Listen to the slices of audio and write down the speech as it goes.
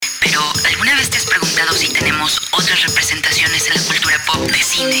pero ¿alguna vez te has preguntado si tenemos otras representaciones en la cultura pop de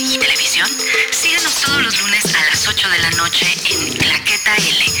cine y televisión? Síguenos todos los lunes a las 8 de la noche en Claqueta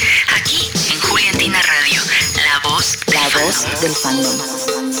L, aquí en Juliantina Radio, la voz del fandom.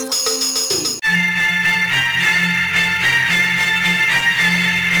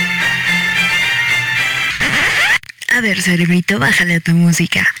 A ver, cerebrito, bájale a tu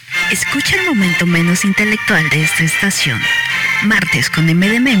música. Escucha el momento menos intelectual de esta estación. Martes con M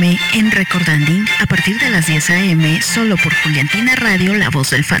de Meme en Recordanding a partir de las 10 a.m. solo por Juliantina Radio, la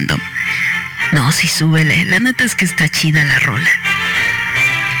voz del fandom. No, sí, súbele. La neta es que está chida la rola.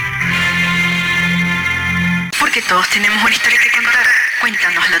 Porque todos tenemos una historia que contar.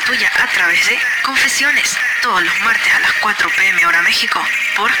 Cuéntanos la tuya a través de Confesiones, todos los martes a las 4 p.m. hora México,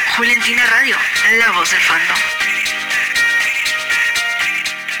 por Juliantina Radio, la voz del fandom.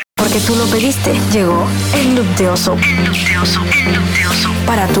 Porque tú lo pediste, llegó el loop de oso.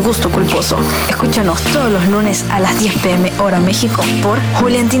 Para tu gusto culposo. Escúchanos todos los lunes a las 10 p.m. hora México por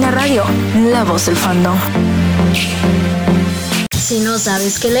Juliantina Radio, la voz del fandom. Si no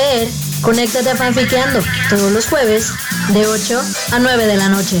sabes qué leer, conéctate a Fanfiqueando todos los jueves de 8 a 9 de la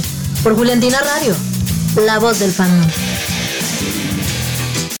noche por Juliantina Radio, la voz del fandom.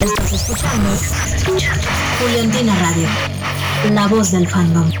 Estás escuchando Juliantina Radio, la voz del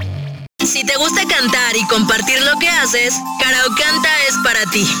fandom. Si te gusta cantar y compartir lo que haces, Karaokanta es para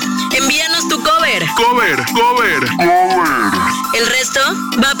ti. Envíanos tu cover. El resto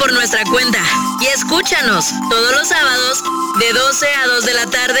va por nuestra cuenta. Y escúchanos todos los sábados de 12 a 2 de la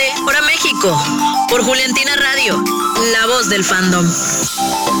tarde, hora México, por Juliantina Radio, la voz del fandom.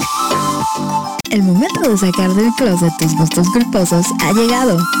 El momento de sacar del closet tus gustos culposos ha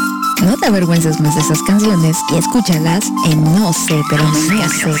llegado. No te avergüences más de esas canciones y escúchalas en No sé, pero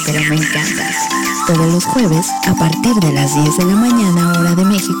me encantas. Todos los jueves a partir de las 10 de la mañana, hora de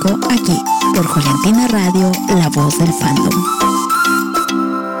México, aquí por Juliantina Radio, la voz del fandom.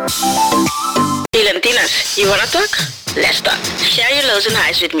 Juliantinas, you wanna talk? Let's talk. Share your lows and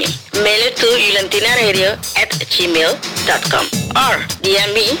highs with me. Mail it to julantinaRadio@gmail.com or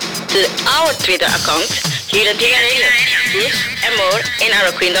DM me to our Twitter account, Juliantina Radio. This and more in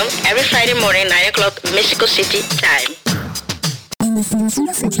our kingdom every Friday morning, 9 o'clock, Mexico City time.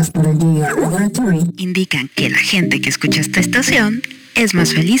 Investigaciones hechas por el Media Laboratory indican que la gente que escucha esta estación es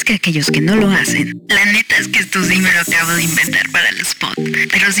más feliz que aquellos que no lo hacen. La neta es que esto sí me lo acabo de inventar para el spot.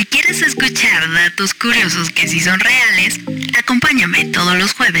 Pero si quieres escuchar datos curiosos que sí son reales, acompáñame todos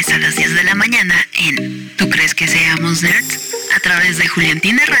los jueves a las 10 de la mañana en ¿Tú crees que seamos nerds? A través de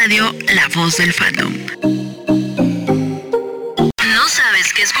Juliantina Radio, la voz del fandom. ¿No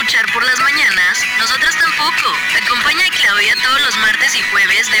sabes qué escuchar por las mañanas? Nosotras tampoco. Acompaña a Claudia todos los martes y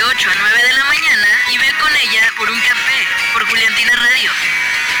jueves de 8 a 9 de la mañana y ve con ella por un café por Juliantina Radio.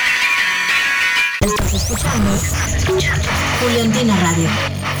 Estás escuchando Juliantina Radio,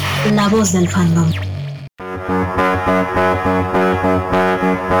 la voz del fandom.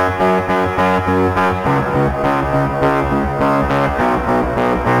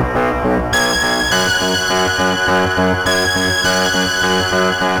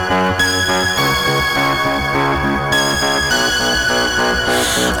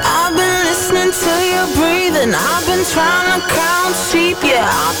 I've been listening to your breathing, I've been trying to count sheep, yeah,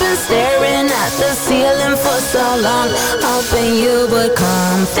 I've been staring at the ceiling for so long, hoping you would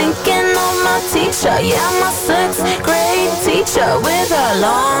come, thinking of my teacher, yeah, my 6th grade teacher, with her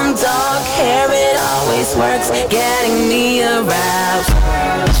long dark hair, it always works, getting me aroused.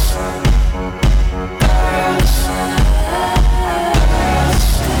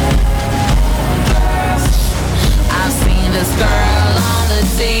 This girl on the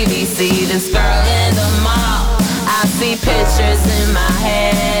TV, see this girl in the mall. I see pictures in my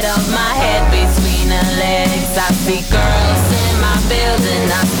head, of my head between her legs. I see girls in my building,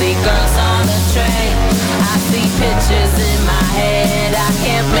 I see girls on the train. I see pictures in my head, I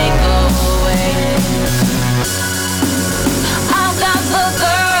can't make go away. I've got the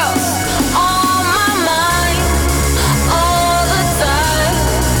girls on my mind all the time.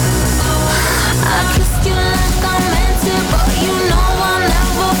 I kissed you like I meant it, but you know I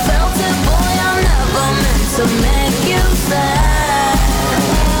never felt it. Boy, I never meant to make you sad.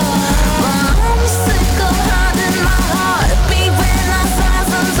 But I'm sick of hiding my heart beat when I saw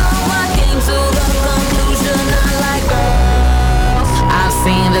some, so I came to the conclusion I like girls. I've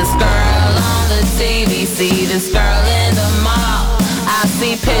seen this girl on the TV, see this girl in the mall. I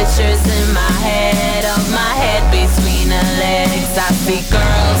see pictures in my head, of my head between her legs. I see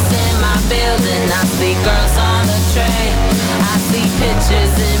girls in my building, I see girls on the train. I see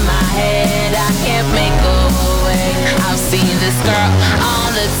pictures in my head, I can't make go away. I've seen this girl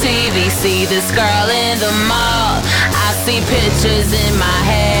on the TV, see this girl in the mall. I see pictures in my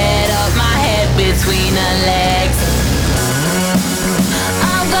head, up my head between her legs.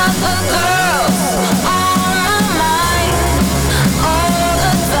 I've got the girls on my mind, all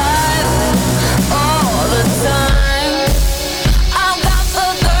the time, all the time. I've got the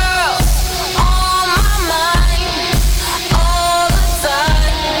girls on my mind, all the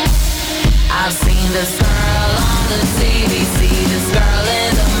time. I've seen this girl on the TV, see this girl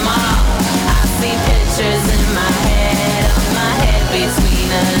in the mall. I see pictures in my head, on my head between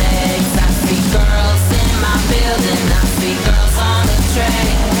her legs. I see girls in my building, I see girls on the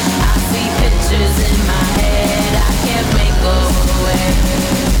train. I see pictures in my head, I can't make go away.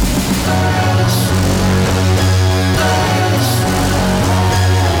 Girls, girls.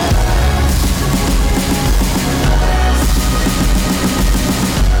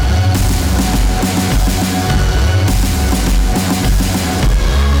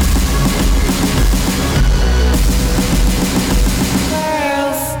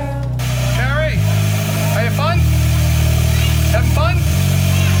 Carrie, are you fun? Having fun?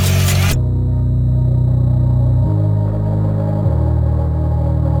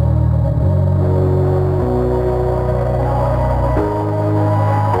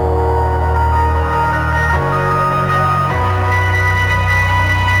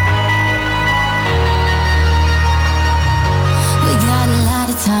 We got a lot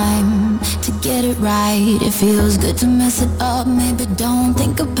of time to get it right. It feels good to mess it up. Maybe don't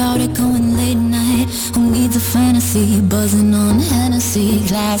think about it going late night. Who needs a fantasy? Buzzing on Hennessy,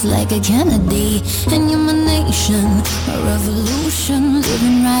 glass like a Kennedy. And you're my nation, my revolution.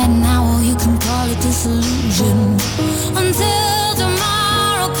 Living right now, or you can call it disillusion. Until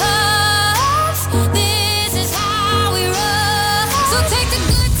tomorrow comes, this is how we roll. So take the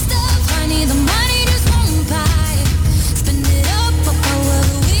good stuff, honey, the money just won't buy it. Spend it up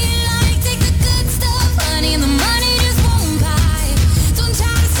however we like. Take the good stuff, honey, the money just won't buy it. Don't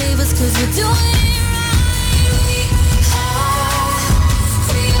try to save us, cause we're doing it right.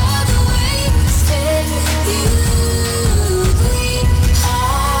 We are the wasted youth.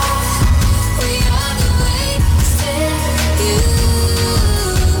 We are the wasted youth.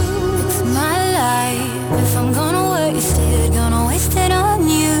 It's my life, if I'm gonna waste it on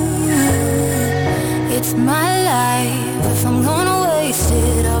you. It's my life, if I'm gonna waste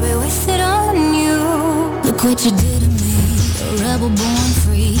it, I'll be wasted on you. Look what you did to me, a rebel born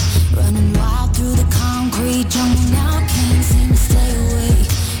free, running wild through the concrete jungle. Now I can't seem to stay away.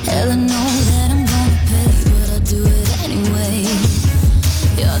 Hell, I know that I'm gonna pay, but I'll do it anyway.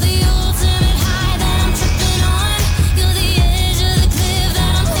 You're the ultimate high that I'm tripping on. You're the edge of the cliff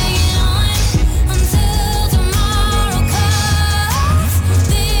that I'm hanging on. Until tomorrow comes,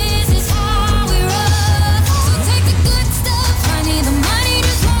 this is how we roll. So take the good stuff, honey, the money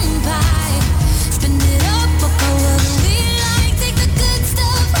just won't buy it. Spend it up however we like. Take the good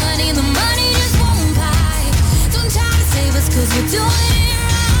stuff, honey, the money just won't buy it. Don't try to save us, cause we're doing it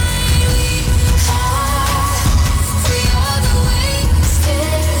right. We are the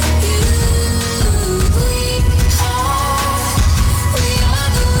wasted youth. We are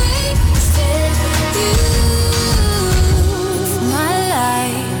the wasted youth. It's my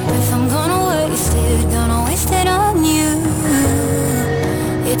life, if I'm gonna waste it on you.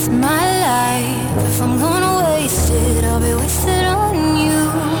 It's my life, if I'm gonna waste it, I'll be wasted on you.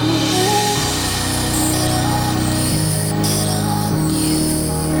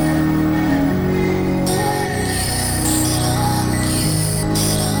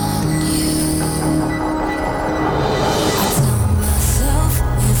 I tell myself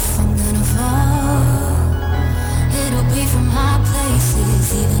if I'm gonna fall, it'll be from high places.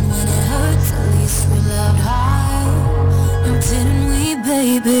 Even when it hurts, at least we loved high. No, didn't we,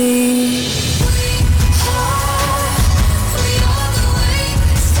 baby? We are the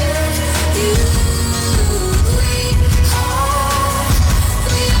wasted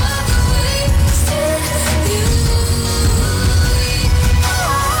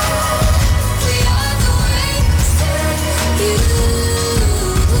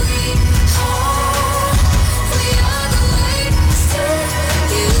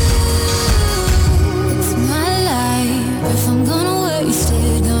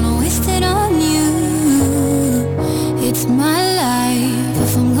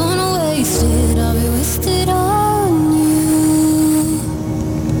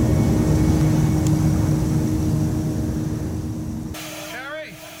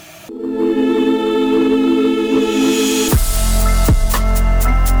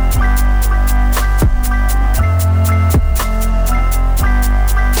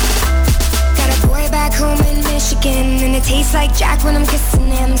Jack when I'm kissing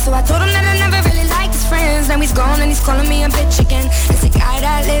him. So I told him that I never really liked his friends. Now he's gone and he's calling me a bitch again. It's a guy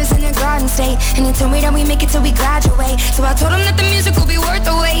that lives in a garden state, and he told me that we make it till we graduate. So I told him that the music will be worth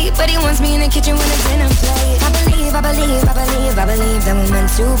the wait, but he wants me in the kitchen when the dinner plate. I believe that we're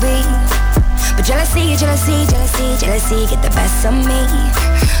meant to be. But jealousy get the best of me.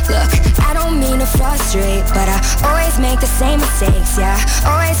 Look, I don't mean to frustrate, but I always make the same mistakes, yeah.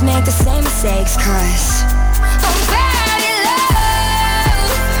 Always make the same mistakes, cause I'm bad at love.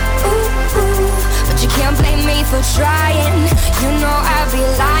 Ooh, ooh. But you can't blame me for trying. You know I'd be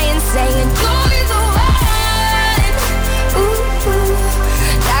lying, saying you'll be the one. Ooh, ooh.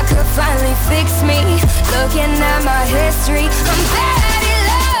 That could finally fix me. Looking at my history, I'm bad at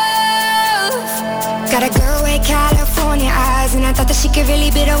love. Got a girl with California eyes, and I thought that she could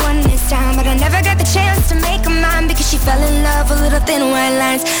really be the one this time. But I never got the chance to make her mine, because she fell in love with little thin white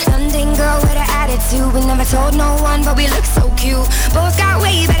lines. London girl with an attitude, we never told no one, but we look so cute. Both got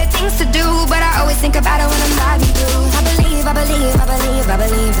way better things to do, but I always think about it when I'm riding through. I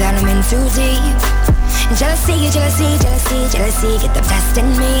believe that I'm in too deep. And jealousy get the best in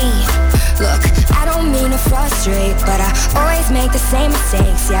me. Look, I don't mean to frustrate, but I always make the same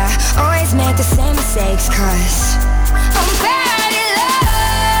mistakes, yeah. Always make the same mistakes, cause I'm bad at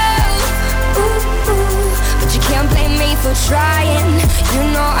love. Ooh, ooh. But you can't blame me for trying. You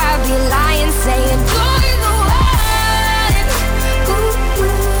know I'd be lying, saying you'll be the one. Ooh,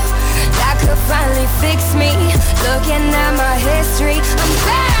 ooh. That could finally fix me. Looking at my history, I'm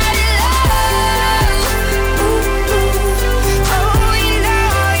bad at love. Ooh, ooh. Oh, you know,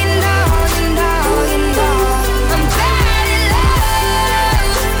 I'm bad at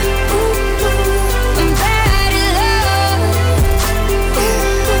love. Ooh, ooh. I'm bad at love.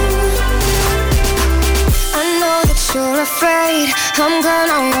 I know that you're afraid I'm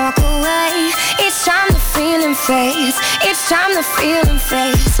gonna walk away. It's time the feeling fades. It's time the feeling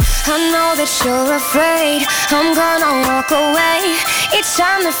fades. I know that you're afraid I'm gonna walk away. It's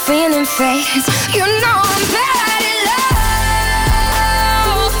time the feeling fades. You know I'm bad at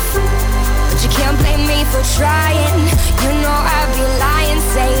love, but you can't blame me for trying. You know I'd be lying,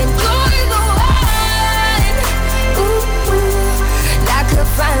 saying you'll be the one. Ooh, ooh. That could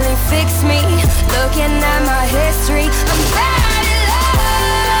finally fix me. Looking at my history, I'm bad at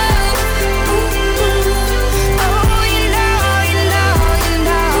love. Ooh, ooh. Oh, you know,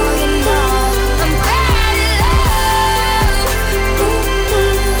 I'm bad at love.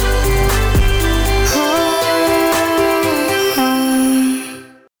 Ooh, ooh.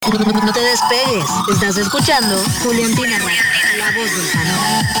 No te despegues, estás escuchando Juliantina Mara, la voz del fan.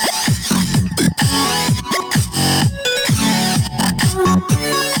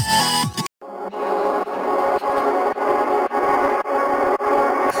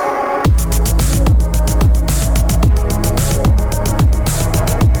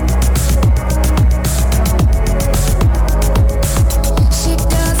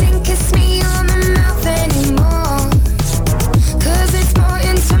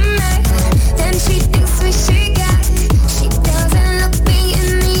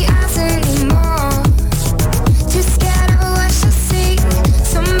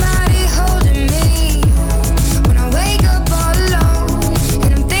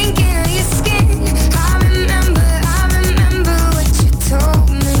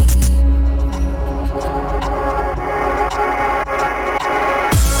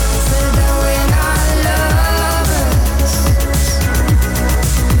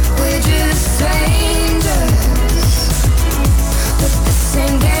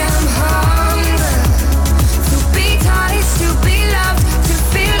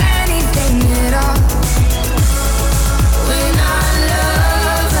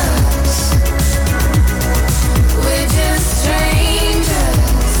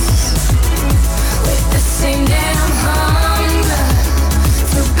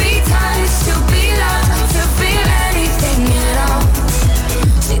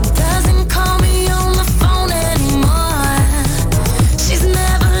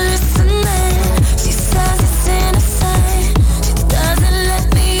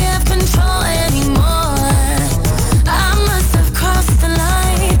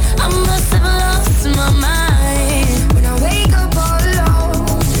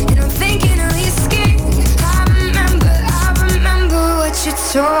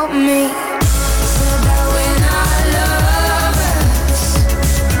 told me, said that we're not lovers,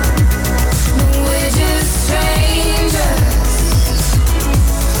 we're just strangers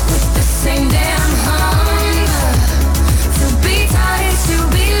with the same damn hunger to be tired, to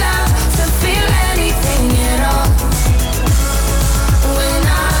be loved, to feel anything at all. We're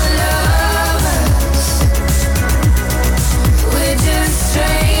not lovers,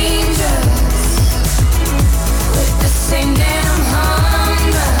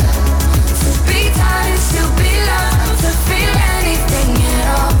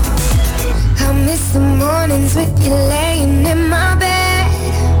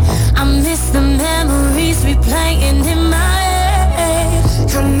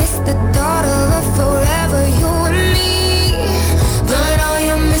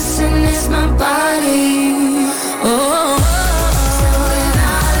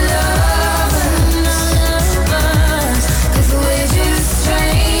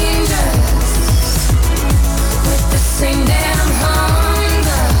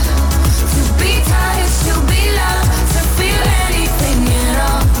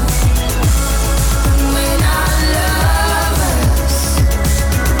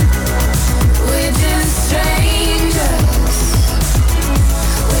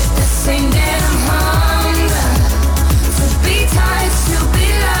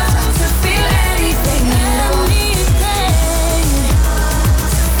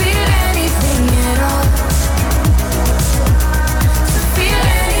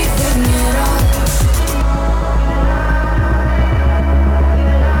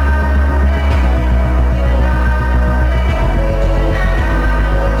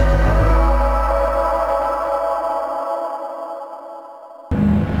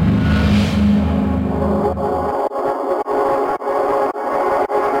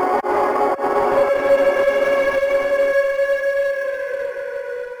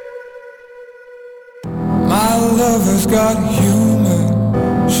 got humor.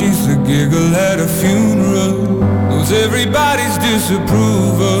 She's the giggle at a funeral, knows everybody's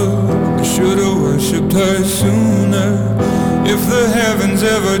disapproval. I should've worshipped her sooner. If the heavens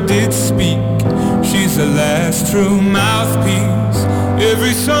ever did speak, she's the last true mouthpiece.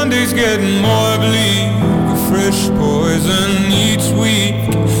 Every Sunday's getting more bleak, a fresh poison each week.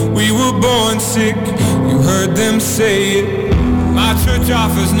 We were born sick, you heard them say it. My church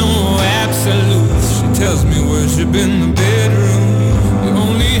offers no absolutes. She tells me worship in the bedroom. The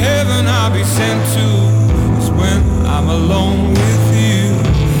only heaven I'll be sent to is when I'm alone with you.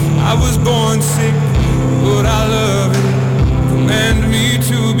 I was born sick, but I love it. Command me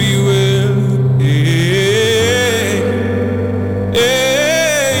to be well.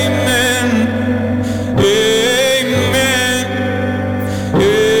 Amen. Amen.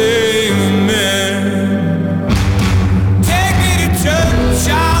 Amen. Take me to church,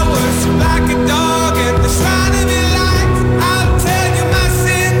 I worship like a dog at the shrine of your light. I'll tell you my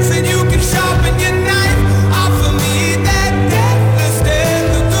sins and you can sharpen your knife. Offer me that deathless death,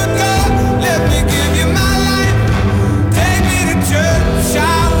 the good God, let me give you my life. Take me to church, I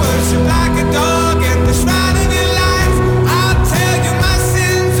worship like a dog at the shrine of your light. I'll tell you my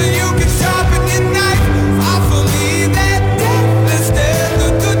sins and you can sharpen your knife. Offer me that deathless death, the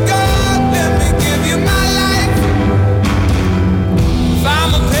good God, let me give you my life. If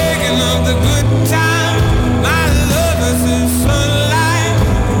I'm a pagan of the good time, my lover's the sunlight.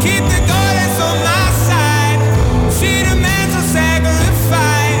 Keep the goddess on my side. She demands a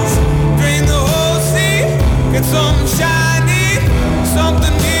sacrifice. Drain the whole sea, get something shiny,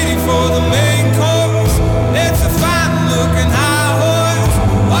 something meaty for the main course. Let's a fine looking high horse.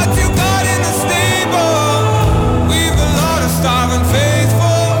 What you got in the stable? We've a lot of starving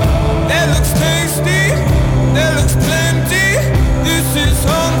faithful. That looks tasty, that looks plenty. This is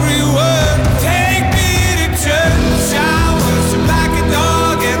hungry work. Take me to church, I worship like a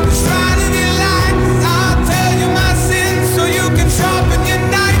dog at the shrine of your light. I'll tell you my sins so you can sharpen your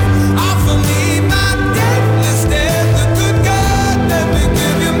knife. Offer me my deathless death, the good God, let me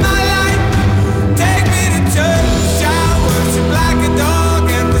give you my life. Take me to church, I worship like a dog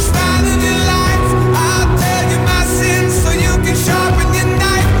at the shrine of your light. I'll tell you my sins so you can sharpen your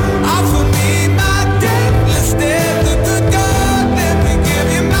knife. Offer me my deathless death, the good God, let me give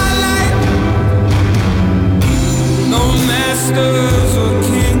you my life. No masters or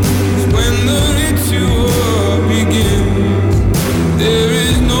kings when the ritual begins. There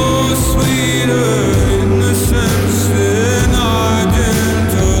is no sweeter innocence than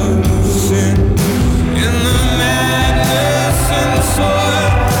ardent of sin. In the madness and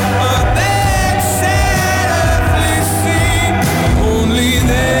soil of that sad earthly scene, only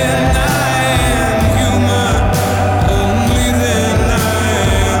then I am human, only then I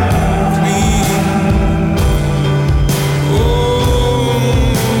am clean. Oh,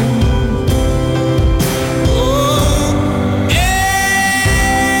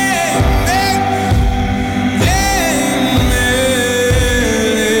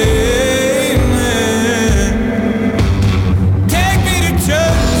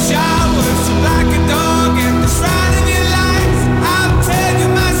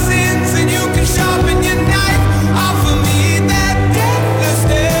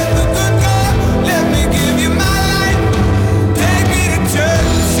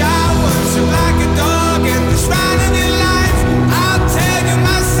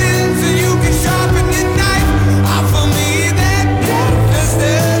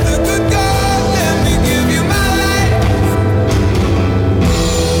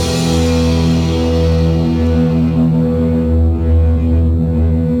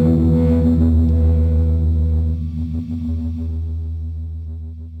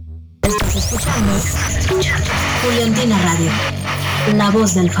 Juliantina Radio, la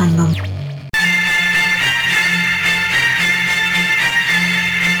voz del fandom.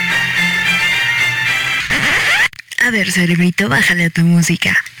 A ver, cerebrito, bájale a tu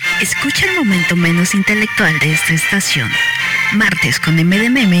música. Escucha el momento menos intelectual de esta estación. Martes con M de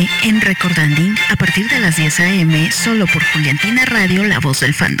Meme en Recordanding a partir de las 10 a.m. solo por Juliantina Radio, la voz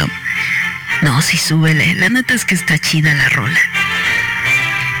del fandom. No, sí, súbele. La neta es que está chida la rola.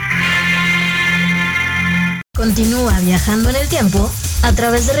 Continúa viajando en el tiempo a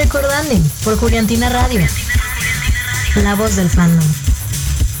través de Recordanding por Juliantina Radio, la voz del fandom.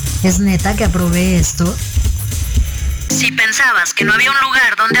 ¿Es neta que aprobé esto? Si pensabas que no había un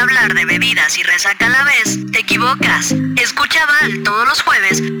lugar donde hablar de bebidas y resaca a la vez, te equivocas. Escucha Val todos los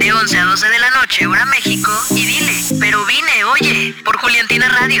jueves de 11 a 12 de la noche, hora México, y dile, pero vine, oye, por Juliantina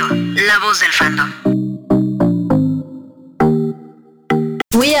Radio, la voz del fandom.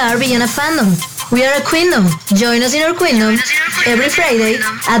 We are WAMJIA Fandom, We are a Queendom. Join us in our Queendom every Friday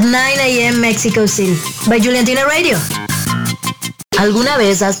at 9 a.m. Mexico City by Juliantina Radio. ¿Alguna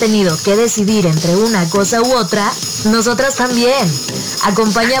vez has tenido que decidir entre una cosa u otra? Nosotras también.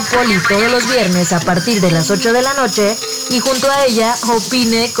 Acompaña a Poli todos los viernes a partir de las 8 de la noche y junto a ella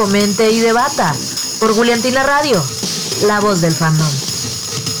opine, comente y debata. Por Juliantina Radio, la voz del fandom.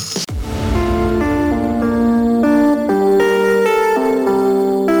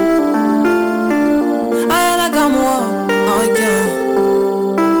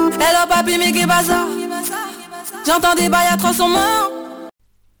 Hello papi, mais qu'est bazar? J'entends des bails à 300 morts.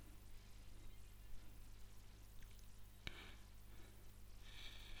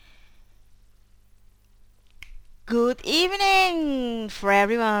 Good evening for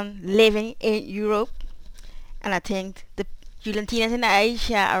everyone living in Europe, and I think the Juliantinas in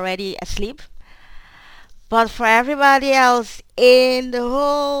Asia are already asleep. But for everybody else in the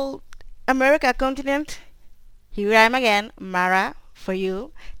whole America continent, here I am again, Mara, for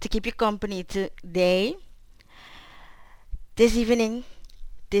you to keep you company today, this evening,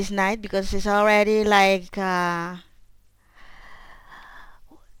 this night, because it's already like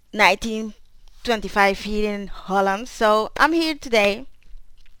 19:25 here in Holland. So I'm here today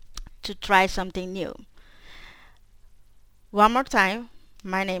to try something new. One more time,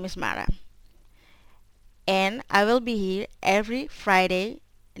 my name is Mara, and I will be here every Friday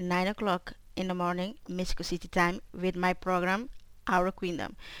 9 o'clock in the morning Mexico City time with my program Our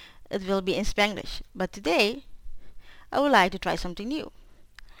Queendom. It will be in Spanish, but today I would like to try something new.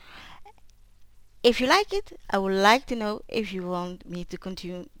 If you like it, I would like to know if you want me to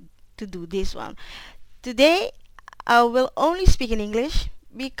continue to do this one. Today I will only speak in English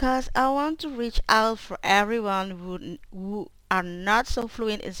because I want to reach out for everyone who are not so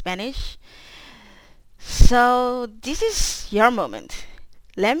fluent in Spanish. So this is your moment.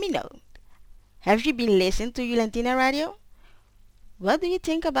 Let me know. Have you been listening to Juliantina Radio? What do you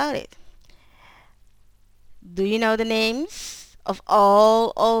think about it? Do you know the names of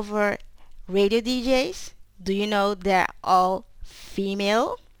all over radio DJs? Do you know they're all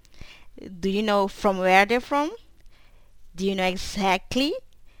female? Do you know from where they're from? Do you know exactly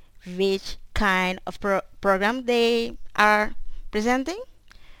which kind of program they are presenting?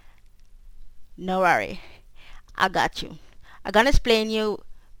 No worry, I got you. I'm gonna explain you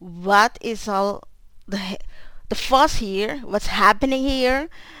what is all the fuss here, what's happening here.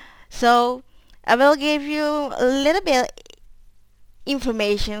 So I will give you a little bit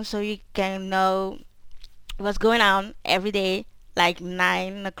information so you can know what's going on every day, like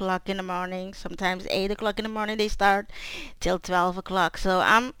 9 o'clock in the morning, sometimes 8 o'clock in the morning they start till 12 o'clock. So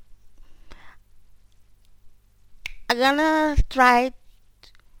I'm gonna try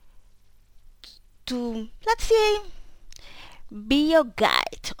to, let's say, be your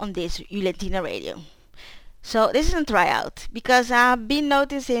guide on this Juliantina Radio. So this is a tryout because I've been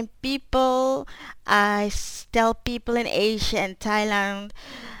noticing people, tell people in Asia and Thailand,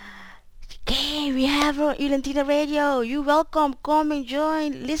 okay, we have a Juliantina Radio, you welcome, come and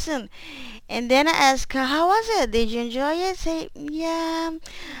join, listen. And then I ask her, how was it? Did you enjoy it? Say, yeah,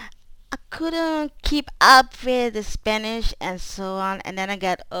 I couldn't keep up with the Spanish and so on. And then I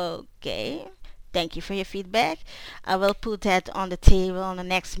got, okay, thank you for your feedback. I will put that on the table on the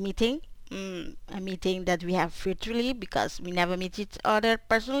next meeting. A meeting that we have virtually because we never meet each other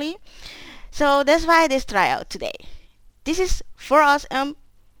personally. So that's why this tryout today. This is for us and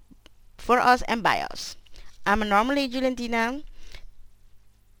by us. I'm a normally Juliantina,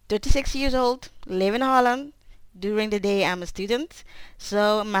 36 years old, live in Holland. During the day I'm a student,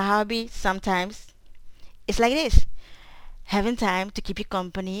 so my hobby sometimes is like this, having time to keep you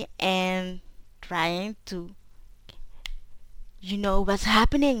company and trying to what's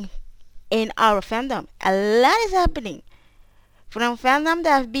happening in our fandom. A lot is happening from fandom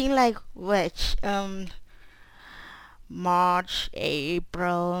that have been like March,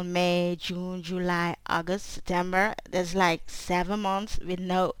 April, May, June, July, August, September. There's like 7 months with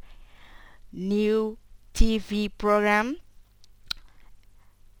no new TV program.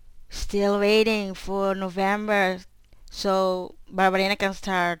 Still waiting for November so Barbarina can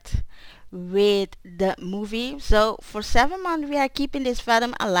start with the movie. So for 7 months we are keeping this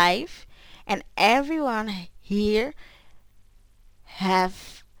fandom alive, and everyone here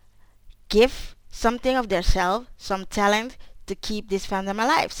have give something of their self, some talent to keep this fandom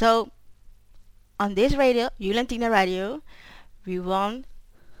alive. So on this radio, Juliantina Radio, we want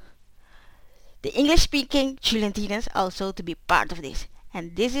the English speaking Juliantinas also to be part of this,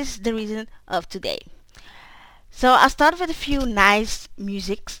 and this is the reason of today. So I'll start with a few nice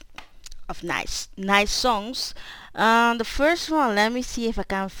musics of nice songs. The first one, let me see if I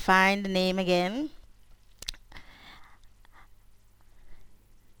can find the name again.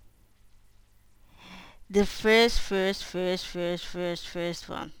 The first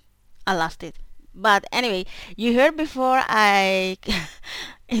one. I lost it. But anyway, you heard before I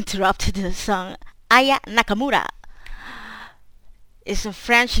interrupted the song. Aya Nakamura is a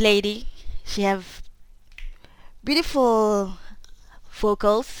French lady. She have beautiful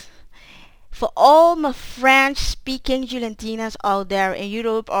vocals. For all my French-speaking Julentinas out there in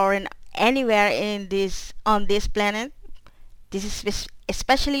Europe or in anywhere in this on this planet, this is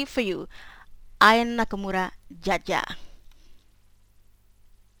especially for you. Aya Nakamura, Jaja.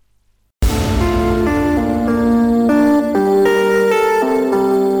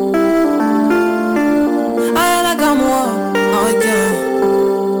 Aya Nakamura, oh yeah.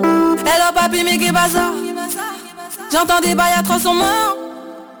 Hello papi, mais qu'est-ce ça? J'entends des bails à 300 morts.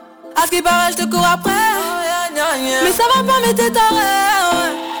 À ce qui paraît, je te cours après. Mais ça va pas, mais t'es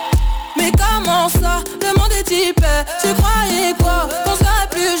taré. Mais comment ça, le monde est typé. Tu croyais quoi, qu'on serait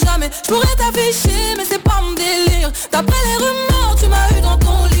plus jamais. Je pourrais t'afficher, mais c'est pas mon délire. D'après les rumeurs, tu m'as eu dans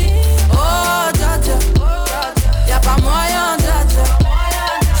ton lit. Oh, dja dja, y'a pas moyen, dja dja.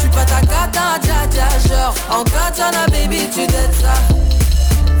 J'suis pas ta cata, dja dja. Genre, en katana, baby, tu dettes ça.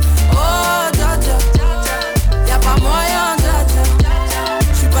 Oh, dja dja, y'a pas moyen, dja dja.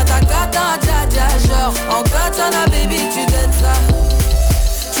 J'suis pas ta cata, dja dja. Genre, en katana, baby, tu dettes ça.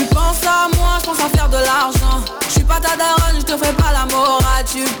 Tu penses à moi, je pense à faire de l'argent. Je suis pas ta daronne, je te fais pas la morale.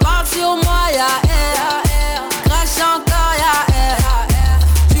 Tu parles sur moi, y'a air. Crash encore, y'a air.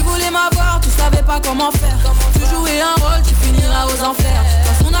 Tu voulais m'avoir, tu savais pas comment faire. Tu jouais un rôle, tu finiras aux enfers.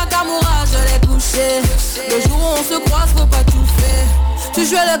 Dans son Nakamura, je l'ai couché. Le jour où on se croise, faut pas tout faire. Tu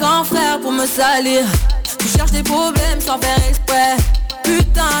jouais le grand frère pour me salir. Tu cherches des problèmes sans faire exprès.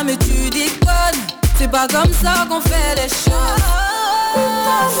 Putain, mais tu déconnes. C'est pas comme ça qu'on fait les choses.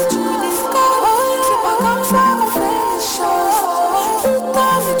 Putain, mais tu déconnes. C'est pas comme ça qu'on fait les choses.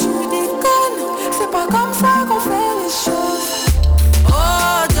 Putain, mais tu déconnes. C'est pas comme ça qu'on fait les choses.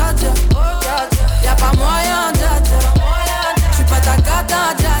 Oh, dja dja, y'a pas moyen, dja dja. J'suis pas ta cata,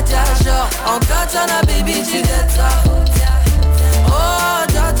 dja dja. Genre, en katana, baby, tu dettes ça. Oh,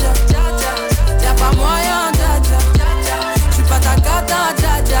 dja dja, y'a pas moyen, dja dja. J'suis pas ta cata,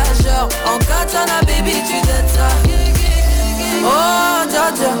 dja dja. Genre, en katana, baby, tu dettes ça. Oh, dja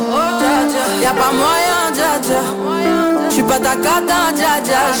dja, y'a pas moyen, dja dja. J'suis pas ta cata, dja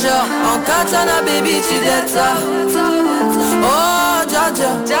dja. Genre, en katana, baby, tu dettes ça. Oh, dja dja,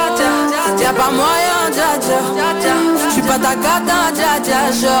 y'a pas moyen, dja dja. J'suis pas ta cata, dja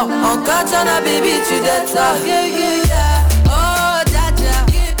dja. Genre, en katana, baby, tu dettes ça. Oh, dja dja,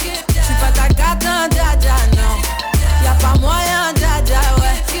 j'suis pas ta cata, dja dja, non. Y'a pas moyen, dja dja,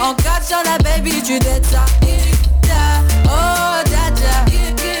 ouais. En katana, baby, tu dettes ça. Oh, dja dja,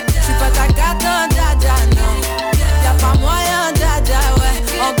 j'suis pas ta cata, dja dja, non. Y'a pas moyen, dja dja, ouais.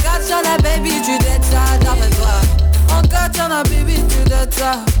 En katana, baby, tu dettes ça, d'après toi. En katana, baby, tu dettes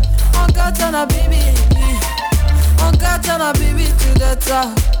ça. En katana, baby. En katana, baby, tu dettes ça.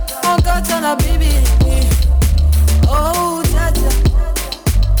 En katana, baby. Oh, dja dja.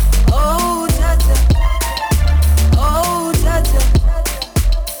 Oh, dja dja. Oh, dja dja.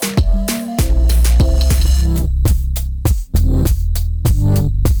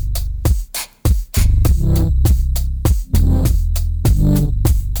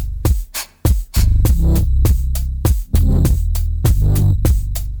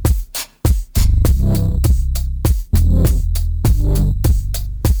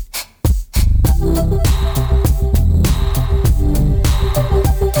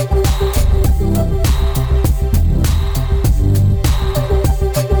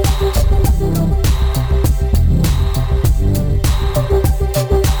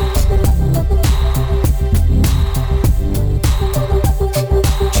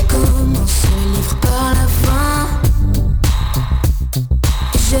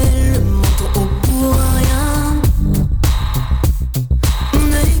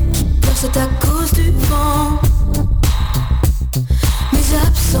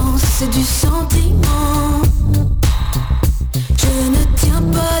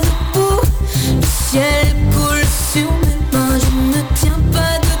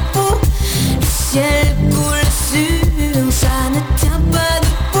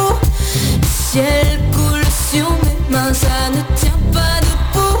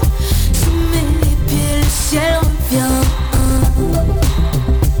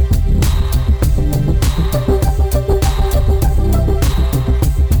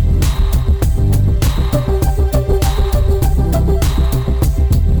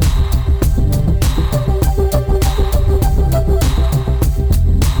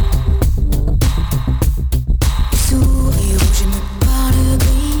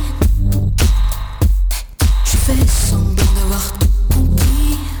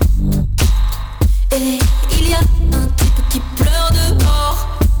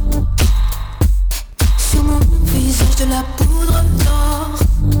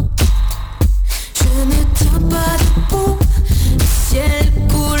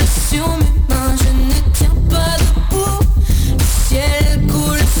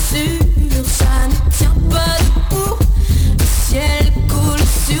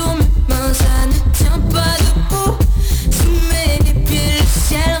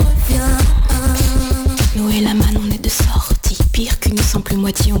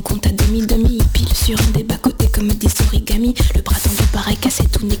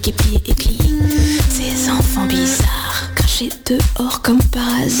 dehors comme par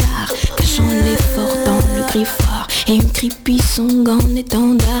hasard, cachant l'effort dans le griffoir, et une creepy song en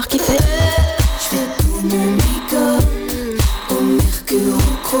étendard qui fait j'fais tout mon make-up au mercure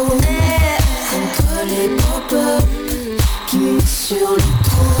au chrome, contre les pop-up qui me mettent sur le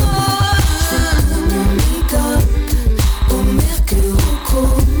trône. J'fais tout mon make-up au mercure au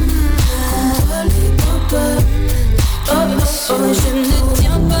chrome, contre les pop-up qui me mettent sur le trône. Je ne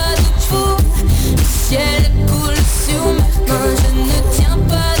tiens pas debout, le ciel coule sur mes mains. Je ne tiens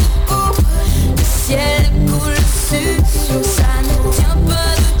pas debout, le ciel coule sur ça ne tient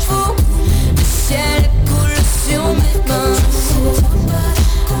pas debout, le ciel coule sur mes mains. Le ciel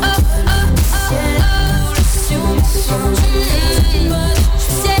coule sur mes mains.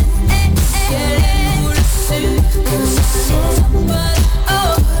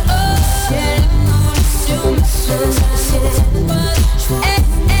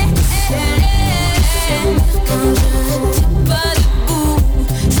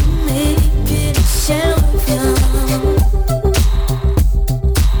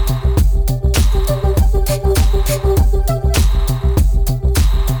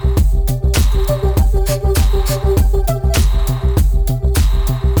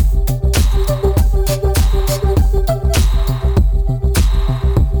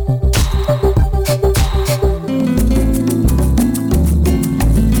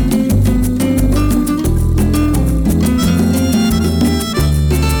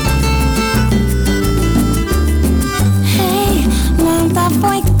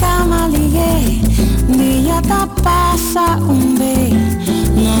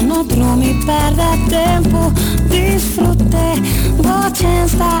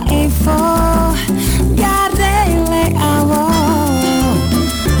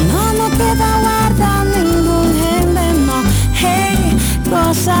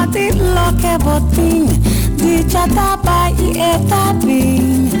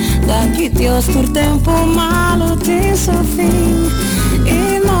 Deus por tempo malo tem seu fim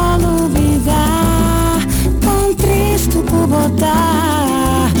e não olvidar com triste por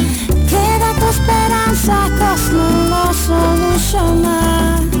botar queda tua esperança cos não lo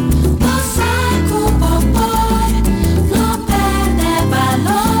solucionar você papai não perde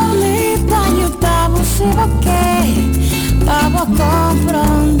valor me aiutava se você para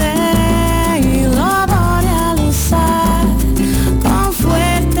compreender e logo realizar com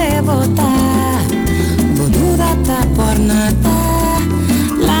fuerte votar boluda tá por nada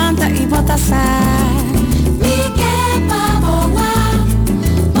lanta e bota sal me queima voar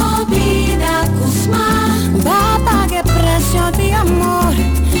obrida cusma bata que precio de amor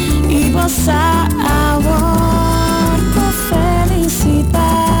e você amor com felicidade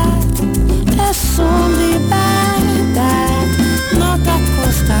é sua liberdade não tá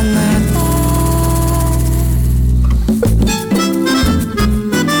custa nada.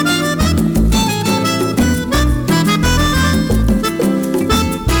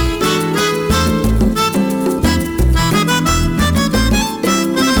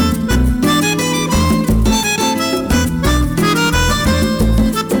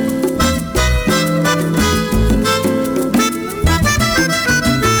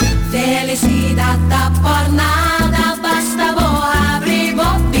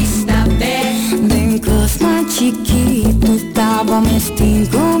 Chiquito tava me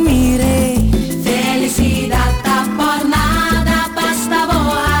stingo mire Felicidade tá por nada basta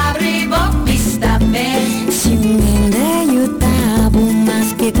vou abrir vista bem se um eu tava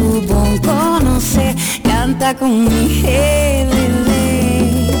mas que tu bom conhecer canta comigo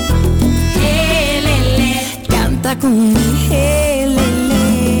lele canta comigo lele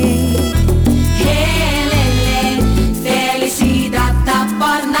felicidade tá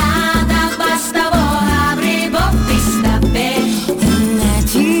por nada basta vou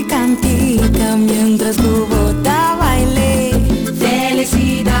cantica mientras tu bota baile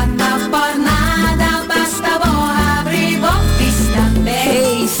felicidad no por nada basta vos abrir vista bem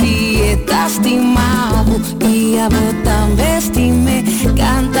hey si estás estimado y a vos también estime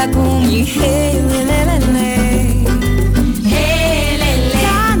canta con mi lele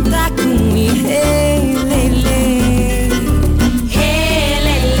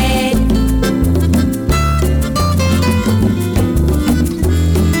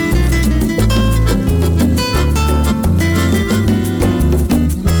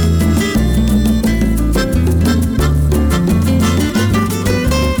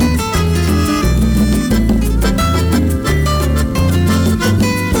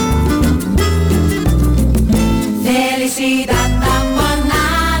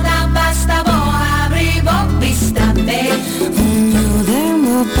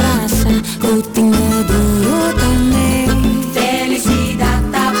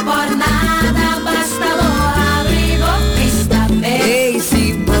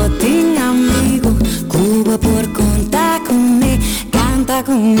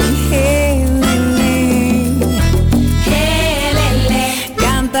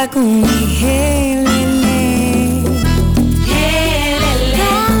canta con mi gelele,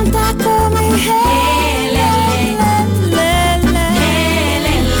 canta con mi gelele,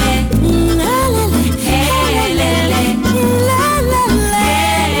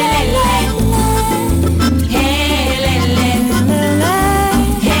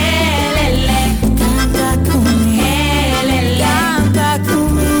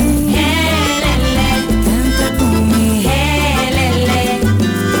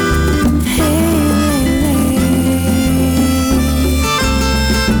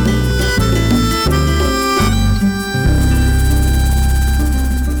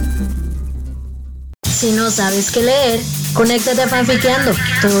 Si no sabes qué leer, conéctate a Fanfiqueando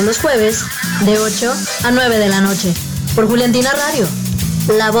todos los jueves de 8 a 9 de la noche por Juliantina Radio,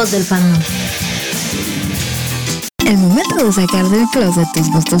 la voz del fandom. El momento de sacar del closet tus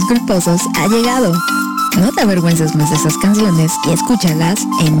gustos culposos ha llegado. No te avergüences más de esas canciones y escúchalas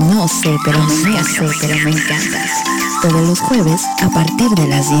en No sé, pero me encantas. Todos los jueves a partir de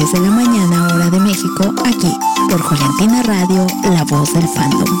las 10 de la mañana hora de México, aquí por Juliantina Radio, la voz del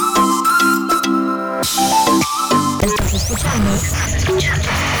fandom. Estás escuchando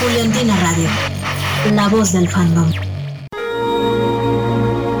Juliantina Radio, la voz del fandom.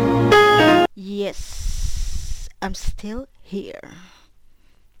 Yes, I'm still here.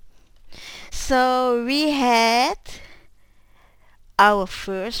 So we had our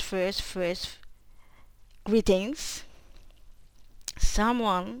first greetings.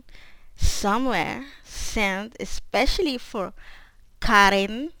 Someone somewhere sent especially for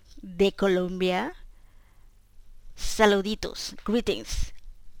Karen de Colombia. Saluditos, greetings.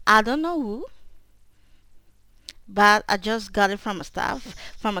 I don't know who, but I just got it from a staff,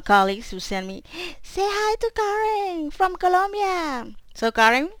 from a colleagues who sent me, say hi to Karen from Colombia. So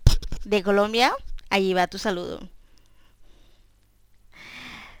Karen de Colombia, ahí va tu saludo.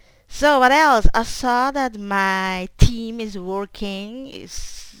 So what else? I saw that my team is working.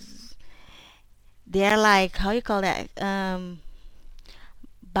 They're like, how you call that?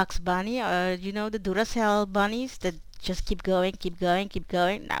 Bugs Bunny, or the Duracell bunnies that just keep going.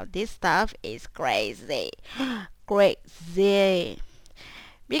 Now this stuff is crazy. Crazy.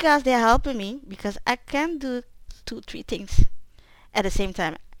 Because they're helping me, because I can do 2-3 things at the same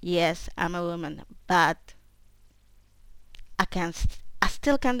time. Yes, I'm a woman, but I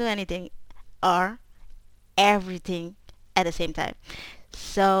still can't do anything or everything at the same time.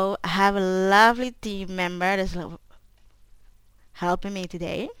 So I have a lovely team member that's helping me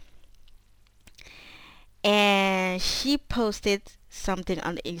today, and she posted something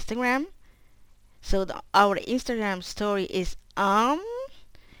on the Instagram. So our Instagram story is on.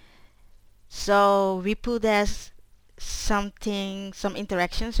 So we put as some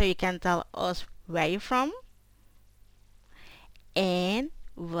interaction, so you can tell us where you're from and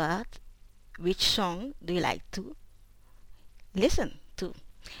which song do you like to listen to.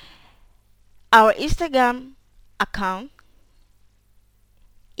 Our Instagram account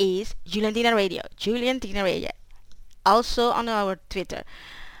is Juliantina Radio. Also on our Twitter.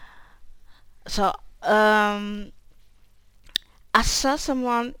 So I saw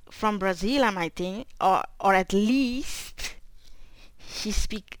someone from Brazil, I might think, or at least she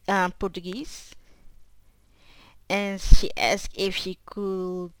speak Portuguese, and she asked if she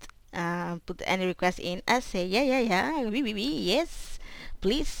could put any request in. I say yeah, yes,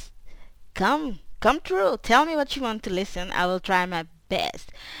 please come through. Tell me what you want to listen. I will try my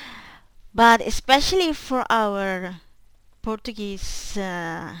best. But especially for our Portuguese,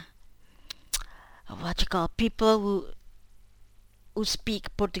 people who speak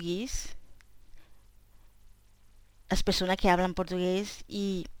Portuguese, as personas que hablan portugués,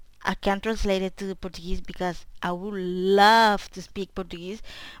 y I can't translate it to Portuguese because I would love to speak Portuguese,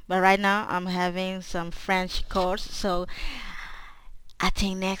 but right now I'm having some French course, so I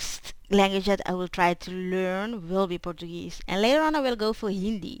think next language that I will try to learn will be Portuguese, and later on I will go for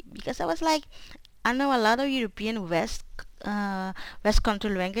Hindi, because I was like, I know a lot of European West country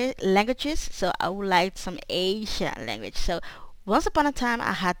languages, so I would like some Asian language. So once upon a time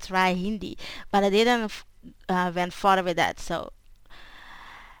I had tried Hindi, but I didn't went further with that. So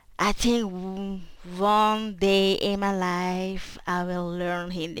I think one day in my life I will learn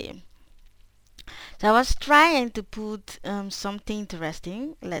Hindi. So I was trying to put something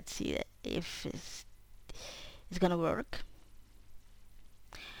interesting. Let's see if it's gonna work.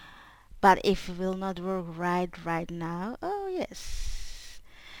 But if it will not work right now, oh yes.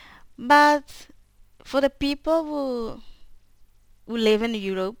 But for the people who live in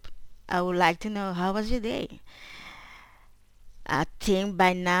Europe, I would like to know, how was your day? I think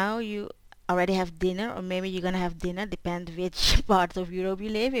by now you already have dinner, or maybe you're gonna have dinner. Depends which part of Europe you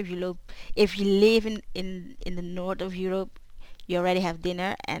live. If you live in the north of Europe, you already have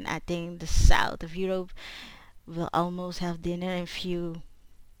dinner, and I think the south of Europe will almost have dinner in few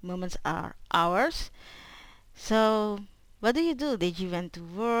moments or hours. So, what do you do? Did you went to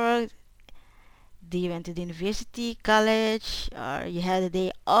work? Did you went to the university, college, or you had a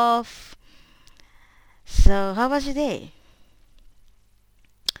day off? So, how was your day?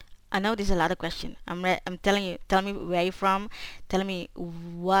 I know there's a lot of questions. I'm telling you. Tell me where you're from. Tell me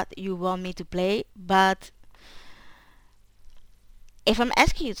what you want me to play. But if I'm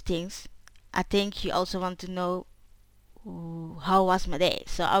asking you things, I think you also want to know how was my day.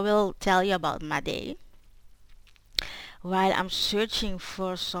 So I will tell you about my day while I'm searching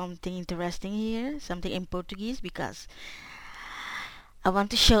for something interesting here, something in Portuguese, because I want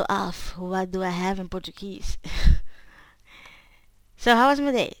to show off what do I have in Portuguese. So how was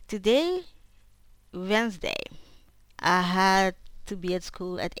my day? Today, Wednesday. I had to be at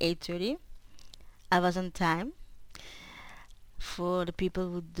school at 8:30. I was on time. For the people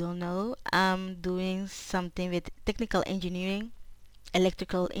who don't know, I'm doing something with technical engineering,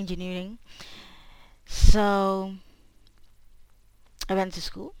 electrical engineering. So I went to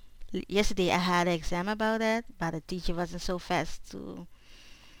school. Yesterday I had an exam about that, but the teacher wasn't so fast to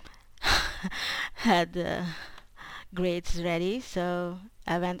had the grades ready. So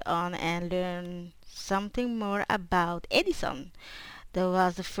I went on and learned something more about Edison. That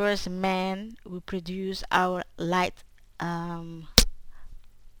was the first man who produced our light um,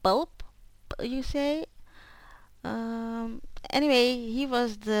 bulb, you say. Anyway, he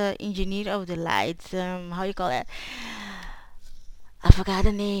was the engineer of the lights. How you call it? I forgot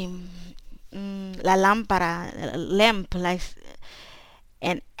the name. La lámpara, lamp, like.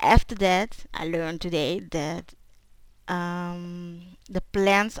 And after that, I learned today that the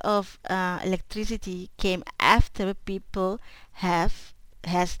plants of electricity came after people have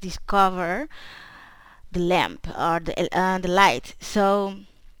has discovered the lamp or the light. So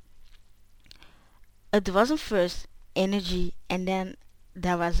it wasn't first energy and then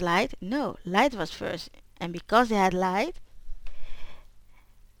there was light. No, light was first, and because they had light,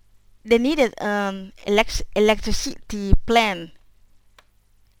 they needed electricity plant.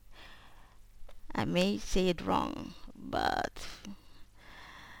 I may say it wrong, but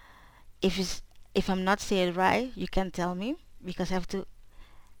if it's if I'm not saying it right, you can tell me, because I have to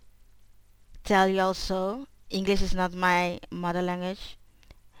tell you also. English is not my mother language.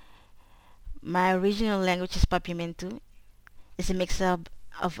 My original language is Papiamento. It's a mix up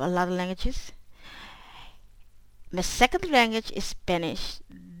of a lot of languages. My second language is Spanish.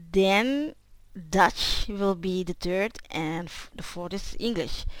 Then Dutch will be the third, and the fourth is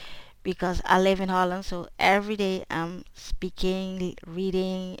English. Because I live in Holland, so every day I'm speaking,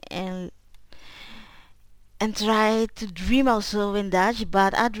 reading, and try to dream also in Dutch,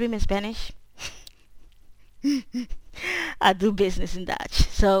 but I dream in Spanish. I do business in Dutch,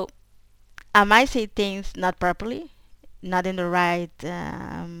 so I might say things not properly, not in the right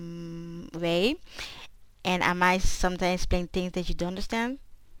way, and I might sometimes explain things that you don't understand.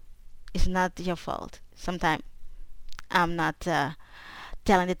 It's not your fault. Sometimes I'm not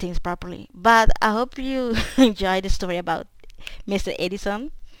telling the things properly, but I hope you enjoy the story about Mr.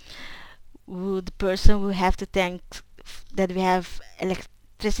 Edison, who the person who have to thank that we have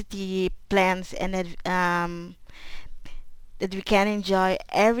electricity plants, and that we can enjoy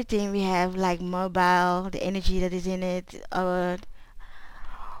everything we have, like mobile, the energy that is in it, our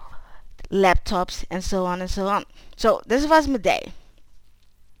laptops, and so on and so on. So this was my day.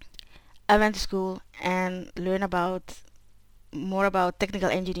 I went to school and learned about more about technical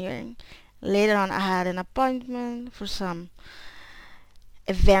engineering. Later on, I had an appointment for some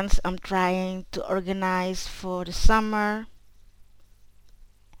events I'm trying to organize for the summer.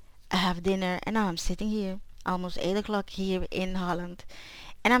 I have dinner, and now I'm sitting here almost 8 o'clock here in Holland,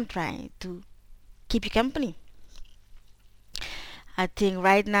 and I'm trying to keep you company. I think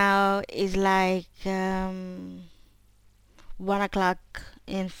right now is like 1 o'clock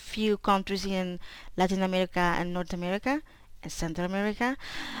in few countries in Latin America and North America and Central America.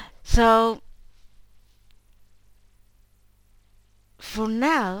 So for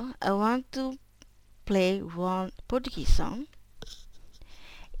now, I want to play one Portuguese song.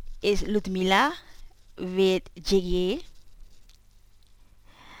 It's Ludmilla with Jiggy.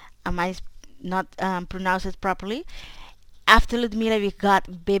 I might not pronounce it properly. After Ludmilla, we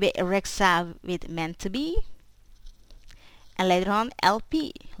got Baby Rexa with Meant to Be. And later on,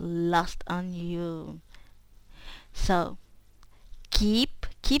 LP, Lost on You. So keep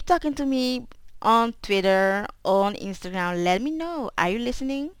talking to me on Twitter, on Instagram. Let me know. Are you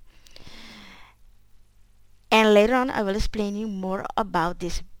listening? And later on I will explain you more about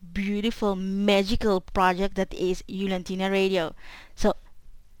this beautiful magical project that is Julentina Radio. So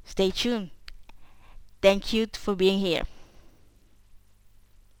stay tuned. Thank you for being here.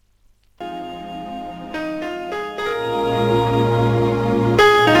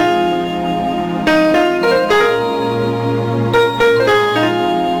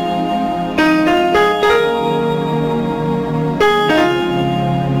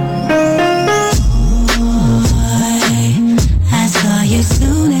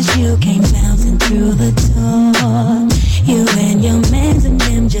 Through the door, you and your mans and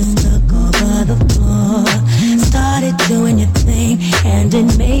them just took over the floor. Started doing your thing, and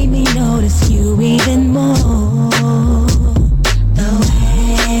it made me notice you even more. The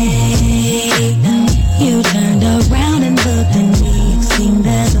way you turned around and looked at me, it seemed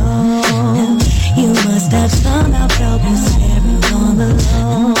as though you must have somehow felt me staring on the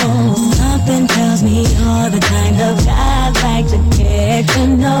low. Something tells me you're the kind of guy I'd like to get to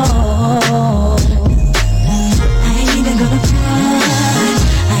know. Gonna cry,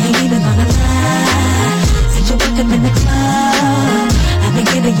 I ain't even gonna lie. Since you woke up in the club, I've been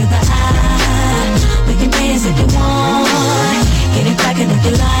giving you the eye. We can dance if you want, get it crackin' if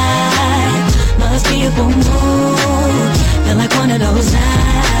you like. Must be a full moon, feel like one of those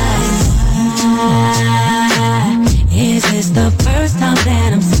nights. Is this the first time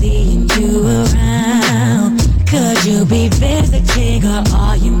that I'm seeing you around? Could you be visiting or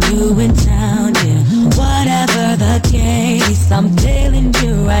are you new in town? Yeah, whatever the case, I'm feeling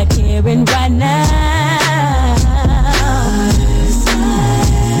you right here and right now.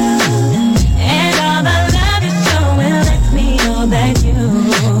 And all the love you're showing lets me know that you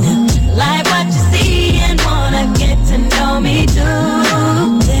like what you see and wanna get to know me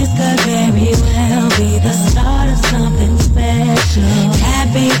too. This could very well be the start of something special.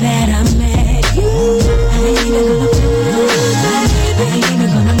 Happy that I met you. I ain't even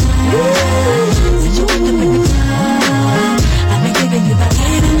gonna lie. Since you woke up in the club, I've been giving you the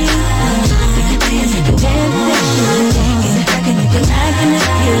giving you. You can dance if you dance if you want. Get it crackin' if you like and if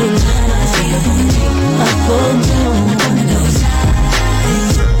you love. See you gonna make a full moon. One of those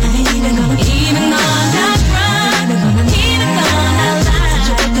nights. I ain't even gonna run. Even gonna lie. Since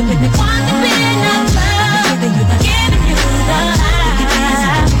you woke up in the club, want to be in the club, giving you the eye. You can dance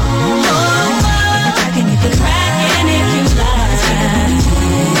if you want. Get it crackin' if you crackin' if you like.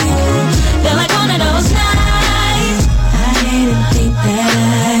 Feel like one of those nights. I didn't think that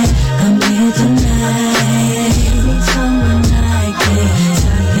I'd come here tonight. Need someone like this.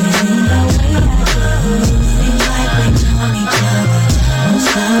 Start feeling the way I do. Seems like we've known each other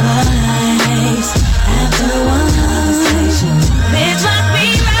most of our lives. After one conversation, this must be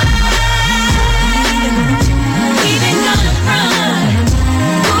right. Even gonna run.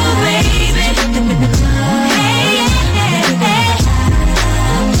 Oh baby, hey, hey.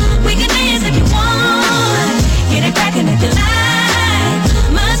 We can dance if you want, get it crackin' if you like.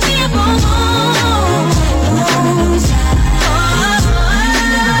 Must be a full moon.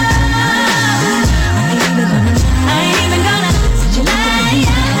 I ain't even gonna lie.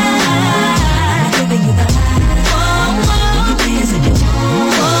 I'm giving you the eye.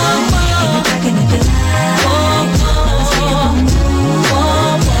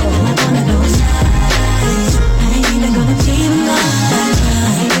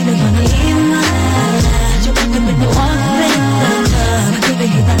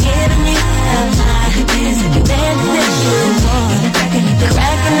 You can dance if you want, get it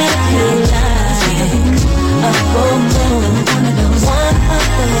crackin' if you like. Must be a full moon. Like one of those nights.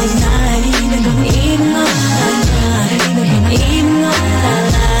 I ain't even gonna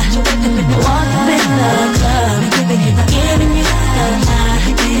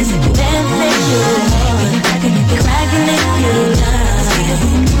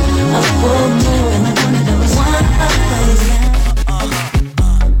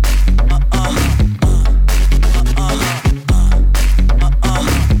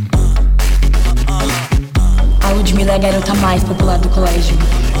Ludmilla é a garota mais popular do colégio.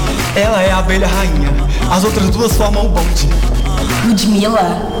 Ela é a abelha rainha. As outras duas formam o bonde.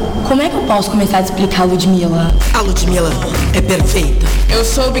 Ludmilla? Como é que eu posso começar a te explicar a Ludmilla? A Ludmilla é perfeita. Eu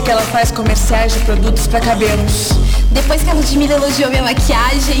soube que ela faz comerciais de produtos para cabelos. Depois que a Ludmilla elogiou minha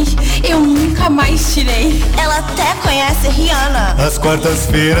maquiagem, eu nunca mais tirei. Ela até conhece Rihanna. Às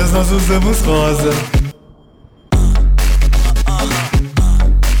quartas-feiras nós usamos rosa.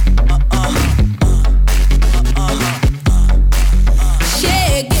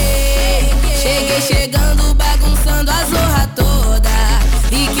 Cheguei chegando, bagunçando a zorra toda.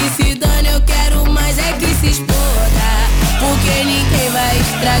 E que se dane, eu quero mais é que se exploda. Porque ninguém vai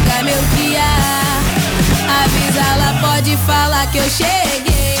estragar meu dia. A Avisa ela, pode falar que eu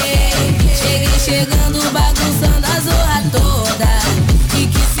cheguei. Cheguei chegando, bagunçando a zorra toda. E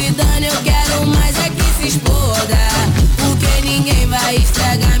que se dane, eu quero mais é que se exploda. Porque ninguém vai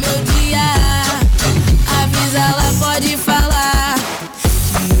estragar meu dia. Avisa ela, pode falar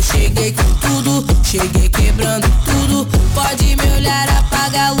que eu cheguei com tudo. Cheguei quebrando tudo. Pode me olhar,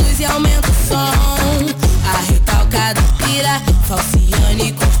 apaga a luz e aumenta o som. A recalcada pira,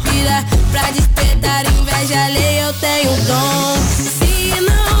 falciane conspira. Pra despertar inveja alheia eu tenho dom. Se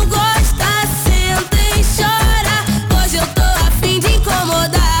não gosta, senta e chora. Hoje eu tô a fim de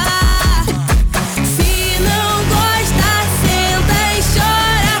incomodar. Se não gosta, senta e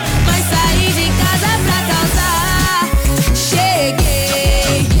chora. Mas sair de casa pra causar.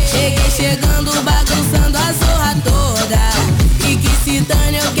 Cheguei, cheguei chegando, bagunçando a zorra toda. E que se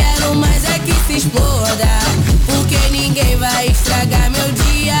dane, eu quero mais é que se exploda. Porque ninguém vai estragar meu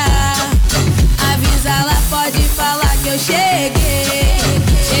dia. Avisa ela, pode falar que eu cheguei.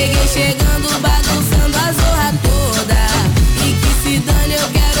 Cheguei chegando, bagunçando a zorra toda. E que se dane, eu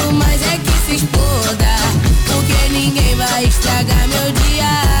quero mais é que se exploda. Porque ninguém vai estragar meu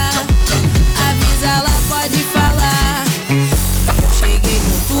dia. Avisa ela, pode falar. Eu cheguei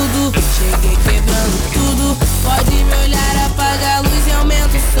com tudo, cheguei quebrando tudo. Pode me olhar, apaga a luz e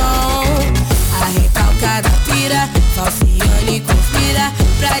aumenta o som. A recalcada pira, falciane conspira.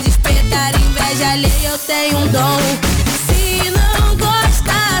 Pra despertar inveja alheia eu tenho um dom. Se não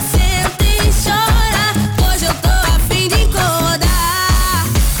gosta, senta e chora. Hoje eu tô a fim de incomodar.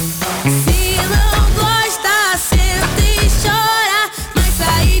 Se não gosta, senta e chora. Mas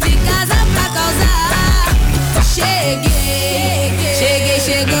sair de casa pra causar. Cheguei, cheguei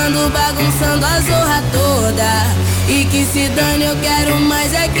chegando, bagunçando a zorra toda. E que se dane, eu quero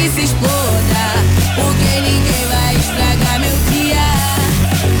mais é que se exploda. Porque ninguém vai estragar meu dia.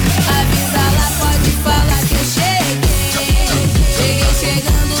 Avisa lá, pode falar que eu cheguei. Cheguei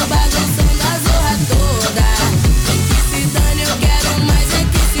chegando, bagunçando a zorra toda. E que se dane, eu quero mais é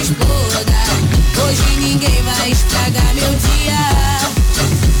que se exploda. Hoje ninguém vai estragar meu dia.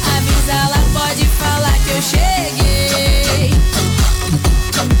 Avisa lá, pode falar que eu cheguei.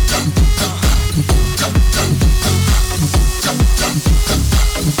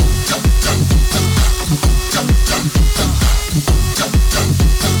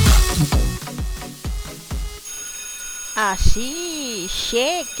 Assim,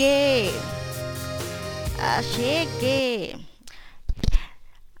 cheguei. Cheguei.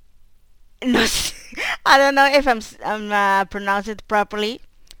 No, I don't know if I'm pronouncing it properly.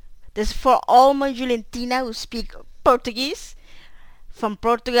 This is for all my Julentina who speak Portuguese from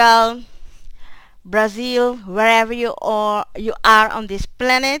Portugal, Brazil, wherever you are on this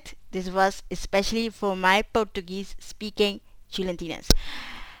planet. This was especially for my Portuguese speaking Julentinas.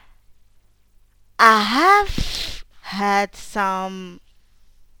 I have had some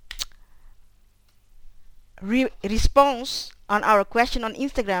response on our question on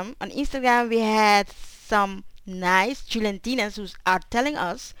Instagram. On Instagram we had some nice Julentinas who are telling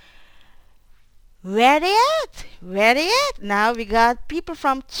us where they at. Now we got people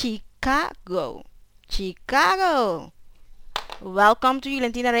from Chicago. Welcome to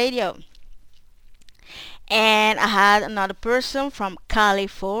Julentina Radio. And I had another person from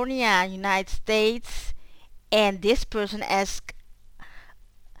California, United States, and this person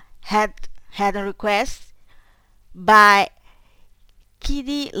had a request by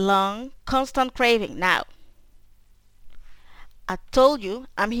Kitty Long, Constant Craving. Now, I told you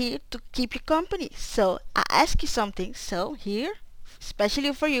I'm here to keep you company, so I ask you something. So here,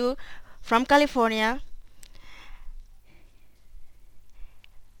 especially for you from California,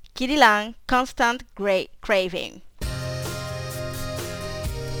 Kitty Long, Constant Craving.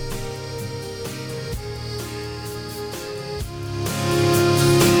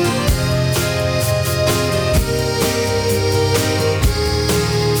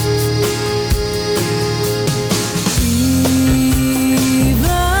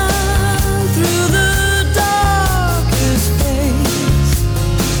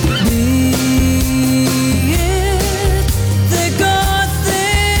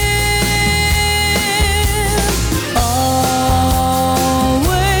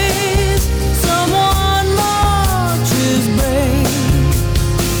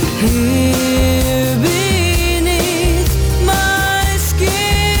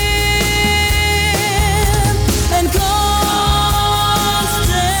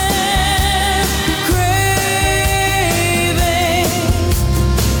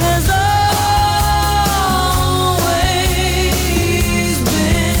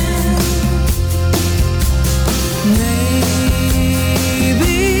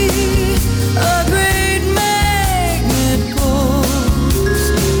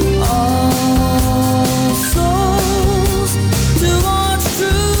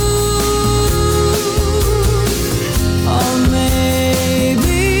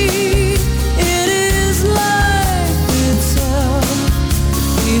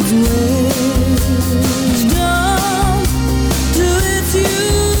 needs wisdom to its use.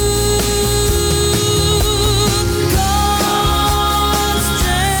 Constant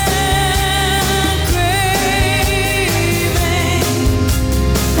craving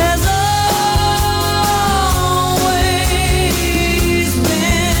has always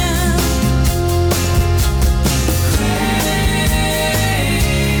been.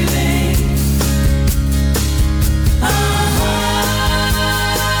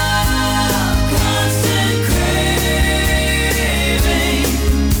 Constant craving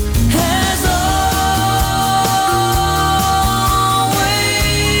has always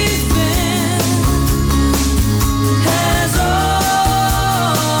been. Has always been.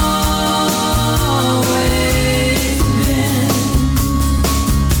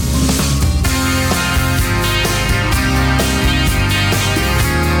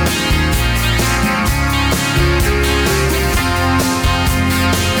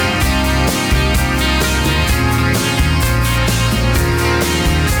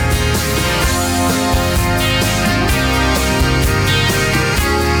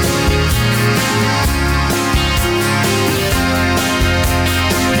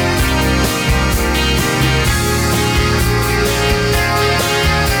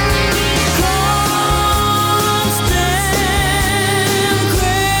 Constant craving has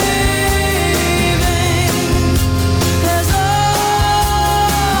always been. Constant craving has always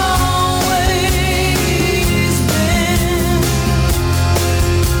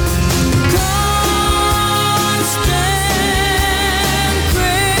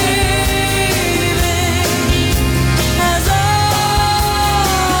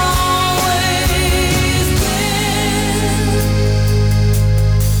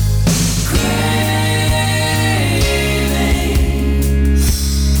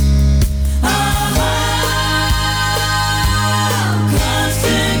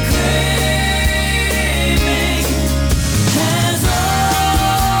constant craving has always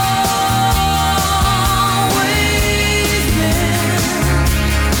been.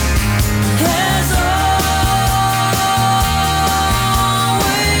 Has always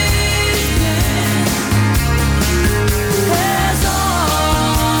been. Has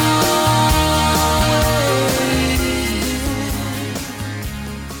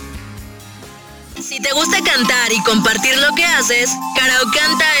Si te gusta cantar y compartir lo que haces,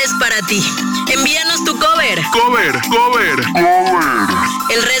 Karaokanta es para ti. Envíanos tu cover.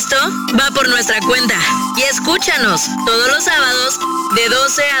 El resto va por nuestra cuenta. Y escúchanos todos los sábados de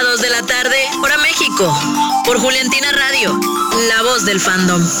 12 a 2 de la tarde, hora México, por Juliantina Radio, la voz del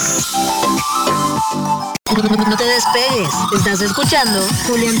fandom. No te despegues, estás escuchando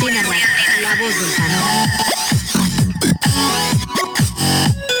Juliantina Radio, la voz del fandom.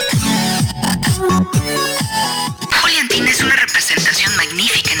 Juliantina es una representación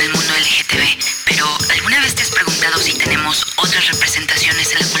magnífica en el mundo LGTB, pero ¿alguna vez te has preguntado si tenemos otras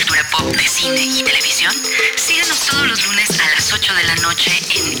representaciones en la cultura pop de cine y televisión? Síguenos todos los lunes a las 8 de la noche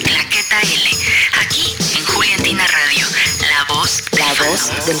en Claqueta L, aquí en Juliantina Radio, la voz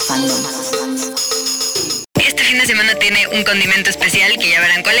del fandom. Este fin de semana tiene un condimento especial que ya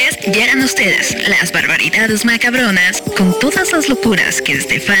verán cuál es. Ya eran ustedes, las barbaridades macabronas, con todas las locuras que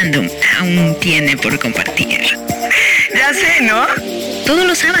este fandom aún tiene por compartir. Ya sé, ¿no? Todos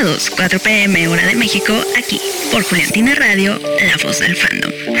los sábados, 4 p.m. hora de México, aquí, por Juliantina Radio, la voz del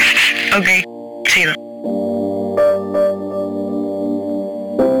fandom. Ok, chido.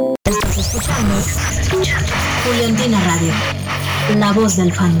 Estás escuchando Juliantina Radio, la voz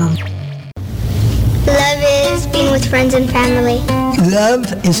del fandom. Love is being with friends and family. Love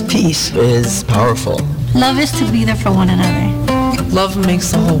is peace. Is powerful. Love is to be there for one another. Love makes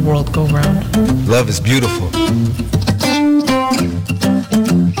the whole world go round. Love is beautiful.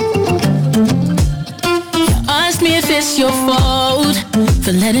 Ask me if it's your fault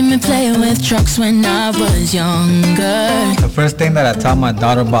for letting me play with trucks when I was younger. The first thing that I tell my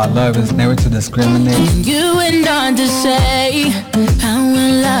daughter about love is never to discriminate. And you went on to say, how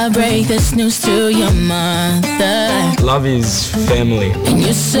will I break this news to your mother? Love is family. And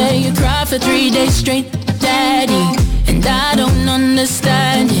you say you cried for 3 days straight, daddy. And I don't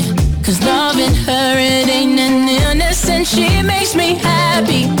understand it, 'cause loving her, it ain't an illness, and she makes me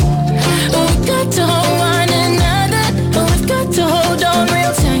happy. We got to hold one another, but we've got to hold on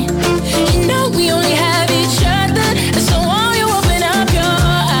real tight. You know we only have each other, and so won't you open up your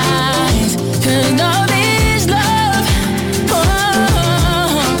eyes? 'Cause love is love. Oh,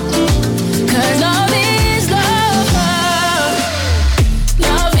 'cause love is love.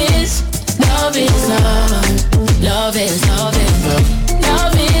 Love is love. Love is love.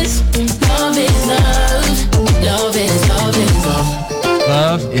 Love is love. Love is love. Love is love.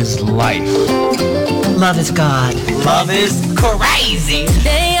 is life. Love is God. Love is crazy.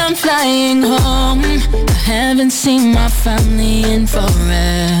 Today I'm flying home. I haven't seen my family in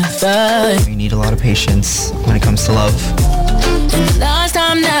forever. You need a lot of patience when it comes to love. And the last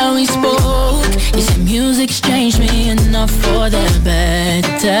time that we spoke, you said music's changed me enough for the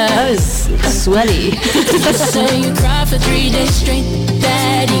better. Sweaty. You say you cried for 3 days straight,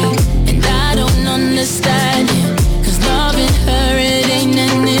 daddy, and I don't understand it. Cause loving her, it ain't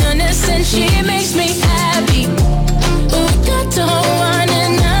an illness, and she makes me happy. But we got to hold one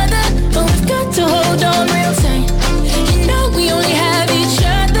another, but we've got to hold on real tight. You know we only have each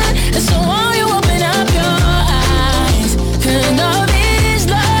other, and so won't you open up your eyes? Cause love is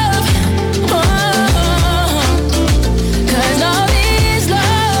love. Oh, cause love is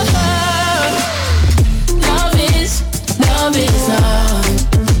love. Love is love.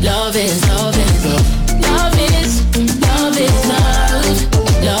 Love is love is love. Love is love is love.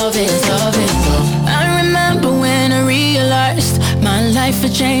 Love is love is love. I remember when I realized my life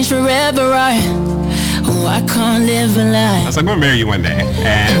had changed forever. I can't live a lie. I was like, I'm gonna marry you one day.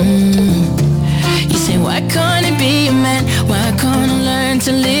 And you say, why can't it be a man? Why can't I learn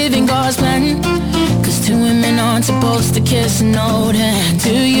to live in God's plan? Cause two women aren't supposed to kiss and hold hands.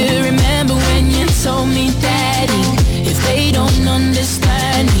 Do you remember when you told me, daddy, if they don't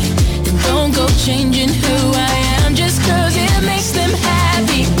understand me, then don't go changing who I am just cause it makes them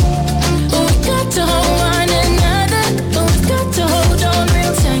happy. But we got to hold one another, but we've got to hold on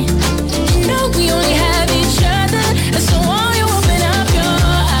real tight. You know we only have each other, and so won't you open up your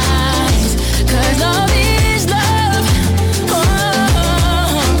eyes? Cause love is love. Oh,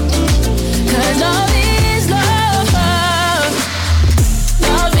 cause love is love.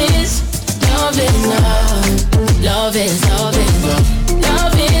 Love is love is love.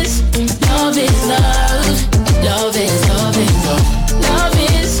 Love is love is love. Love is love is love. Love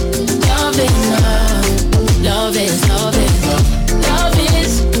is love is love. Love is love is love. Love is love is love. Love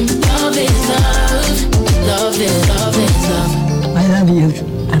is love is love. Love is love is love. I love you.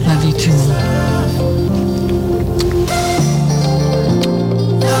 I love you too.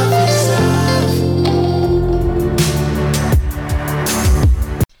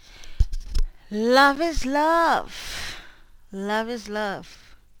 Love is love. Love is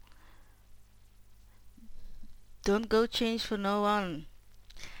love. Don't go change for no one.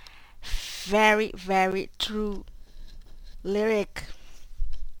 Very, very true lyric.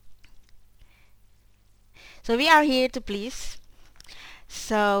 So we are here to please.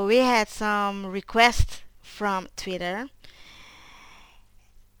 So we had some requests from Twitter.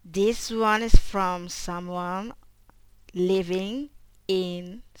 This one is from someone living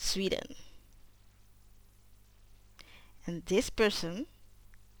in Sweden. And this person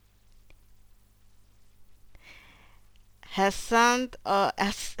has sent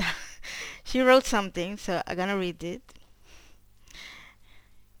she wrote something, so I'm gonna read it.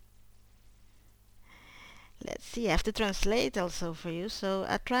 Let's see, I have to translate also for you, so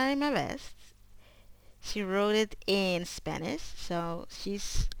I try my best. She wrote it in Spanish, so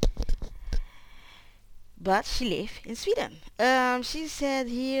but she lives in Sweden. She said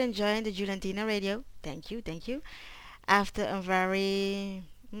here enjoying the Julentina radio. Thank you, thank you. After a very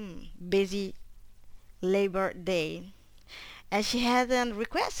busy Labor Day. And she had a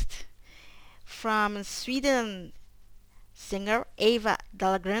request from Sweden singer Eva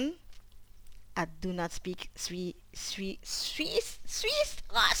Dahlgren. I do not speak Swedish. Swiss.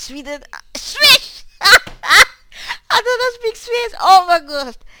 I do not speak Swiss. Oh my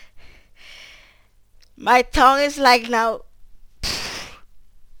god. My tongue is like now.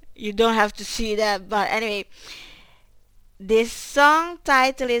 You don't have to see that, but anyway. This song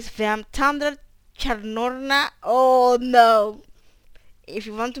title is Vem Tandra Charnorna. Oh no. If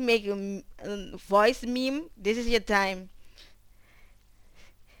you want to make a voice meme, this is your time.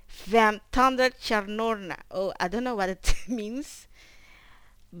 Vem Tandra Charnorna. Oh, I don't know what it means.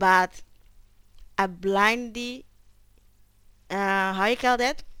 But a blindy, how you call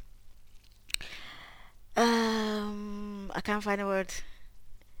that? I can't find a word.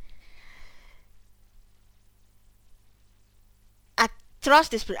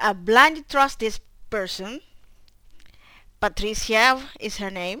 I blindly trust this person. Patricia is her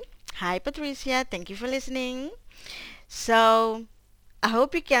name. Hi Patricia, thank you for listening. So I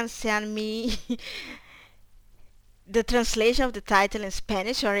hope you can send me the translation of the title in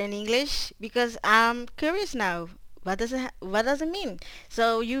Spanish or in English, because I'm curious now. What does it mean?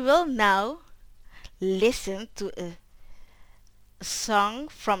 So you will now listen to a song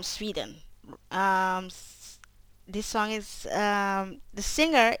from Sweden. This song is the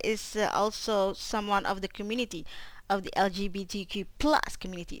singer is also someone of the community of the LGBTQ plus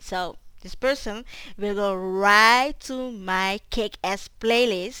community. So this person will go right to my kick-ass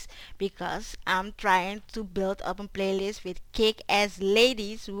playlist because I'm trying to build up a playlist with kick-ass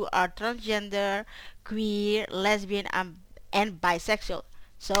ladies who are transgender, queer, lesbian, and bisexual.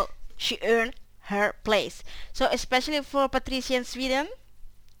 So she earned her place. So especially for Patricia in Sweden,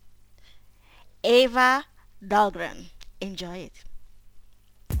 Eva Dahlgren. Enjoy it.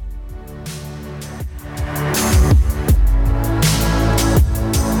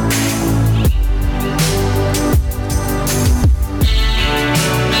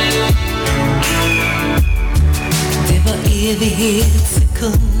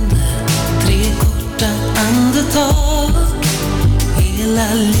 Evighetssekunder, 3 korta andetag.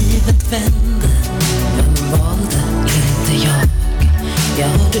 Hela livet vände, men valde inte jag. Jag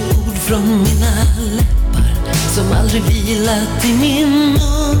hörde ord från mina läppar som aldrig vilat i min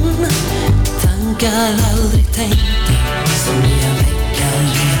mun. Tankar aldrig tänkte som nya väggar i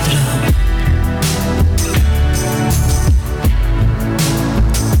dröm.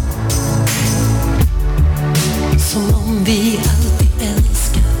 Som om vi alltid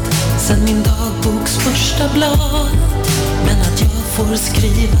älskat sen min dagboks första blad. Men att jag får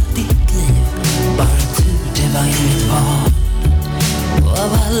skriva ditt liv, bara tur det var inget val. Och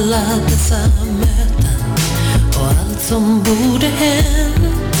av alla dessa möten och allt som borde hänt,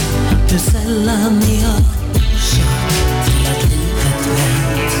 hur sällan jag orsak till att livet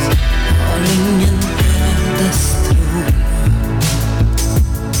vänt. Har ingen ödestro.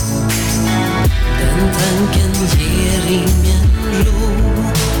 Den tanken ger ingen ro.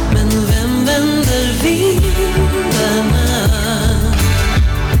 Men vem vänder vindarna?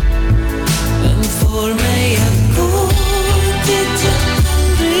 Vem får mig att gå dit jag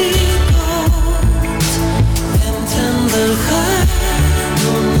aldrig gått? Vem tänder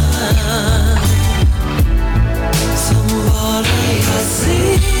stjärnorna som bara jag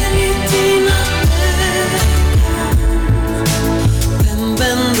ser i dina ögon? Vem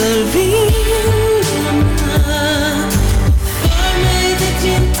vänder vindarna? För mig dit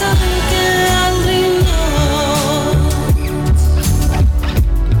din tanke aldrig nått.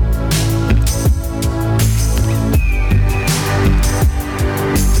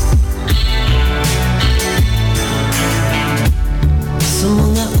 Så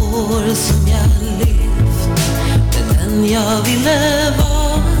många år som jag levt med den jag ville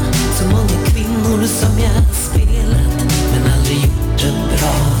vara. Så många kvinnor som jag spelat men aldrig gjort det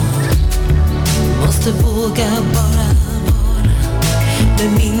bra. Måste våga bara vara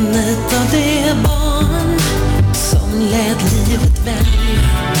med minnet av det barn som lät livet välja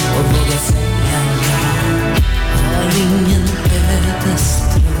och våga säga ja. Har ingen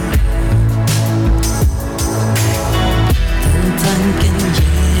ödestro. Den tanken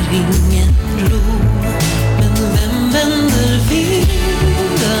ger ingen ro. Men vem vänder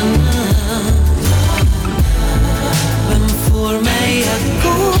vindarna? Vem får mig att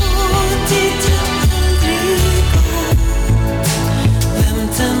gå dit jag aldrig gått? Vem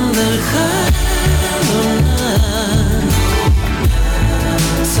tänder stjärnorna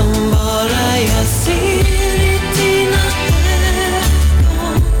som bara jag ser i dina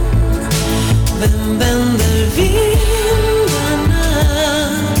ögon? Vem vänder vindarna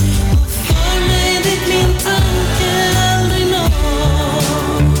och för mig dit min tanke aldrig når?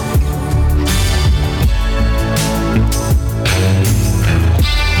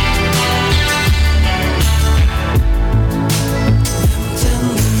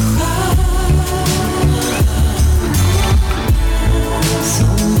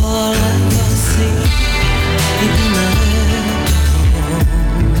 Som bara jag ser i dina ögon.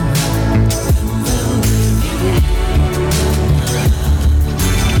 Vem vänder vindarna?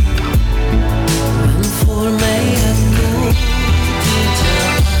 Vem får mig att gå dit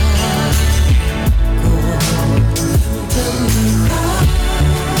jag aldrig gått? Vem tänder stjärnorna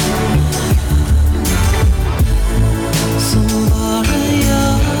som bara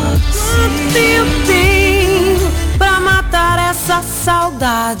jag ser? Pra matar essa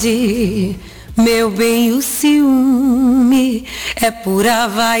saudade, meu bem, o ciúme é pura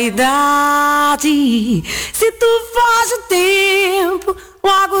vaidade. Se tu foge o tempo,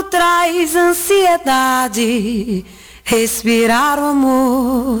 logo traz ansiedade. Respirar o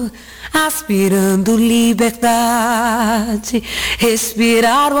amor, aspirando liberdade.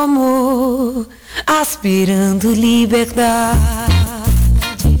 Respirar o amor, aspirando liberdade.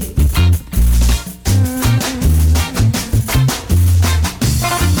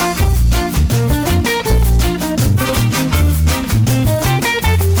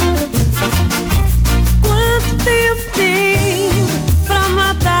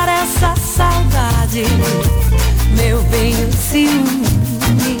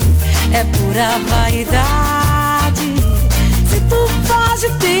 é pura vaidade. Se tu foge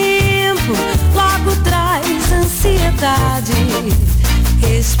tempo, logo traz ansiedade.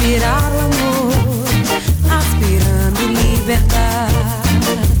 Respirar o amor, aspirando liberdade.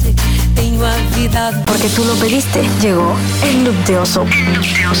 Tenho a vida. Porque tú lo pediste, llegó el look de oso.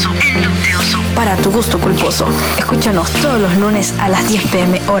 Para tu gusto culposo. Escúchanos todos los lunes a las 10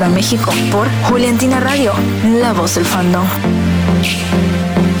 p.m. hora México por Juliantina Radio, la voz del fandom.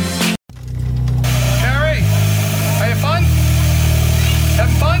 Harry, are you fun?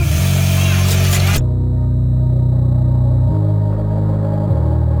 Having fun?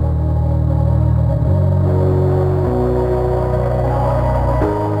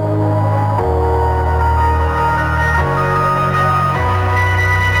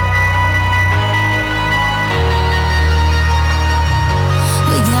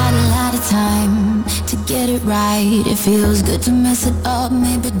 Right, it feels good to mess it up.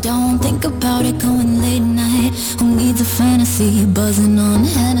 Maybe don't think about it going late night. Who needs a fantasy? Buzzing on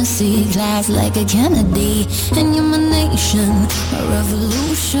Hennessy, class like a Kennedy. And you're my nation, a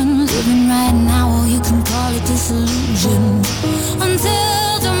revolution. Living right now, or you can call it disillusion.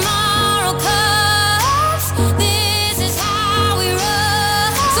 Until tomorrow comes, this is how we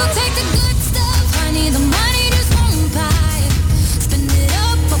roll. So take the good stuff, honey, the money just won't buy. Spend it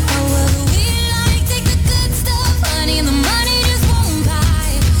up, however we like. Take the good stuff, honey, the money just won't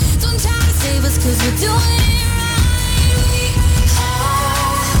buy. Don't try to save us, cause we're doing it right.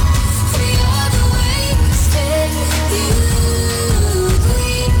 We are the wasted youth.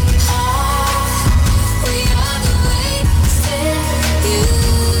 We are the wasted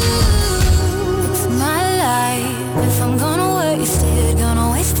youth. It's my life, if I'm gonna waste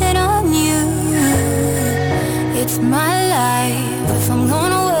it on you. It's my life, if I'm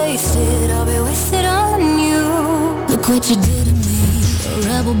gonna waste it, I'll be wasted on you. Look what you did to me, a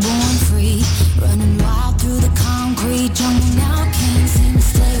rebel born free, running wild through the concrete jungle. Now I can't seem to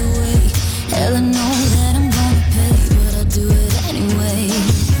stay away. Hell, I know that I'm gonna pay, but I'll do it anyway.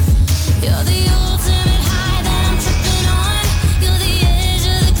 You're the ultimate high that I'm tripping on. You're the edge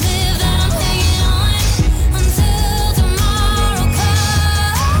of the cliff that I'm hanging on. Until tomorrow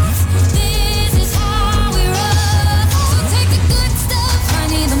comes, this is how we roll. So take the good stuff,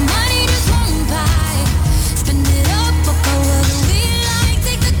 honey, the money just won't buy. Spend it up, however we like.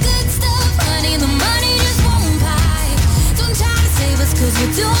 Take the good stuff, honey, the money just won't buy. Don't try to save us, cause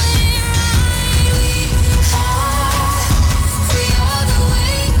we're doing it right.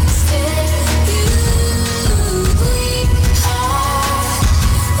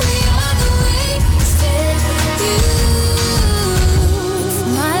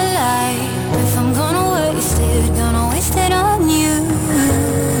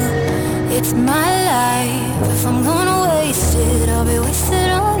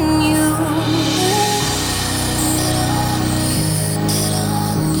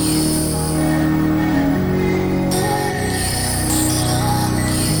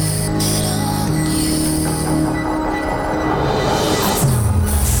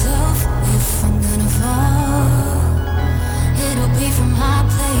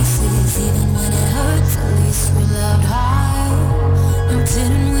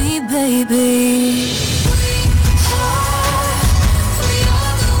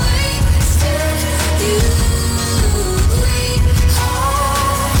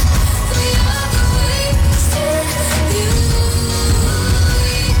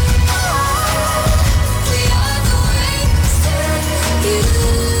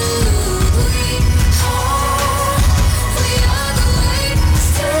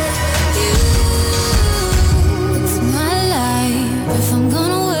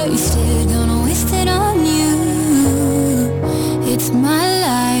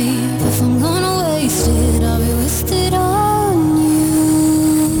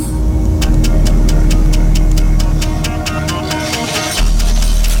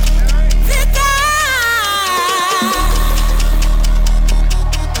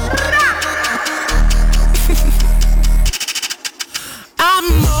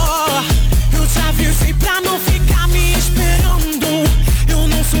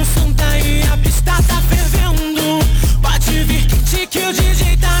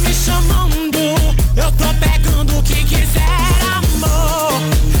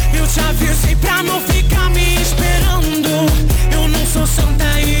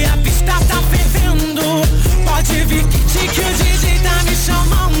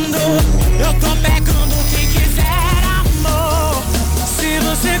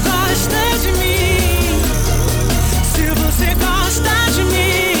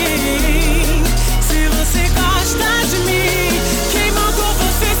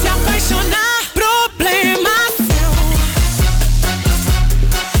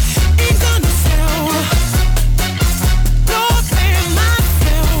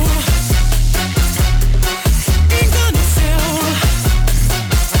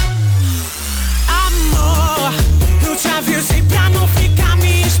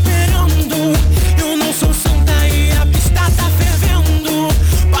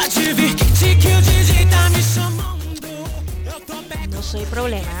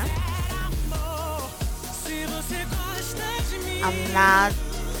 problema. I'm not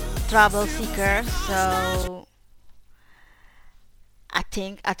trouble seeker, so I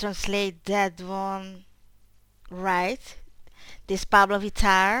think I translate that one right. This Pablo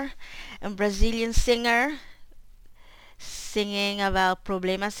Vittar, a Brazilian singer, singing about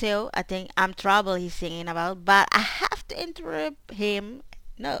problema seu. I think I'm trouble he's singing about, but I have to interrupt him.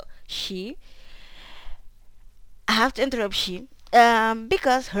 No, she. I have to interrupt she.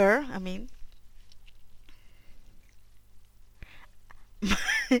 Because her, I mean,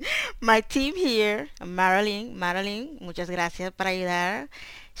 my team here, Marilyn, muchas gracias por ayudar.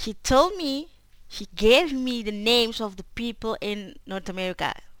 She told me, she gave me the names of the people in North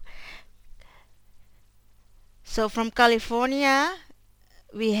America. So from California,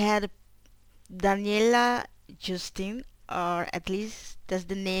 we had Daniela Justin, or at least that's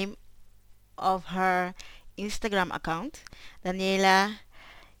the name of her Instagram account, Daniela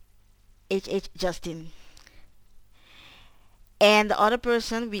HH Justin. And the other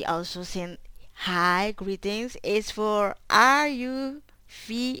person we also sent hi greetings is for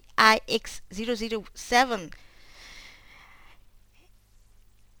RUVIX007.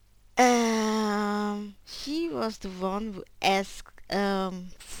 She was the one who asked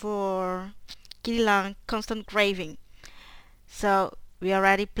for Kilang Constant Craving. So we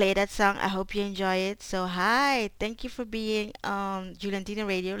already played that song. I hope you enjoy it. So hi, thank you for being on Juliantina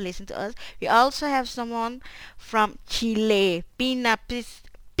Radio. Listen to us. We also have someone from Chile, Pina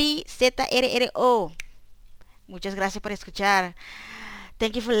PZRRO. Muchas gracias por escuchar.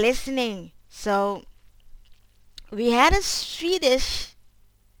 Thank you for listening. So we had a Swedish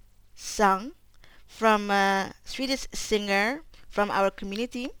song from a Swedish singer from our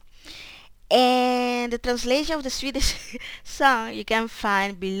community, and the translation of the Swedish song you can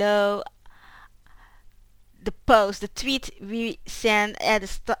find below the post, the tweet we sent at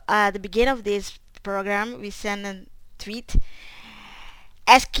the beginning of this program. We sent a tweet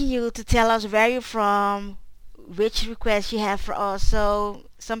asking you to tell us where you're from, which request you have for us. So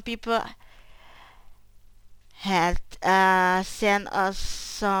some people had sent us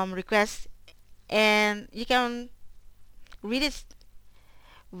some requests, and you can read it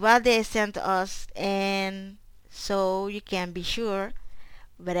what they sent to us, and so you can be sure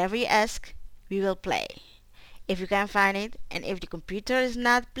whatever you ask we will play if you can find it, and if the computer is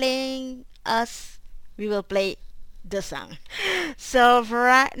not playing us, we will play the song. So for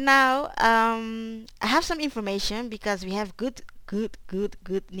right now, I have some information because we have good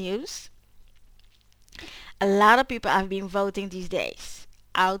news. A lot of people have been voting these days.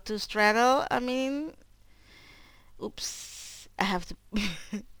 Autostraddle, I mean, oops, I have to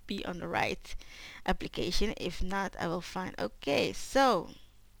be on the right application. If not, I will find. Okay, so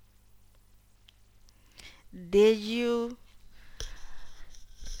did you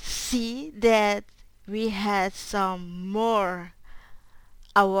see that we had some more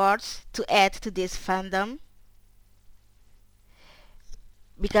awards to add to this fandom?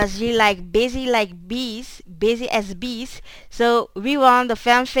 Because you busy as bees. So we won the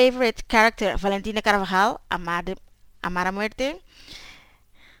fan favorite character Valentina Carvajal, Amara Muerte,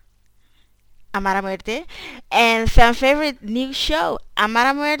 and fan favorite new show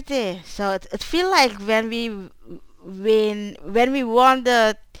Amara Muerte. So it feel like when we won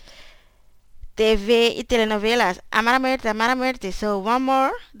the TV y telenovelas, Amara Muerte. So one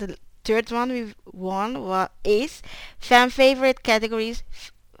more, the third one we won is fan favorite categories,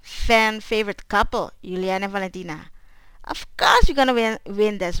 fan favorite couple, Juliana and Valentina. Of course we're gonna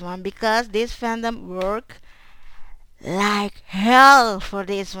win this one because this fandom work like hell for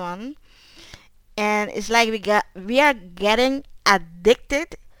this one, and it's like we are getting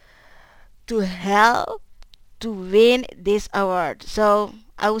addicted to hell to win this award. So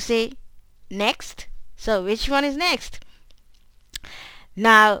I would say next. So which one is next?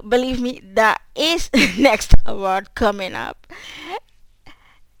 Now, believe me, there is next award coming up.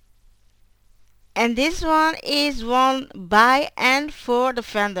 And this one is won by and for the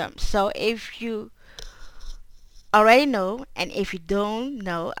fandom. So if you already know, and if you don't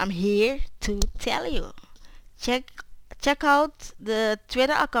know, I'm here to tell you. Check out the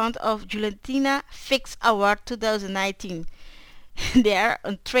Twitter account of Juliantina Fix Award 2019. They are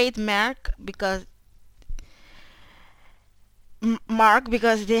on trademark because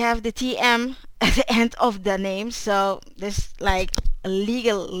they have the TM at the end of the name, so there's like a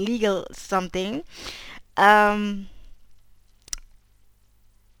legal something.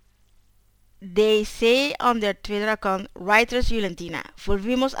 They say on their Twitter account, Writers Juliantina,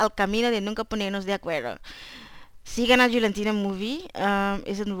 volvimos al camino de nunca ponernos de acuerdo. Sigan a Juliantina Movie,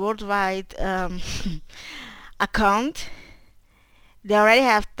 is a worldwide account. They already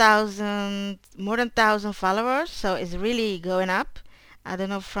have more than 1,000 followers, so it's really going up. I don't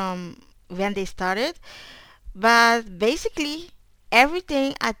know from when they started, but basically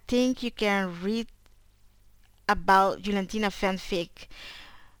everything I think you can read about Julentina fanfic.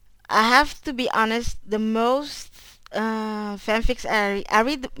 I have to be honest, the most fanfics I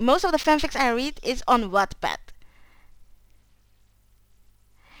read, most of the fanfics I read is on Wattpad,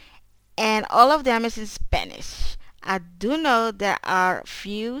 and all of them is in Spanish. I do know there are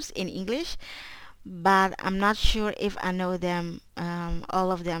few in English, but I'm not sure if I know them,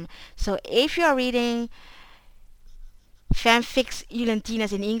 all of them. So if you are reading fanfics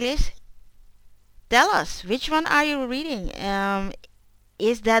Julentinas in English, tell us which one are you reading.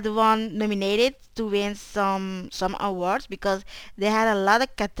 Is that the one nominated to win some awards? Because they had a lot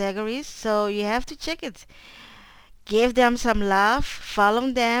of categories, so you have to check it. Give them some love, follow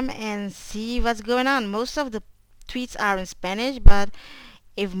them, and see what's going on. Most of the tweets are in Spanish, but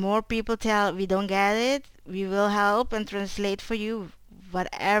if more people tell we don't get it, we will help and translate for you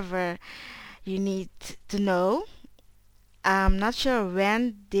whatever you need to know. I'm not sure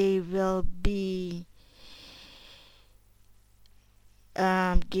when they will be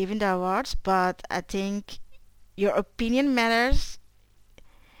giving the awards, but I think your opinion matters.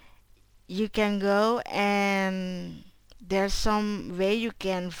 You can go and there's some way you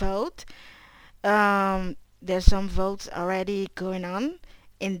can vote. There's some votes already going on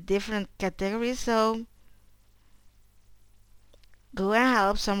in different categories, so go and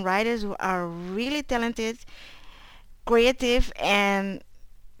help some writers who are really talented, creative, and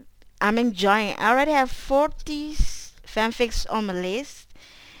I'm enjoying. I already have 40 fanfics on my list,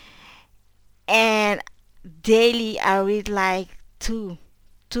 and daily I read like two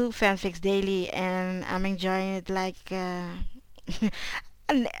fanfics daily, and I'm enjoying it like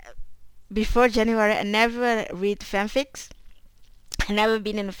and before January I never read fanfics. I never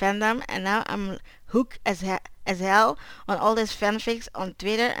been in a fandom, and now I'm hooked as hell on all these fanfics on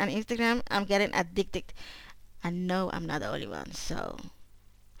Twitter and Instagram. I'm getting addicted. I know I'm not the only one, so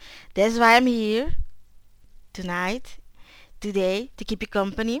that's why I'm here today, to keep you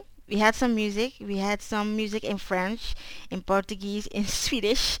company. We had some music. We had some music in French, in Portuguese, in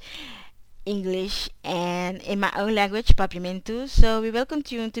Swedish, English, and in my own language, Papiamento. So we will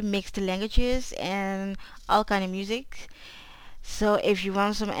continue to mix the languages and all kind of music. So if you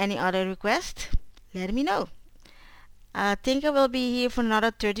want any other request, let me know. I think I will be here for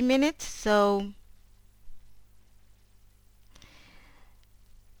another 30 minutes, so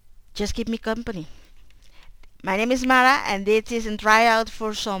just keep me company. My name is Mara, and this is a tryout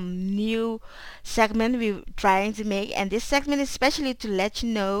for some new segment we're trying to make, and this segment is especially to let you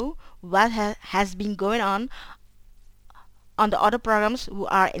know what has been going on the other programs who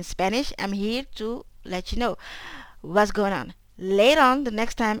are in Spanish. I'm here to let you know what's going on. Later on, the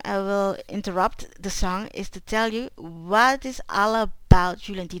next time I will interrupt the song is to tell you what it's all about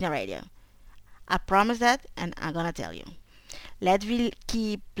Julentina Radio. I promise that, and I'm gonna tell you. Let's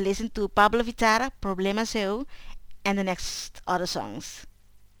keep listening to Pablo Vitara, Problema Seu, and the next other songs.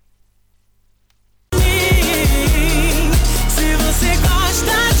 Se você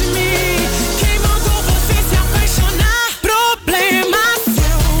gosta de mim, quem mandou você se apaixonar? Problema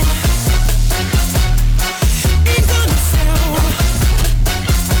seu, engano seu.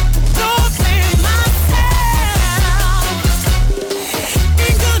 Problema seu,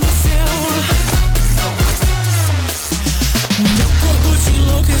 engano seu. Meu corpo te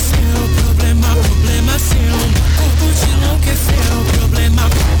enlouqueceu, problema seu. Meu corpo te enlouqueceu, problema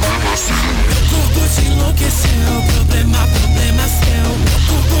seu. Meu corpo te enlouqueceu, problema seu. Meu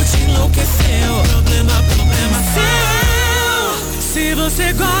corpo te enlouqueceu, problema seu. Se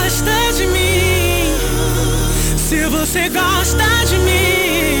você gosta de mim, se você gosta de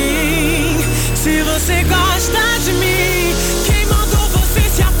mim, se você gosta de mim, quem mandou você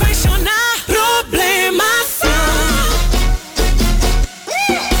se apaixonar? Problema seu.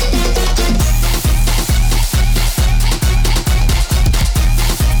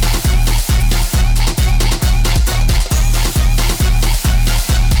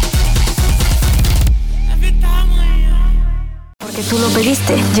 Porque tú lo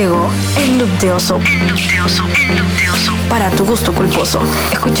pediste, llegó el loop de oso. Para tu gusto culposo.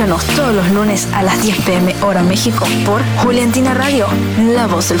 Escúchanos todos los lunes a las 10 p.m. hora México por Juliantina Radio, la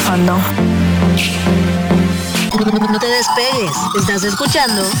voz del fandom. No te despegues, estás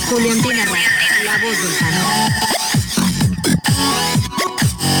escuchando Juliantina Radio, la voz del fandom.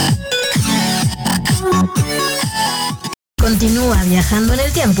 Continúa viajando en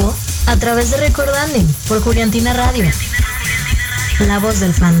el tiempo a través de Recordanding por Juliantina Radio, la voz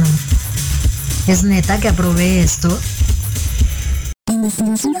del fandom. ¿Es neta que aprobé esto?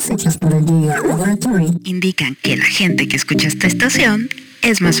 Investigaciones hechas por el WAMJIA Laboratory indican que la gente que escucha esta estación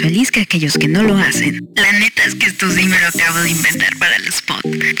es más feliz que aquellos que no lo hacen. La neta es que esto sí me lo acabo de inventar para el spot.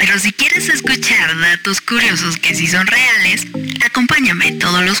 Pero si quieres escuchar datos curiosos que sí son reales, acompáñame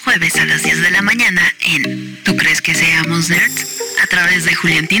todos los jueves a las 10 de la mañana en ¿Tú crees que seamos nerds? A través de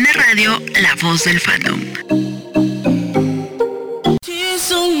Juliantina Radio, la voz del fandom.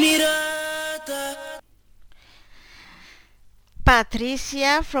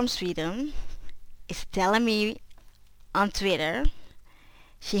 Patricia from Sweden is telling me on Twitter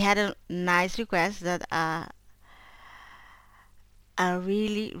she had a nice request that I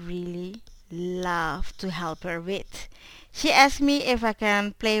really love to help her with. She asked me if I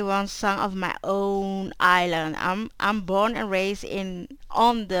can play one song of my own island. I'm born and raised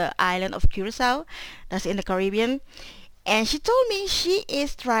on the island of Curacao, that's in the Caribbean. And she told me she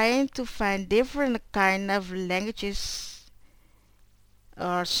is trying to find different kind of languages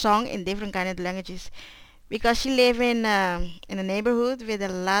or song in different kind of languages because she live in a neighborhood with a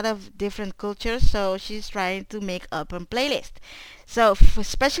lot of different cultures, so she's trying to make up a playlist. So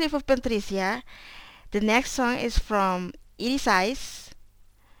especially for Patricia, the next song is from Irisais.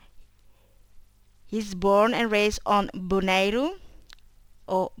 He's born and raised on Bonaire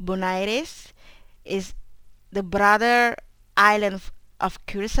or Bonaires, is the brother island of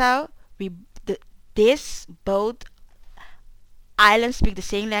Curacao. This both islands speak the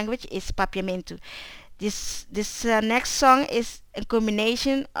same language, is Papiamento. This next song is a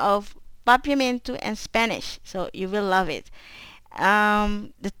combination of Papiamento and Spanish, so you will love it.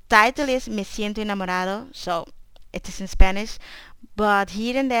 The title is Me Siento Enamorado, so it is in Spanish, but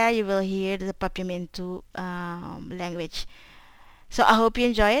here and there you will hear the Papiamento language. So I hope you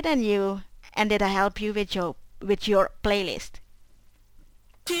enjoy it and that I help you with your playlist.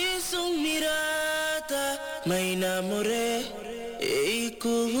 Me enamoré y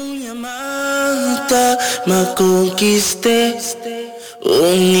con mi amante me conquisté.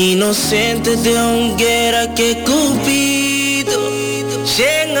 Un inocente de hoguera que Cupido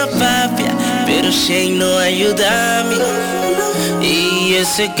llega papia, pero Shane no ayuda-me. E é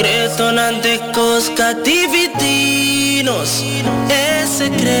secreto não de cosca dividinos. É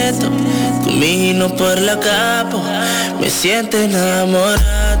secreto comigo por la capo. Me siento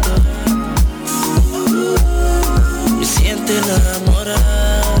enamorado. Me siento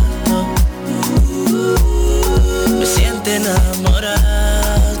enamorado. Me siento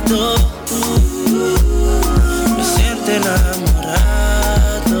enamorado. Me siento enamorado.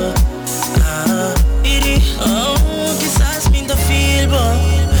 Quizás me da filbo,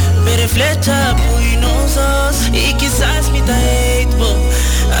 pero flecha buinosos. Y quizás me da hate,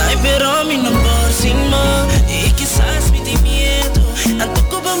 ay, pero me no por sin mo. Y quizás me da miedo, anto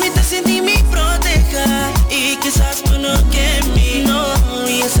como me te sentí me proteja. Y quizás por no que me no,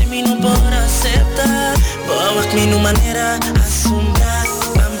 y ese me no por aceptar. Vamos que mi manera asombrar,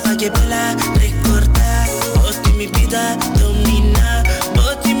 pampa que bela recordar. Bote mi vida domina,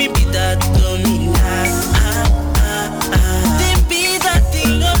 bote mi vida domina. Tem vida,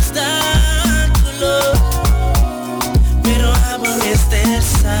 tem obstáculo, pero amo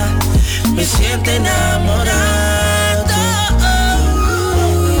esterza, me siento enamorado.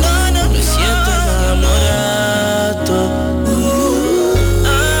 No, me siento enamorado.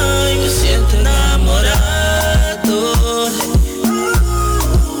 Ay, me siento enamorado.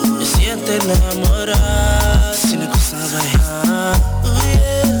 Me siento enamorado. Si no gostava,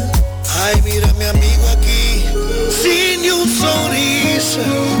 ay, mira mi amigo aquí, sin ni un sonrisa.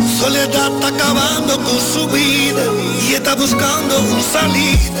 Soledad está acabando con su vida y está buscando una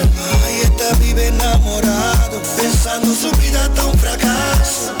salida. Ay, está vive enamorado, pensando su vida está un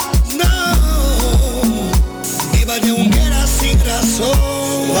fracaso. No, viva de hoguera sin razón.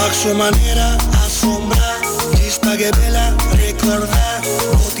 A su manera asombrar, chista que vela recordar.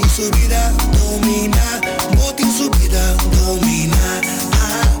 Botín su vida domina, botín su vida domina.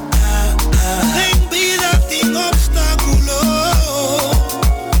 En vida sin obstáculo,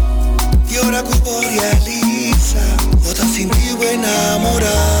 y ahora cupo realiza, otra sintió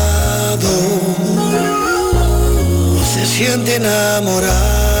enamorado, se siente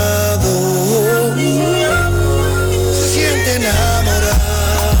enamorado, se siente enamorado,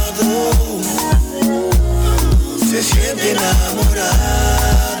 se siente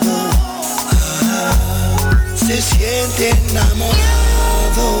enamorado, se siente enamorado.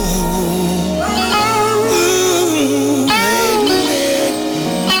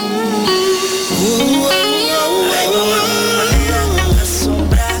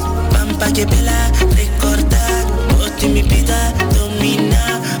 Que pela recordar, bote mi vida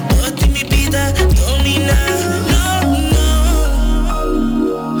domina, bote mi vida domina. No,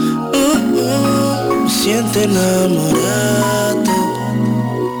 siento enamorado.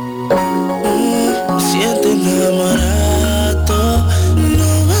 Me siento enamorado.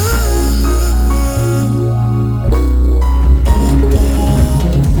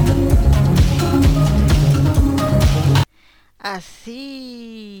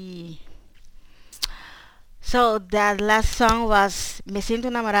 Así. So that last song was Me Siento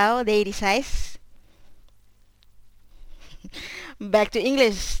Enamorado de 86. Back to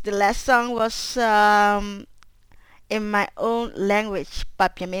English. The last song was in my own language,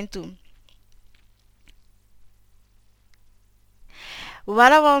 Papiamento.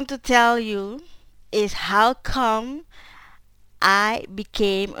 What I want to tell you is how come I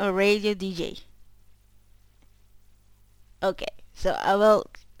became a radio DJ. Okay, so I will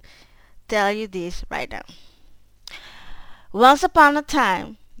tell you this right now. Once upon a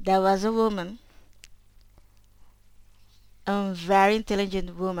time, there was a woman, a very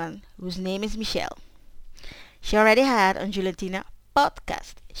intelligent woman whose name is Michelle. She already had on Juliantina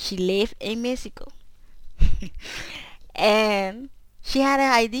podcast. She lived in Mexico. And she had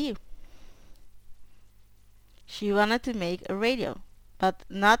an idea. She wanted to make a radio, but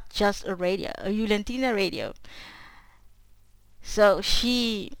not just a radio, a Juliantina radio. So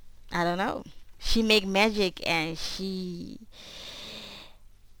she, I don't know, she make magic and she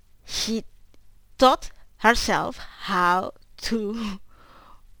taught herself how to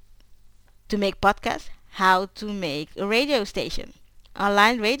make podcasts, how to make a radio station,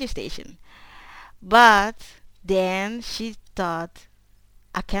 online radio station. But then she thought,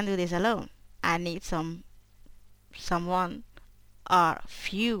 I can't do this alone. I need someone or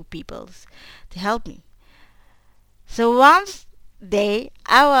few peoples to help me. So once day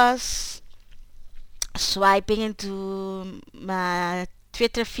I was swiping into my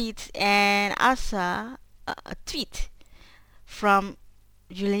Twitter feed and I saw a tweet from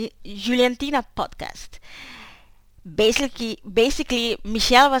Juliantina podcast. Basically,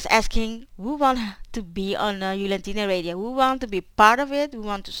 Michelle was asking who want to be on Juliantina radio, who want to be part of it, who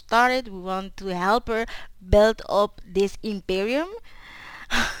want to start it, who want to help her build up this imperium.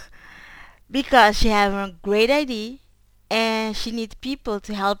 Because she have a great idea and she needs people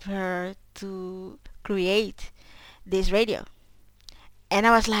to help her to create this radio. And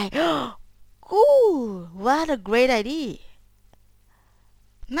I was like, oh, cool, what a great idea.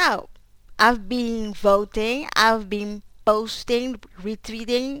 Now, I've been voting, I've been posting,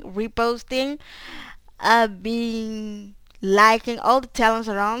 retweeting, reposting, I've been liking all the talents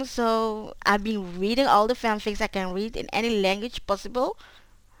around, so I've been reading all the fanfics I can read in any language possible.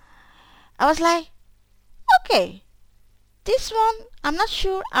 I was like, okay, this one, I'm not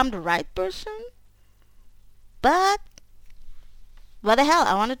sure I'm the right person, but what the hell,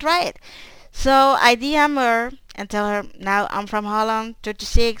 I want to try it. So I DM her and tell her, now I'm from Holland,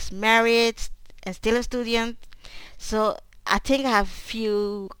 36, married, and still a student. So I think I have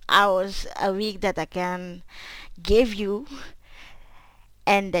few hours a week that I can give you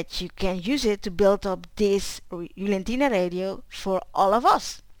and that you can use it to build up this Juliantina radio for all of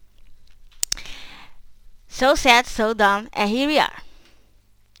us. So said, so done, and here we are.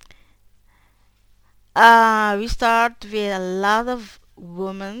 We start with a lot of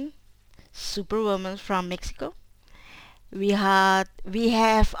women, superwomen from Mexico. We have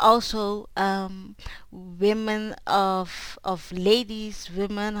also women of ladies,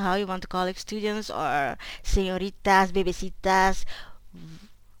 women, how you want to call it, students or señoritas, bebecitas,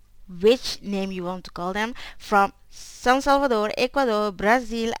 which name you want to call them, from San Salvador, Ecuador,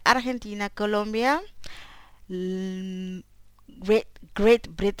 Brazil, Argentina, Colombia,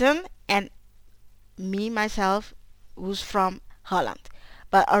 Great Britain, and me myself, who's from Holland,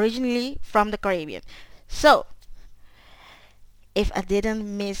 but originally from the Caribbean. So if I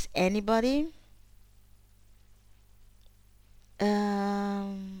didn't miss anybody,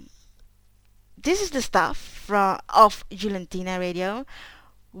 this is the staff of Juliantina Radio,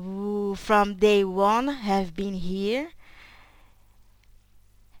 who from day one have been here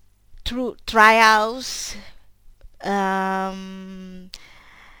through tryouts,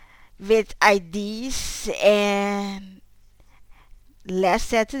 with ideas, and last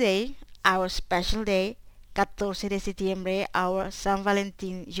Saturday, our special day, 14 de septiembre, our San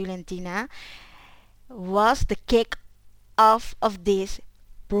Valentin Juliantina, was the kick off of this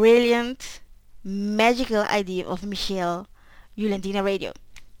brilliant, magical idea of Michelle, Juliantina Radio.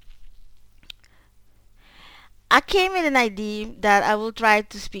 I came with an idea that I will try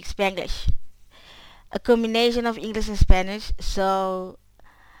to speak Spanglish, a combination of English and Spanish. So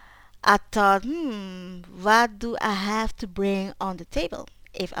I thought, what do I have to bring on the table?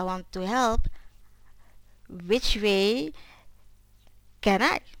 If I want to help, which way can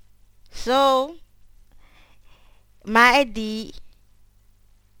I? So My idea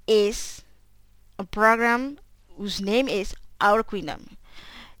is a program whose name is Our Kingdom.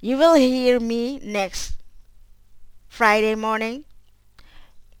 You will hear me next Friday morning,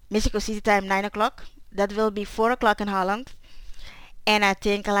 Mexico City time, 9 o'clock. That will be 4 o'clock in Holland. And I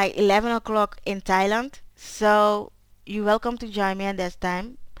think like 11 o'clock in Thailand. So you're welcome to join me at that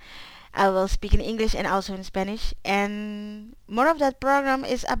time. I will speak in English and also in Spanish. And more of that program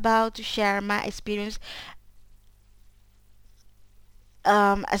is about to share my experience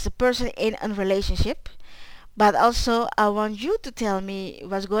as a person in a relationship. But also I want you to tell me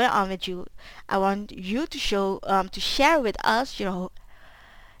what's going on with you. I want you to share with us your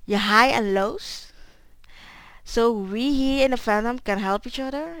high and lows. So we here in the fandom can help each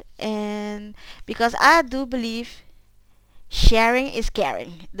other, and because I do believe sharing is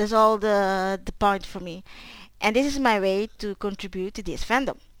caring. That's all the point for me. And this is my way to contribute to this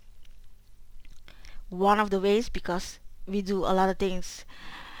fandom. One of the ways, because we do a lot of things.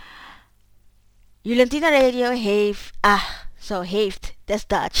 Julentina Radio heeft, that's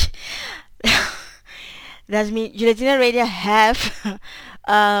Dutch. That's me. Julentina Radio have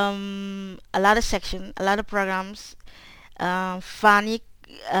a lot of section, a lot of programs, funny,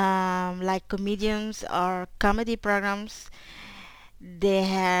 like comedians or comedy programs. They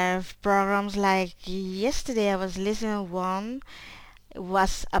have programs like yesterday I was listening to one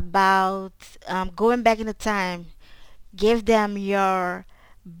was about going back in the time. Give them your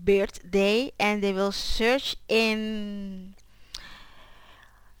birthday and they will search in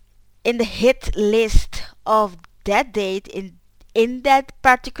the hit list of that date in that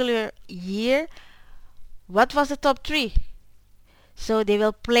particular year what was the top 3. So they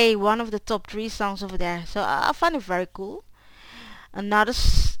will play one of the top 3 songs over there. So I find it very cool.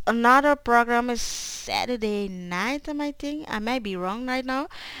 Another program is Saturday night, I think. I might be wrong right now.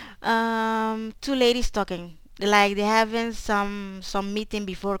 Two ladies talking. Like they having some meeting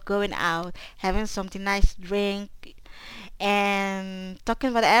before going out, having something nice to drink and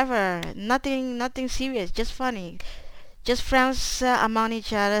talking whatever. Nothing serious, just funny. Just friends among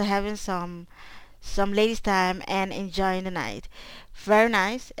each other having some ladies time and enjoying the night. Very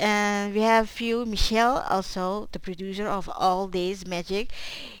nice. And we have few. Michelle, also the producer of All Days Magic,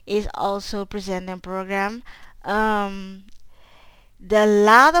 is also presenting program. The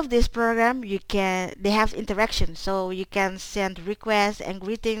lot of this program they have interaction, so you can send requests and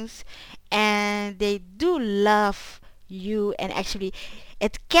greetings, and they do love you. And actually,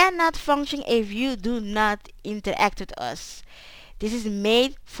 it cannot function if you do not interact with us. This is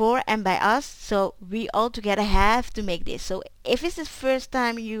made for and by us, so we all together have to make this. So if it's the first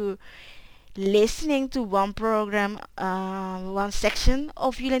time you listening to one program, one section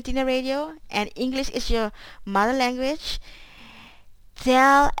of Julentina Radio, and English is your mother language,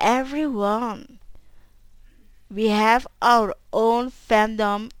 tell everyone. We have our own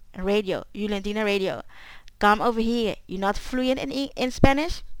fandom radio, Julentina Radio. Come over here. You're not fluent in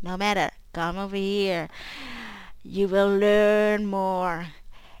Spanish? No matter. Come over here. You will learn more.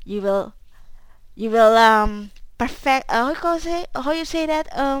 You will perfect. How you say that?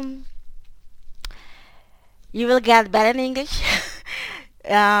 You will get better in English.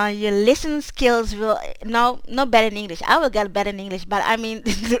 Your listening skills will no better in English. I will get better in English, but I mean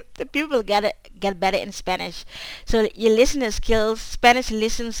the people get better in Spanish. So your listening skills, Spanish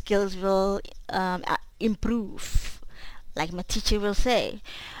listening skills will improve, like my teacher will say.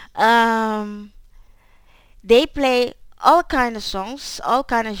 They play all kind of songs, all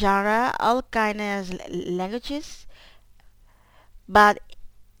kind of genre, all kind of languages. But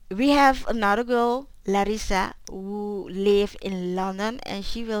we have another girl, Larissa, who live in London, and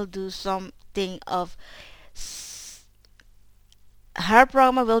she will do something of her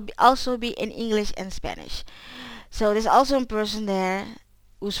program will also be in English and Spanish. So there's also a person there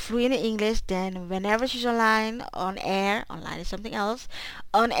who's fluent in English. Then whenever she's online is something else,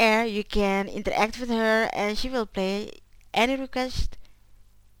 on air you can interact with her and she will play any request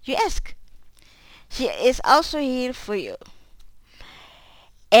you ask. She is also here for you.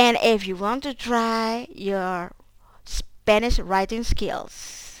 And if you want to try your Spanish writing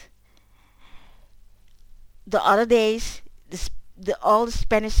skills, the other days all the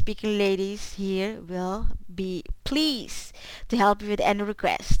Spanish speaking ladies here will be pleased to help you with any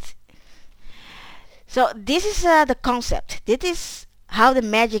request. So this is the concept. This is how the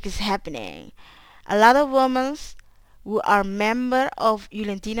magic is happening. A lot of women who are member of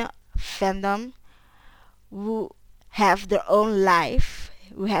Julentina fandom, who have their own life,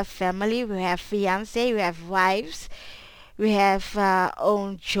 who have family, who have fiance, who have wives, we have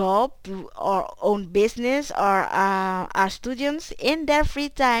own job or own business or are students. In their free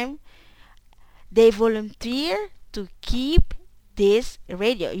time they volunteer to keep this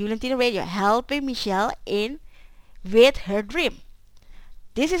radio, Julentina Radio, helping Michelle in with her dream.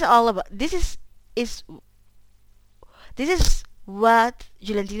 This is all about. This is what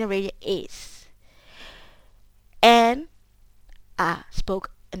Julentina Radio is. And I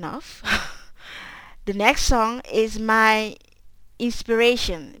spoke enough. The next song is my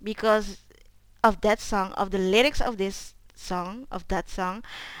inspiration because of that song, of the lyrics of this song, of that song.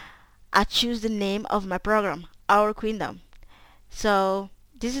 I choose the name of my program, Our Queendom. So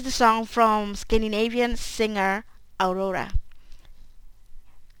this is the song from Scandinavian singer Aurora.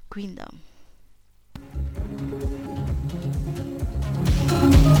 Queendom.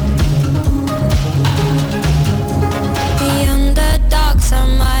 The underdogs are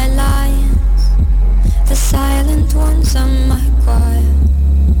my lions, the silent ones are my choir.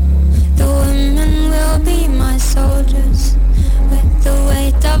 The women will be my soldiers, with the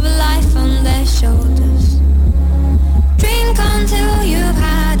weight of life on their shoulders. Drink until you've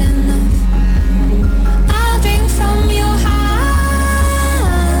had enough. I'll drink from your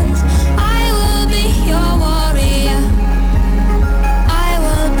hands. I will be your warrior. I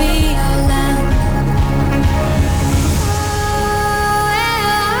will be your lamb.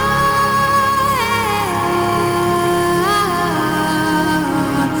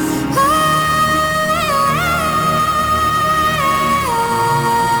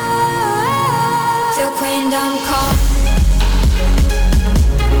 Till Queendom come.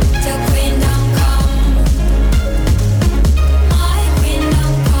 Till Queendom come. My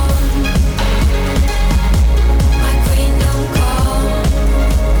Queendom come. My Queendom come.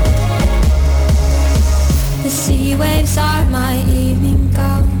 The sea waves are my evening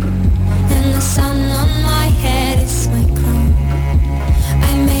gown, and the sun on my head is my crown.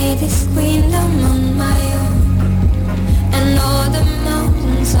 I made this queendom on my own, and all the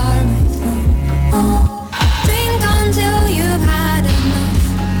mountains are my throne. Oh, drink until you've had enough.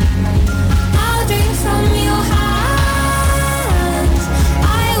 I'll drink from your hands.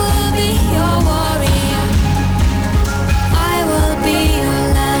 I will be your warrior. I will be your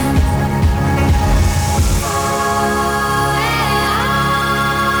lamb.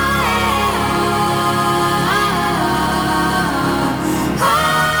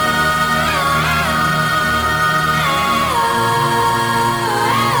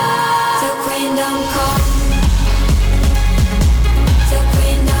 Till Queendom come. Till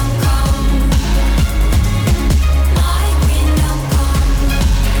Queendom come. My Queendom come.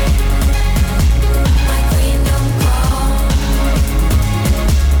 My Queendom come.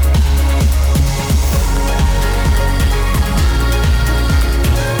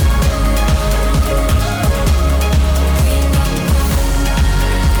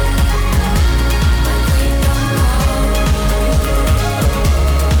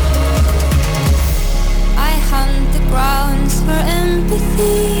 I hunt the grounds for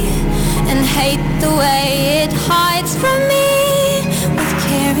empathy and hate the way it hides from me. With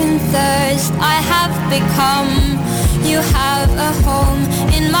care and thirst I have become. You have a home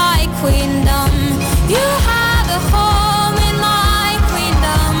in my queendom. You have a home in my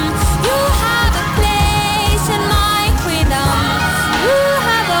queendom. You have a place in my queendom. You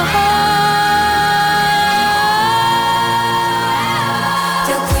have a home.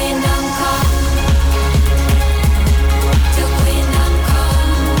 Till Queendom come. Till Queendom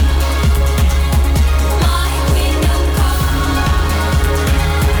come. My Queendom come.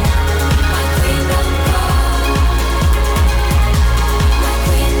 My Queendom come. My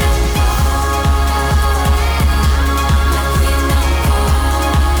Queendom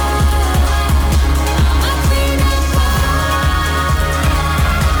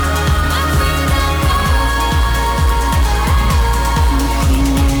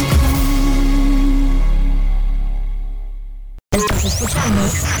Estás escuchando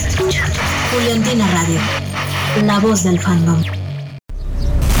Julentina Radio, la voz del fandom.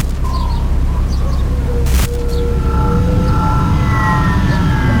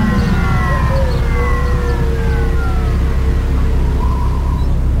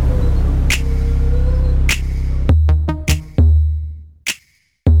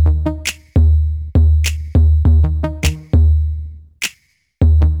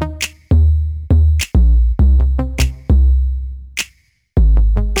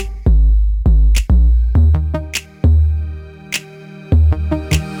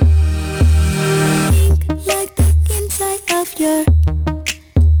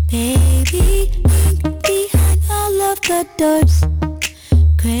 doors.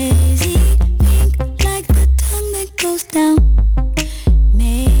 Crazy, pink like the tongue that goes down.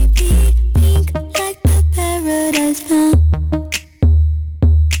 Maybe pink like the paradise found.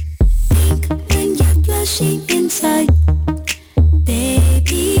 Pink when you're blushing inside. inside.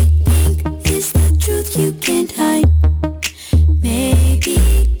 Baby, pink is the truth you can't hide. Maybe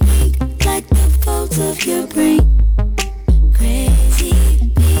pink like the folds of your brain. Crazy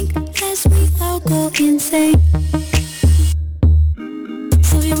pink as we all go insane.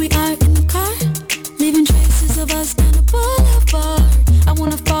 So here we are in the car, leaving traces of us down the boulevard. I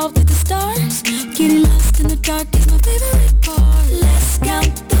wanna fall to the stars, getting lost in the dark is my favorite part. Let's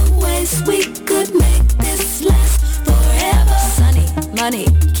count the ways we could make this last forever. Sunny, money,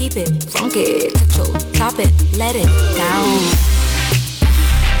 keep it funky, control, top it, let it down.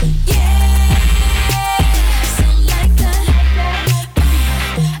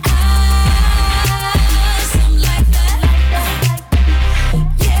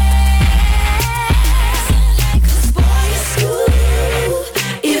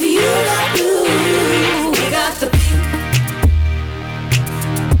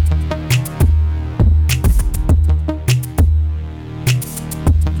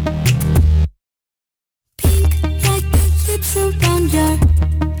 Around your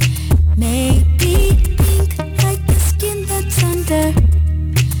maybe pink like the skin that's under.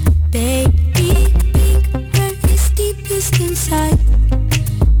 Baby pink where it's deepest inside.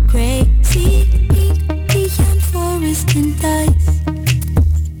 Crazy pink beyond forest and dice.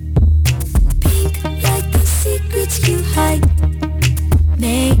 Pink like the secrets you hide.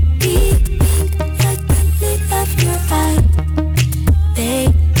 Maybe pink like the lid of your eye.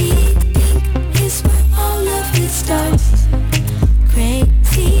 Baby pink is where all of it starts.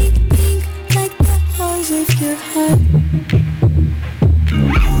 Crazy pink like the holes of your heart.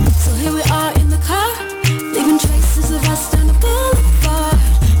 So here we are in the car, leaving traces of us down the boulevard.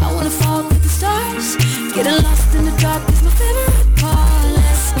 I wanna fall with the stars, getting lost in the dark is my favorite part.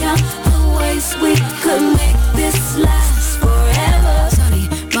 Let's count the ways we could make this last forever. Sunny,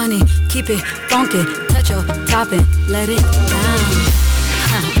 money, keep it funky, touch your top and let it down.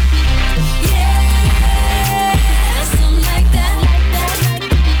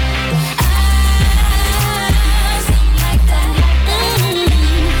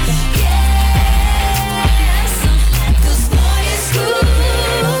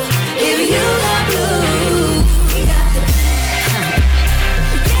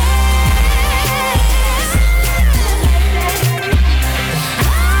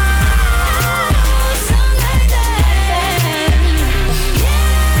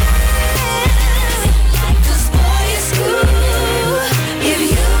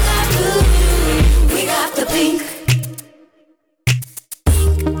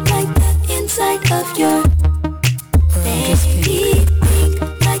 Of your baby pink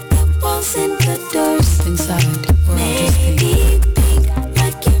like the walls and the doors inside. Maybe pink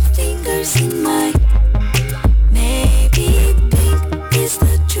like your fingers in mine. Maybe pink is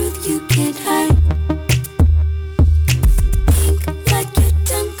the truth you can't hide. Pink like your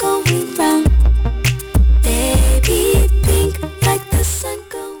tongue going round. Baby pink like the sun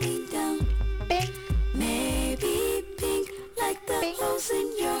going down. Pink. Maybe pink like the holes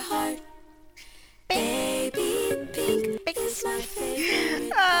in your heart. Baby pink is my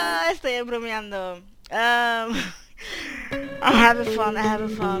favorite. Estoy bromeando. I'm having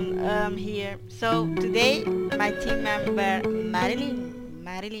fun here. So today my team member Marilyn,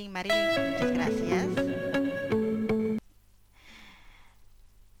 muchas gracias.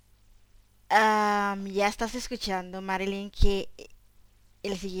 Ya estás escuchando, Marilyn, que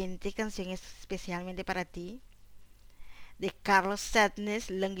la siguiente canción es especialmente para ti, de Carlos Sadness,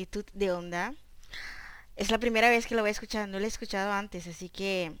 Longitud de Onda. Es la primera vez que lo voy a escuchar, no lo he escuchado antes, así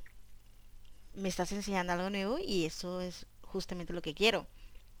que me estás enseñando algo nuevo y eso es justamente lo que quiero.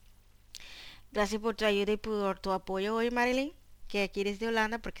 Gracias por tu ayuda y por tu apoyo hoy, Marilyn, que aquí eres de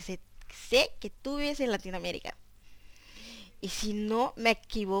Holanda, porque sé que tú vives en Latinoamérica. Y si no me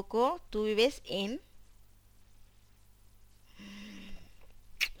equivoco, tú vives en...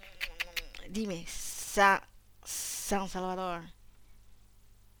 Dime, San Salvador.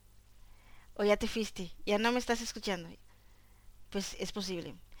 O ya te fuiste, ya no me estás escuchando. Pues es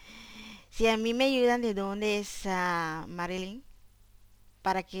posible. Si a mí me ayudan de dónde es Marilyn,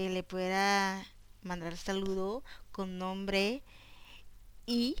 para que le pueda mandar saludo con nombre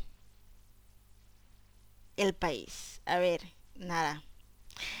y el país. A ver, nada.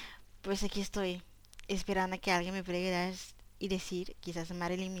 Pues aquí estoy, esperando a que alguien me pueda ayudar y decir, quizás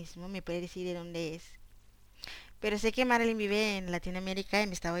Marilyn mismo me puede decir de dónde es. Pero sé que Marilyn vive en Latinoamérica y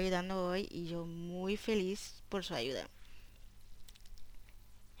me estaba ayudando hoy y yo muy feliz por su ayuda.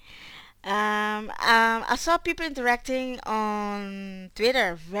 I saw people interacting on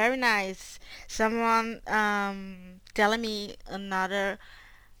Twitter. Very nice. Someone telling me another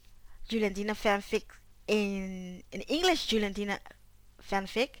Juliantina fanfic in English Juliantina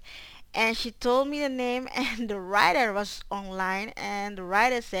fanfic, and she told me the name, and the writer was online, and the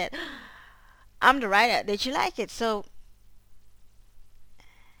writer said, I'm the writer, did you like it? So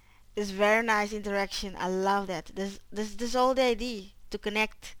it's very nice interaction. I love that. This all the idea to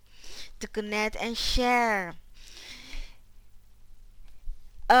connect and share.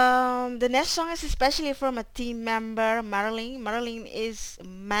 The next song is especially from a team member, Marilyn.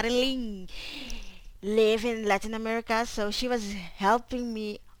 Marilyn live in Latin America, so she was helping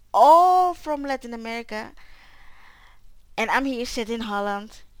me all from Latin America, and I'm here sitting in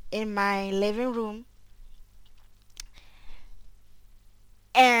Holland in my living room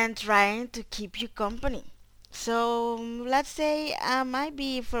and trying to keep you company. So let's say I might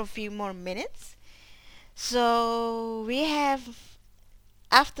be for a few more minutes. So we have,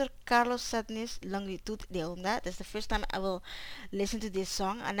 after Carlos Sadness, Longitud de Onda. That's the first time I will listen to this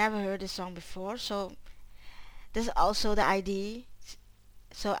song. I never heard this song before, so this is also the idea,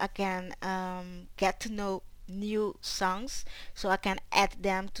 so I can get to know new songs, so I can add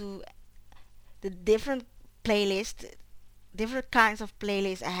them to the different playlists, different kinds of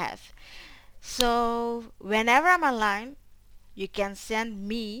playlists I have. So whenever I'm online, you can send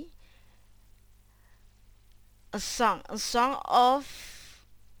me a song of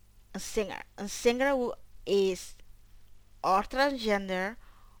a singer who is or transgender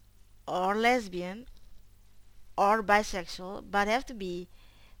or lesbian or bisexual, but have to be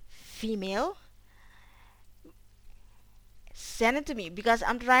female. Send it to me, because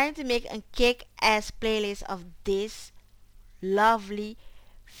I'm trying to make a kick-ass playlist of these lovely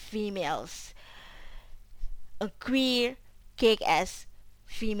females, a queer kick-ass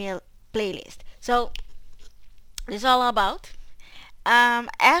female playlist. So this is all about.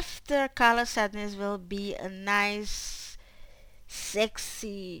 After Carlos Sadness will be a nice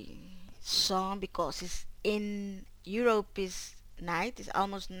sexy song, because it's in Europe is night, it's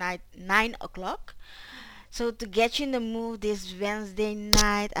almost 9 o'clock. So to get you in the mood this Wednesday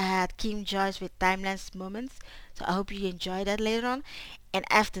night, I had Kim Joyce with Timeless Moments. So I hope you enjoy that later on. And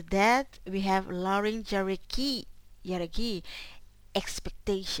after that, we have Lauren Yaraki,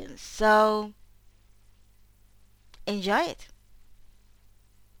 Expectations. So enjoy it.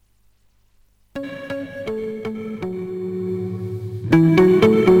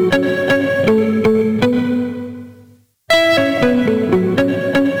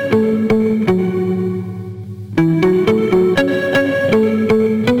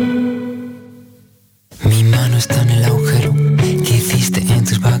 Mi mano está en el agujero que hiciste en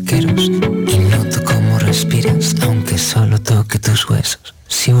tus vaqueros y noto cómo respiras, aunque solo toque tus huesos.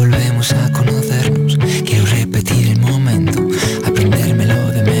 Si volvemos a conocernos, quiero repetir el momento,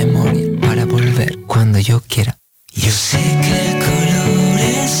 aprendérmelo de memoria para volver cuando yo quiera. Yo sé que el color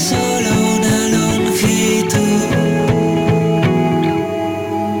es solo una longitud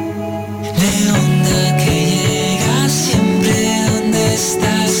de onda que llega siempre donde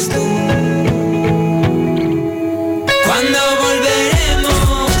estás tú. Cuando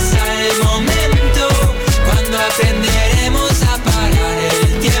volveremos al momento, cuando aprenderemos a parar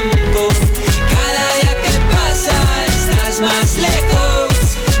el tiempo. Cada día que pasa estás más lejos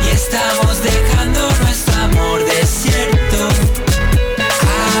y estamos dejando nuestro amor desierto.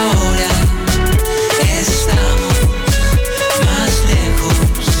 Ahora estamos más lejos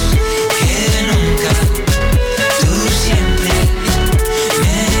que nunca. Tú siempre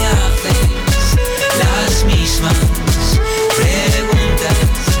me haces las mismas preguntas.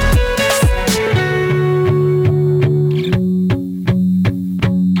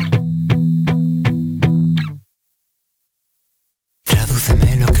 Tradúceme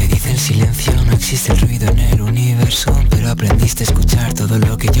lo que dice el silencio. No existe el ruido en el universo, pero aprendiste a escuchar todo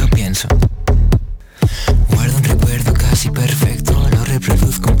lo que yo pienso. Guardo un recuerdo casi perfecto, lo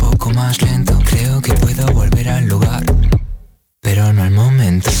reproduzco un poco más lento. Creo que puedo volver al lugar, pero no al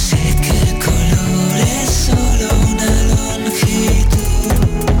momento. Sé que el color es solo una longitud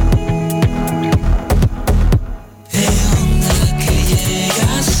de onda que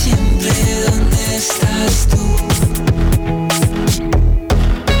llega siempre donde estás tú.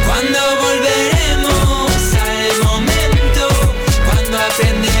 Cuando volveremos al momento, cuando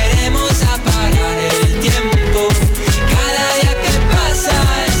aprenderemos a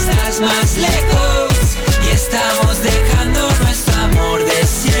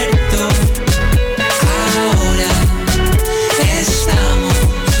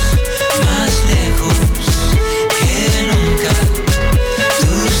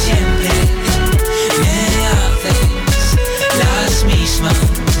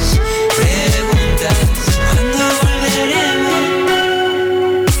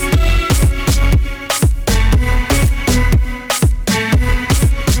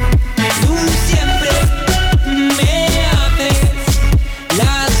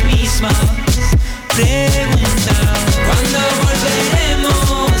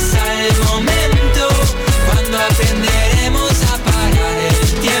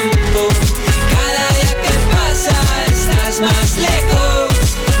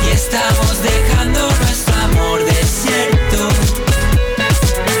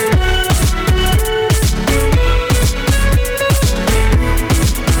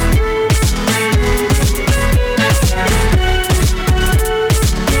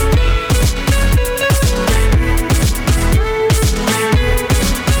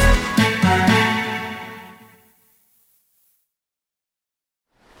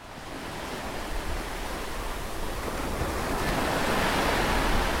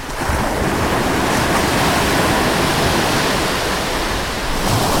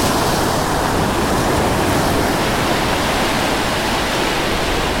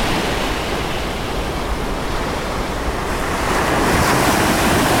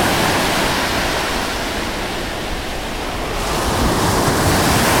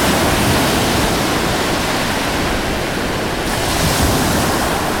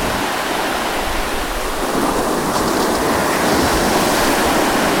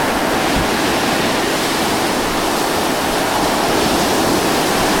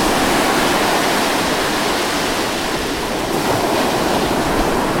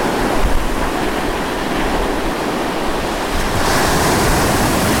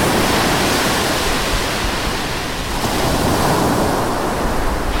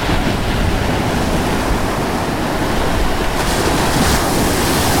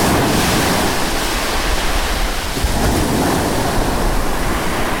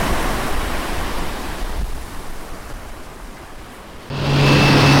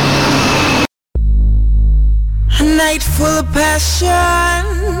night full of passion,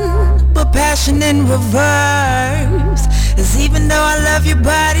 but passion in reverse. 'Cause even though I love your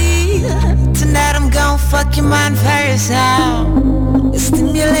body, tonight I'm gon' fuck your mind first. Out,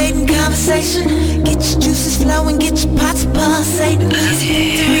 stimulating conversation, get your juices flowing, get your pots pulsating.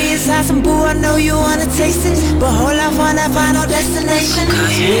 Victory is awesome, boo, I know you wanna taste it, but hold off on that final destination.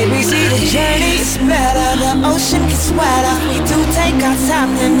 Baby, see the journey's better, the ocean gets wetter. We do take our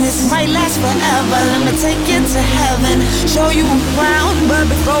time, and this might last forever. Let me take you to heaven, show you around, but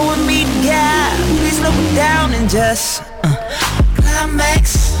before we meet again, please slow it down and just climax.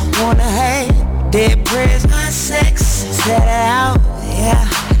 Wanna hate, dead prayers, my sex, set it out, yeah,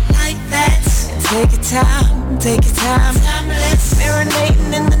 like that. Take your time, take your time. Timeless,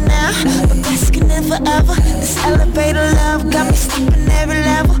 marinating in the now, but basking in forever. This elevator love got me stepping every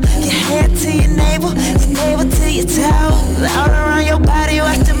level. Your head to your navel, your navel to your toe. Out around your body,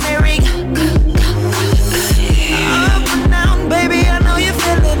 watch the merry go. Up and down, baby, I know you're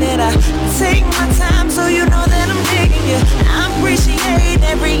feeling it. I take my time so you know that I'm digging you. I appreciate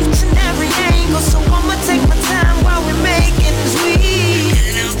every each and every angle, so I'ma take my time while we're making this sweet.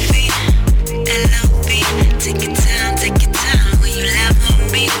 L.O.V. Take your time when you love on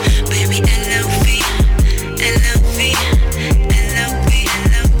me, baby. L.O.V. L.O.V. L.O.V.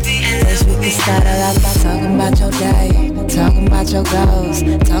 L.O.V. First we can start it off by talking about your day, talking about your goals,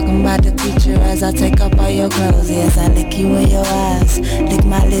 talking about the future as I take off all your clothes. Yes, I lick you in your eyes, lick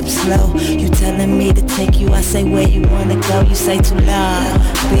my lips slow. You telling me to take you, I say where you wanna go. You say too loud,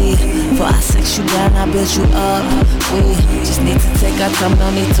 B. Before I sex you down, I build you up. We just need to take our time,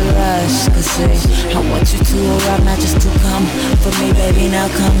 don't need to rush. 'Cause see, I want you to arrive, not just to come for me, baby. Now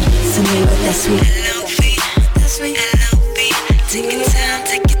come to me with that sweet L.O.V. L.O.V. Take your time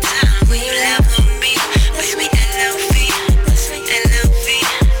when you love on me, baby. L.O.V. L.O.V.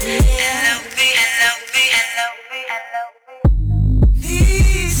 L.O.V. L.O.V. L.O.V.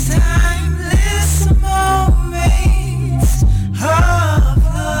 These timeless moments of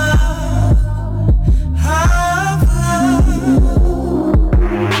love, of love.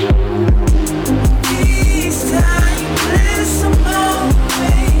 These timeless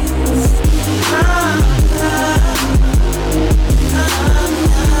moments of love, of love.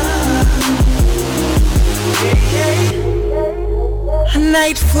 Yeah. A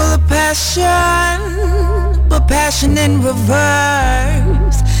night full of passion, but passion in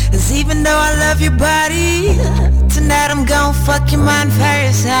reverse. 'Cause even though I love your body, tonight I'm gon' fuck your mind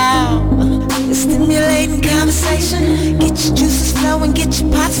first. Out, stimulating conversation, get your juices flowing, get your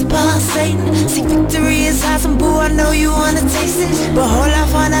pots pulsating. See, victory is awesome, boo, I know you wanna taste it, but hold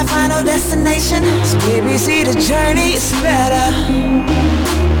off on that final destination. So baby, see the journey is better,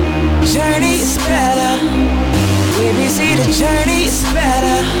 journey is better. Baby, see the journey is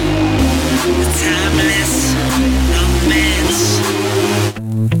better. Timeless romance.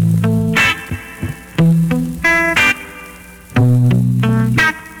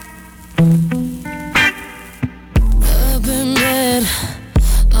 Up in bed,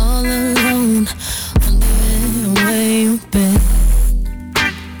 all alone, wondering where you've been.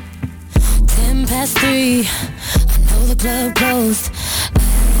 3:10, I know the club closed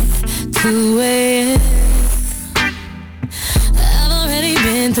at 2 a.m. I've already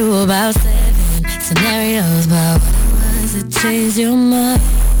been through about 7 scenarios, but what was it changed your mind?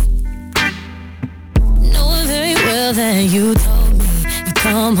 Knowing very well that you told me you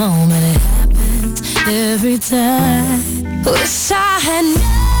come home and it happens every time. Wish I had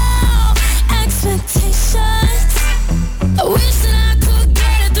no expectations. I wish that I could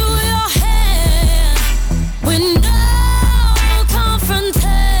get it through your head with no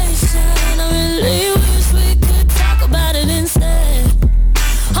confrontation. I really wish we could talk about it instead.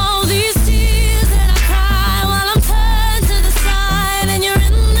 All these tears that I cry while I'm turned to the side and you're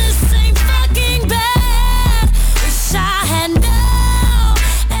in the same fucking bed. Wish I had no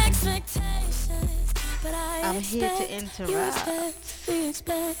expectations, but I'm here to interrupt.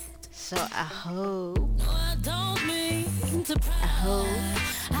 So I hope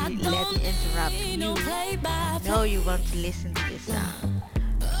you let me interrupt you. Know you want to listen to this song,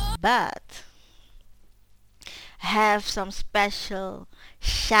 but I have some special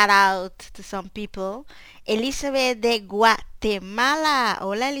shout out to some people. Elizabeth de Guatemala.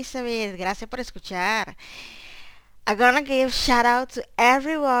 Hola Elizabeth, gracias por escuchar. I'm gonna give shout out to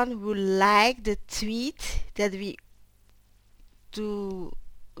everyone who liked the tweet that we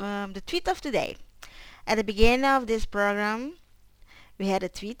the tweet of today. At the beginning of this program, we had a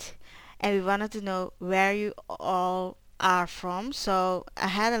tweet and we wanted to know where you all are from. So I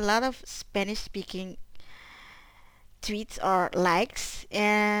had a lot of Spanish speaking tweets or likes,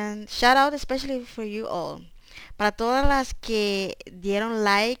 and shout out especially for you all. Para todas las que dieron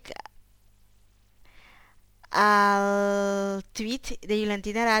like al tweet de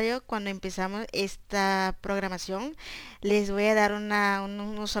Violentina Radio cuando empezamos esta programación, les voy a dar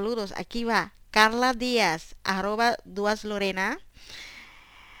unos saludos. Aquí va Carla Díaz, @duaslorena.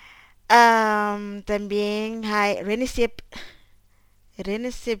 También hay Renesep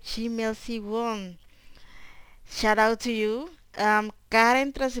Gmail C1. Shout out to you.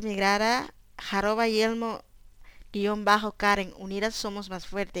 Karen Transmigrada, @Yelmo _Karen, unidas somos más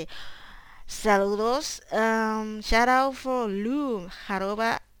fuerte. Saludos. Shout out for Lu,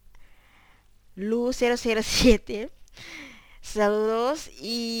 Lu007. Saludos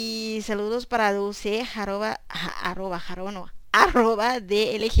y saludos para Dulce,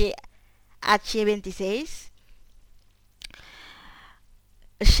 DLGH26.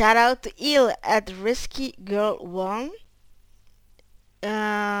 Shout out to Il @Risky Girl 1.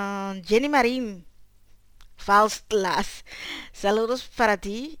 Jenny Marín, False Class. Saludos para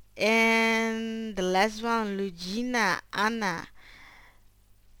ti. And the last one, Lugina Anna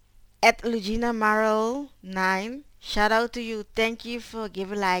 @Lugina Mara 9. Shout out to you. Thank you for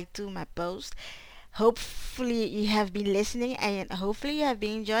giving like to my post. Hopefully you have been listening and hopefully you have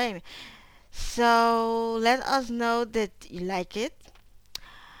been enjoying. So let us know that you like it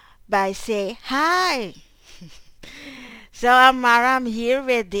by say hi. So I'm Mara. I'm here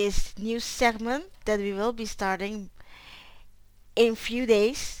with this new segment that we will be starting in few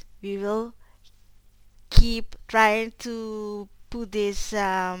days. We will keep trying to put this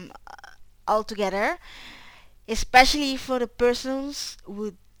all together, especially for the persons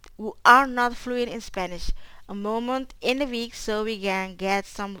who are not fluent in Spanish. A moment in the week so we can get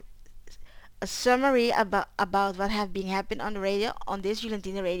a summary about what have been happening on the radio, on this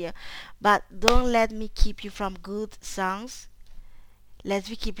Violentina Radio. But don't let me keep you from good songs. Let's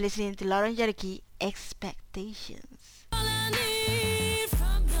keep listening to Lauren Jericho, Expectations.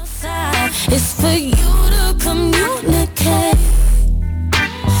 It's for you to communicate.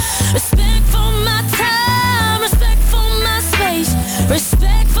 Respect for my time, respect for my space,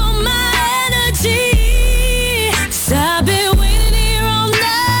 respect for my energy. 'Cause I've been waiting here all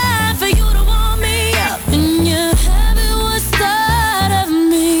night for you to warm me up, and your habit was start of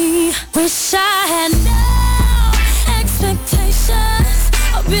me. Wish I had no expectations.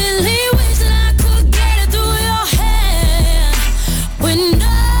 I really wish that I could get it through your head with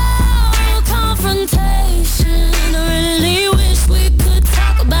no confrontation. I really wish we could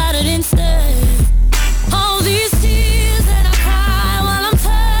talk about it instead. All these tears that I cry while I'm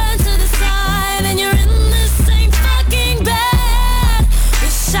turned to the side and you're in the same fucking bed.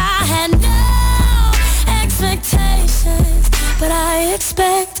 Wish I had no expectations, but I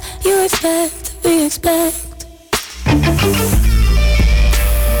expect, you expect, we expect.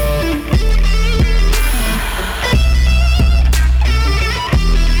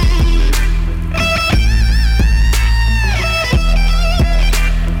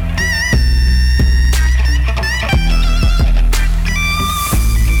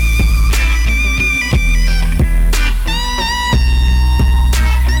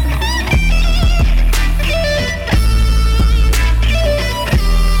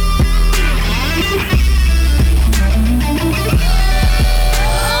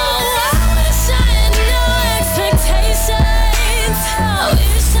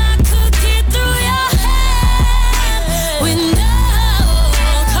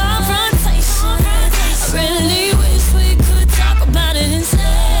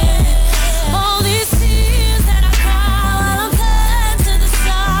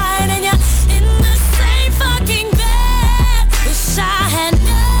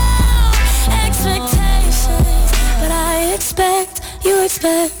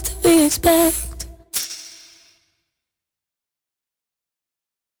 We expect.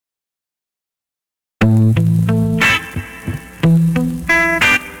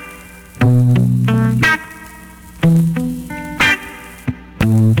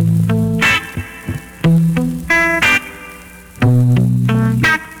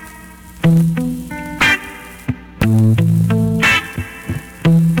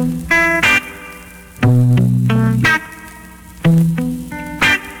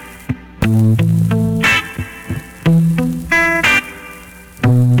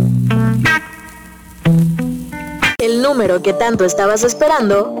 Que tanto estabas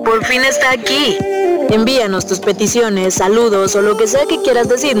esperando, por fin está aquí. Envíanos tus peticiones, saludos o lo que sea que quieras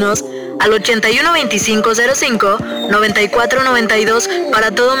decirnos al 812505-9492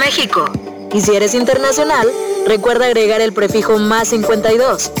 para todo México. Y si eres internacional, recuerda agregar el prefijo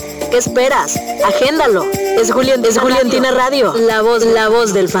 +52. ¿Qué esperas? Agéndalo. Es Juliantina Radio, la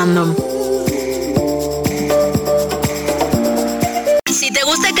voz del fandom.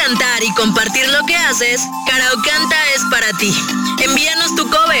 cantar y compartir lo que haces, Karaokanta es para ti. Envíanos tu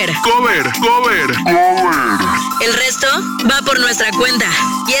cover. Cover. El resto va por nuestra cuenta.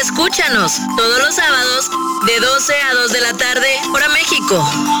 Y escúchanos todos los sábados de 12 a 2 de la tarde, hora México,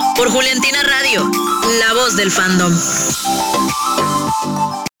 por Juliantina Radio, la voz del fandom.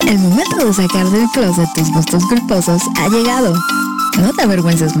 El momento de sacar del closet tus gustos culposos ha llegado. No te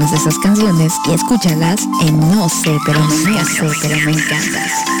avergüences más de esas canciones y escúchalas en No sé, pero me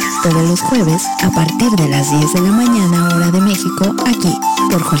encantas. Todos los jueves a partir de las 10 de la mañana, hora de México, aquí,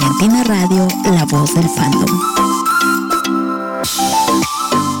 por Juliantina Radio, la voz del fandom.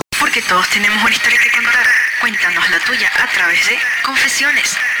 Porque todos tenemos una historia que contar. Cuéntanos la tuya a través de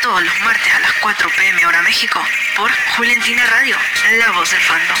Confesiones, todos los martes a las 4 p.m. hora México, por Juliantina Radio, la voz del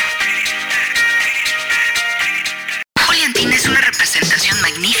fandom. Juliantina es una representación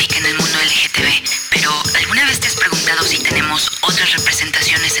magnífica en el mundo LGTB, pero ¿alguna vez te has preguntado si tenemos otras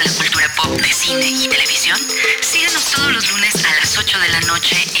representaciones en la cultura pop de cine y televisión? Síguenos todos los lunes a las 8 de la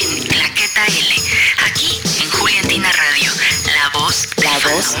noche en Claqueta L, aquí en Juliantina Radio, la voz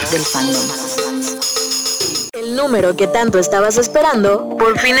del fandom. El número que tanto estabas esperando,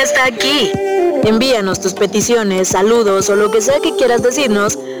 por fin está aquí. Envíanos tus peticiones, saludos o lo que sea que quieras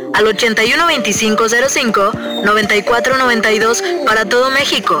decirnos al 81 25 05 94 92 para todo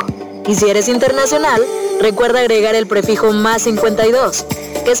México. Y si eres internacional, recuerda agregar el prefijo más 52.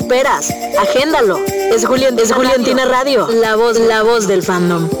 ¿Qué esperas? Agéndalo. Es Juliantina Radio, la voz del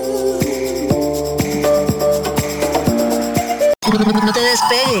fandom. No te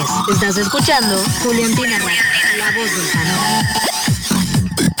despegues. Estás escuchando Juliantina Radio, la voz del fandom.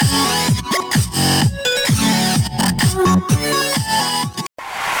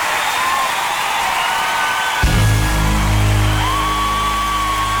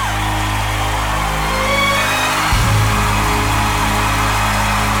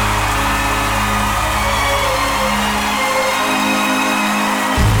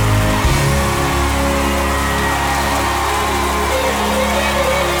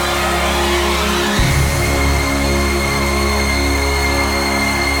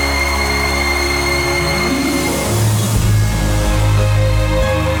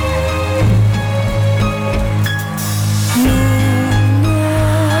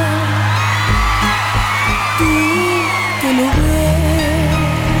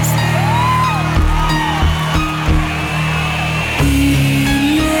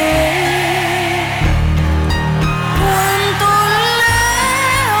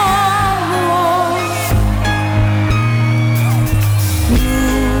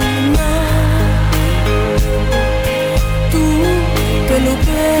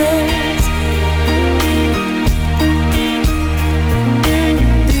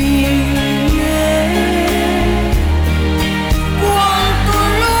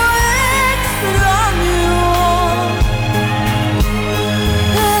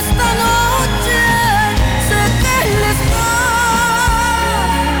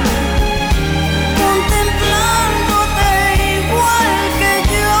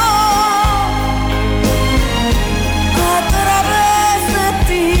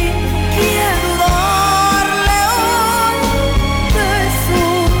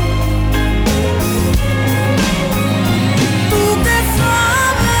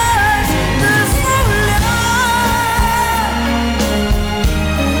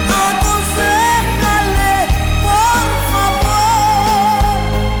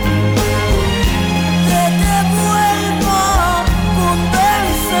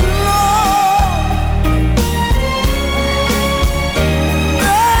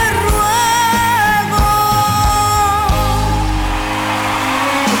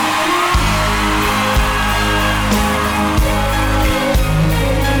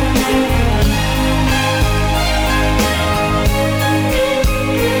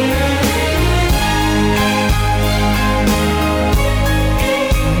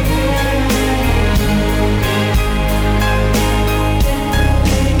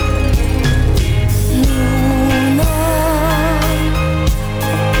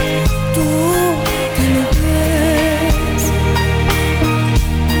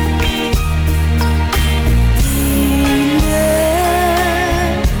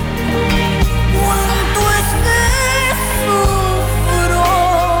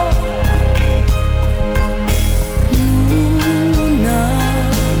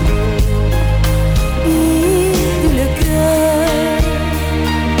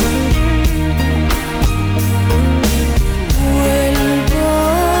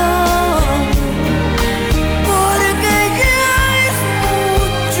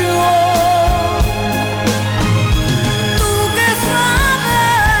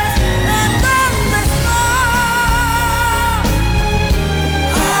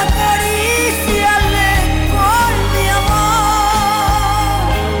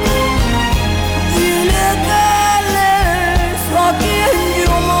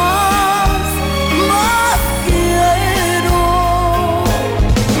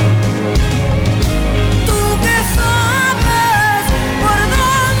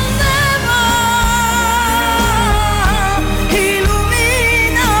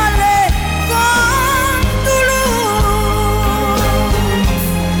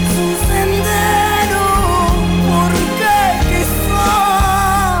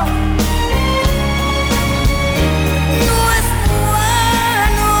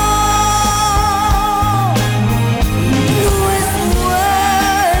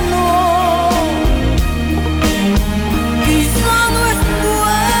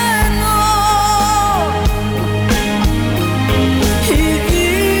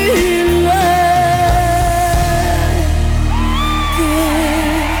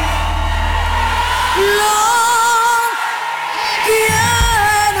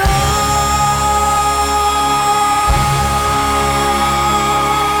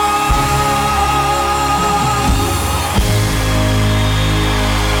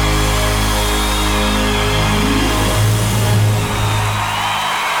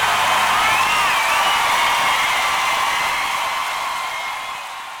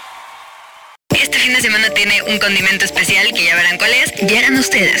 tiene un condimento especial que ya verán cuál es. Llegan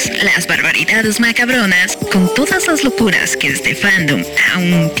ustedes, las barbaridades macabronas, con todas las locuras que este fandom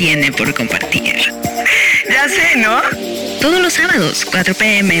aún tiene por compartir. Ya sé, ¿no? Todos los sábados, 4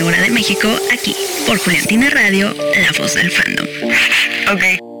 p.m. hora de México, aquí, por Juliantina Radio, la voz del fandom. Ok,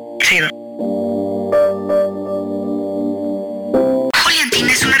 chido.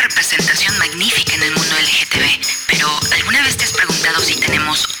 Juliantina es una representación magnífica en el mundo LGTB, pero ¿alguna vez te has preguntado si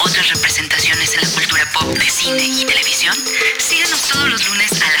tenemos otras representaciones en la cultura pop de cine y televisión? Síguenos todos los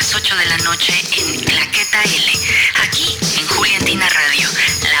lunes a las 8 de la noche en Claqueta L, aquí en Juliantina Radio,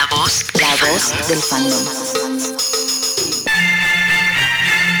 la voz del fandom.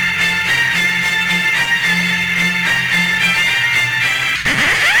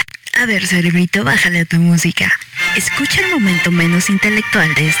 A ver, cerebrito, bájale a tu música. Escucha el momento menos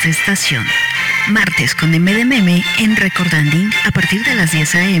intelectual de esta estación. Martes con M de Meme en Recordanding a partir de las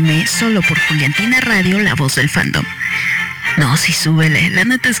 10 a.m. solo por Juliantina Radio, la voz del fandom. No, sí, súbele. La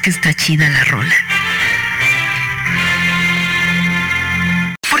neta es que está chida la rola.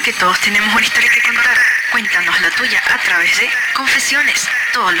 Porque todos tenemos una historia que contar. Cuéntanos la tuya a través de Confesiones,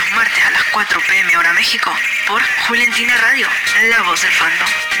 todos los martes a las 4 p.m. hora México, por Juliantina Radio, la voz del fandom.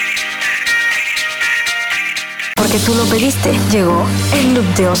 Porque tú lo pediste, llegó el look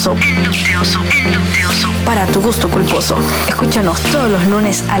de oso. Para tu gusto culposo. Escúchanos todos los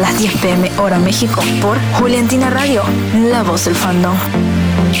lunes a las 10 p.m. hora México por Juliantina Radio, la voz del fandom.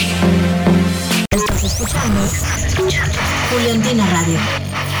 Estás escuchando Juliantina Radio,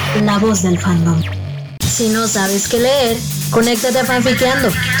 la voz del fandom. Si no sabes qué leer, conéctate a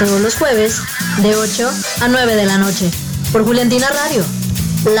Fanfiqueando todos los jueves de 8 a 9 de la noche por Juliantina Radio,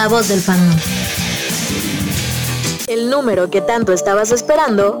 la voz del fandom. El número que tanto estabas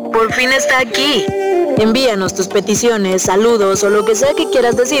esperando por fin está aquí. Envíanos tus peticiones, saludos o lo que sea que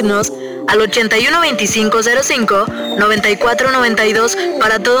quieras decirnos al 81 2505 9492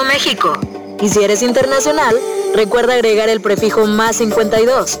 para todo México. Y si eres internacional, recuerda agregar el prefijo más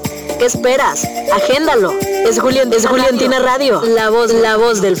 52. ¿Qué esperas? Agéndalo. Es Juliantina Radio, la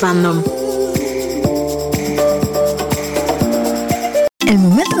voz del fandom. El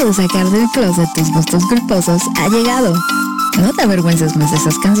momento de sacar del closet tus gustos culposos ha llegado. No te avergüences más de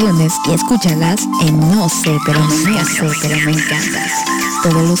esas canciones y escúchalas en No sé, pero me encantas.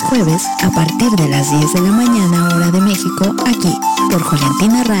 Todos los jueves a partir de las 10 de la mañana hora de México, aquí por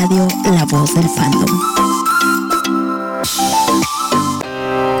Juliantina Radio, la voz del fandom.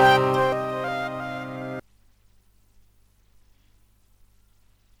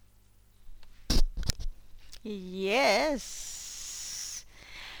 Yes,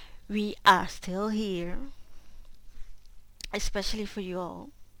 we are still here, especially for you all.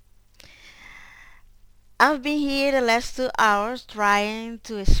 I've been here the last 2 hours trying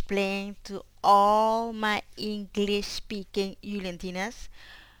to explain to all my English-speaking Julentinas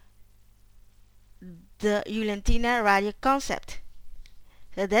the Julentina radio concept.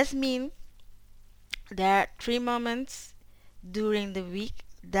 So that means there are 3 moments during the week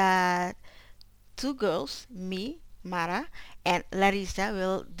that 2 girls, me, Mara, and Larissa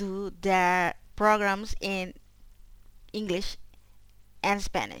will do their programs in English and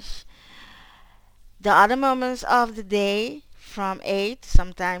Spanish. The other moments of the day from 8,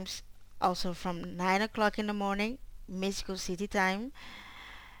 sometimes also from 9 o'clock in the morning, Mexico City time,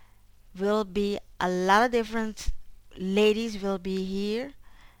 will be a lot of different ladies will be here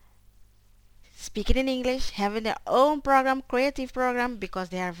speaking in English, having their own program, creative program, because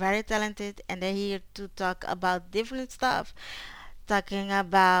they are very talented and they're here to talk about different stuff, talking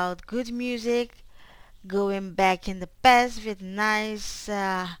about good music, going back in the past with nice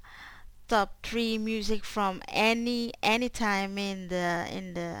top 3 music from any time in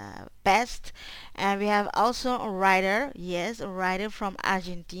the past. And we have also a writer from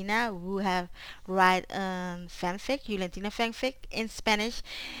Argentina who have write fanfic, Julentina fanfic in Spanish.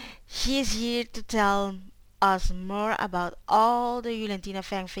 She is here to tell us more about all the Julentina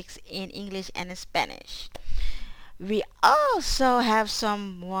fanfics in English and in Spanish. We also have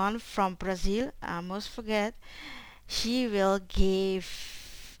someone from Brazil, I almost forget. She will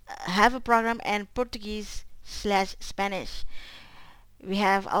have a program in Portuguese/Spanish. We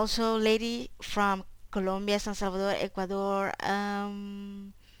have also lady from Colombia, San Salvador, Ecuador,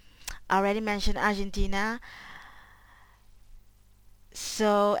 already mentioned Argentina.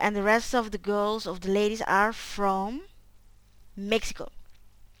 So, and the rest of the girls, of the ladies, are from Mexico.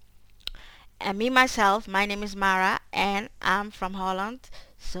 And me myself, my name is Mara and I'm from Holland,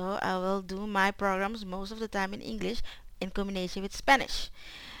 so I will do my programs most of the time in English in combination with Spanish.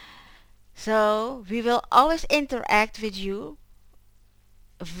 So we will always interact with you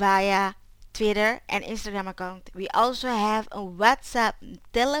via Twitter and Instagram account. We also have a WhatsApp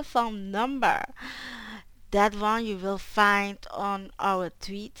telephone number. That one you will find on our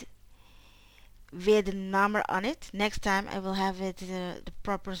tweet with the number on it. Next time I will have it the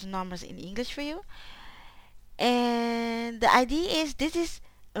proper numbers in English for you. And the idea is this is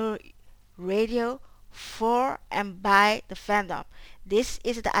a radio for and by the fandom. This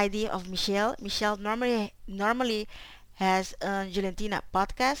is the idea of Michelle. Michelle normally has a Julentina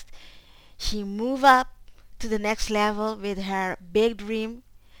podcast. She moved up to the next level with her big dream,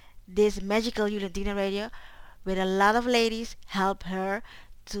 this magical Julentina radio, with a lot of ladies help her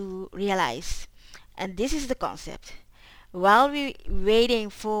to realize. And this is the concept. While we waiting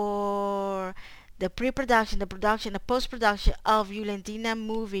for the pre-production, the production, the post-production of Julentina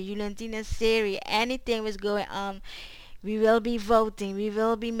movie, Julentina series, anything was going on, we will be voting. We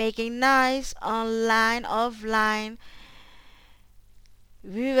will be making noise online, offline.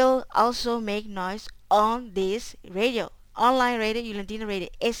 We will also make noise on this radio, online radio, Julentina radio,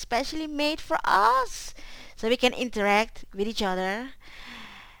 especially made for us, so we can interact with each other,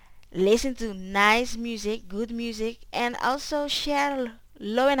 listen to nice music, good music, and also share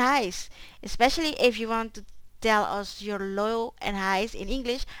low and highs. Especially if you want to tell us your low and highs in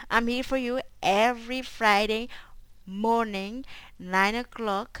English, I'm here for you every Friday morning, 9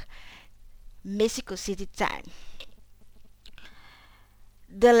 o'clock, Mexico City time.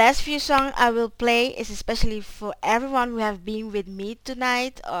 The last few songs I will play is especially for everyone who have been with me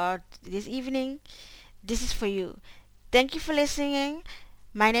tonight or this evening. This is for you. Thank you for listening.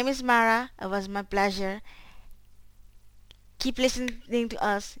 My name is Mara. It was my pleasure. Keep listening to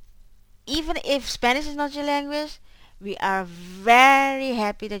us. Even if Spanish is not your language, we are very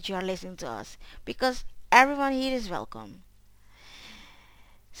happy that you are listening to us because everyone here is welcome.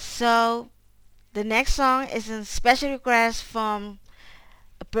 So, the next song is a special request from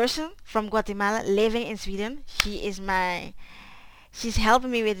a person from Guatemala living in Sweden. She's helping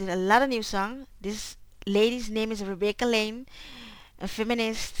me with a lot of new songs. This lady's name is Rebecca Lane, a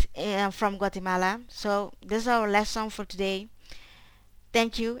feminist from Guatemala. So this is our last song for today.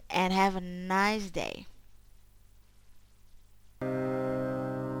 Thank you and have a nice day.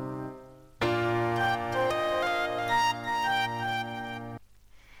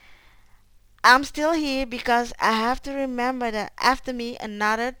 I'm still here because I have to remember that after me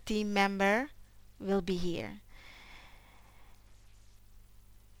another team member will be here.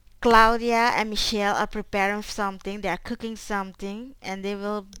 Claudia and Michelle are preparing something, they are cooking something, and they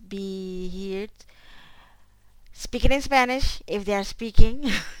will be here speaking in Spanish if they are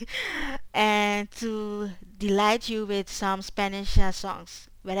speaking and to delight you with some Spanish songs.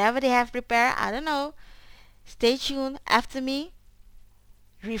 Whatever they have prepared, I don't know. Stay tuned after me.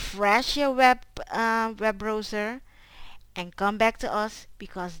 Refresh your web browser and come back to us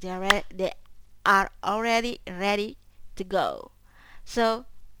because they are already ready to go. So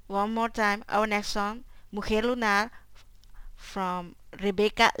one more time, our next song, Mujer Lunar from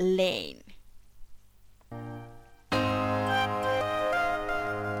Rebecca Lane.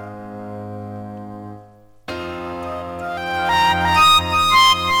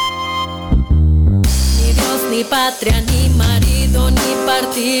 Ni Dios, ni patria, ni marido, ni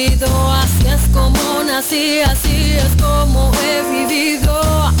partido. Así es como nací, así es como he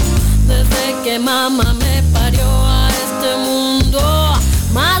vivido. Desde que mamá me parió a este mundo,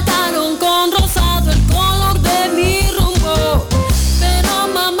 mataron con rosado el color de mi rumbo. Pero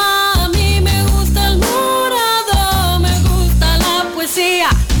mamá, a mí me gusta el morado, me gusta la poesía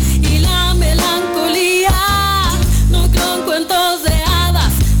y la melancolía. No creo en cuentos de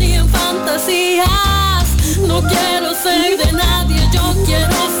hadas ni en fantasías. No quiero ser de nadie, yo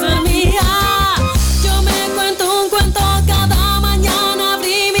quiero ser mía. Yo me cuento un cuento cada mañana,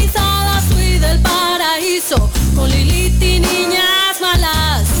 abrí mis alas, fui del paraíso con Lilith y niñas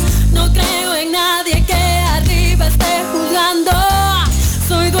malas. No creo en nadie que arriba esté juzgando.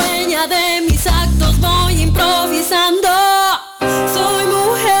 Soy dueña de mis actos, voy improvisando. Soy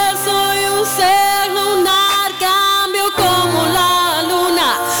mujer, soy un ser lunar, cambio como la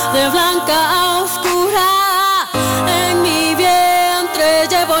luna de blanca a oscura. En mi vientre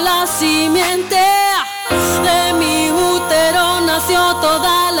llevo la simiente, de mi útero nació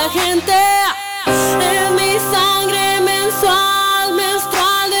toda la gente. En mi sangre menstrual,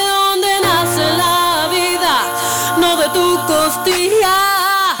 de donde nace la vida, no de tu costilla.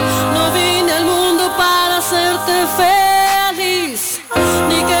 No vine al mundo para hacerte feliz,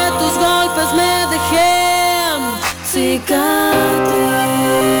 ni que tus golpes me dejen cicatriz.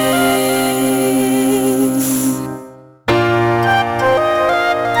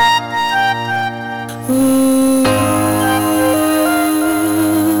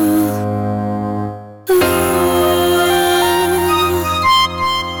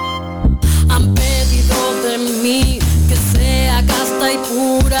 y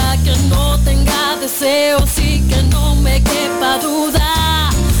pura, que no tenga deseos y que no me quepa duda,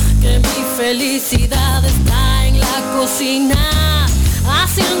 que mi felicidad está en la cocina,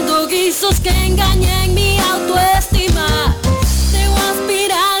 haciendo guisos que engañen mi autoestima. Debo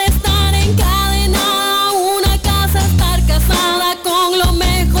aspirar a estar encadenada a una casa, estar casada con lo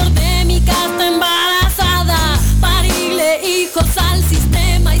mejor de mi casta, embarazada, parirle hijos al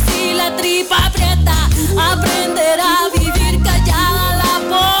sistema, y si la tripa aprieta, aprender a vivir callada la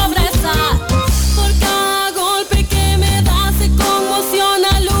pobreza. Por cada golpe que me da se conmociona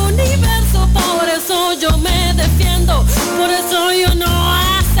el universo, por eso yo me defiendo, por eso yo no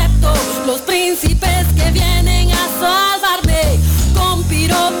acepto los príncipes que vienen a salvarme, con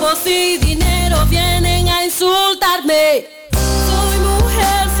piropos y dinero vienen a insultarme. Soy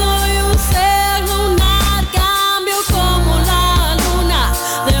mujer, soy un ser lunar, cambio como la luna,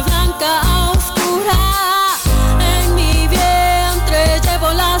 de blanca a oscura. En mi vientre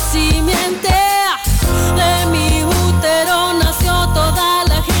llevo la simiente, de mi útero nació toda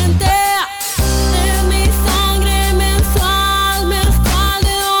la gente. De mi sangre menstrual,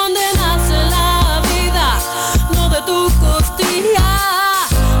 de donde nace la vida, no de tu costilla.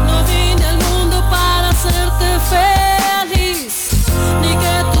 No vine al mundo para hacerte feliz, ni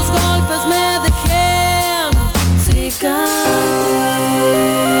que tus golpes me dejen cicatriz.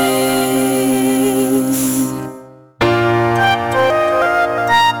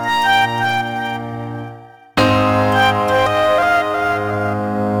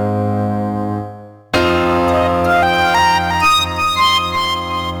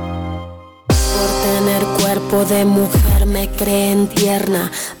 Por tener cuerpo de mujer me creen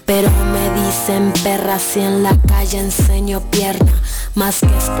tierna, pero me dicen perra si en la calle enseño pierna. Más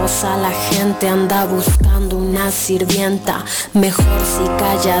que esposa la gente anda buscando una sirvienta, mejor si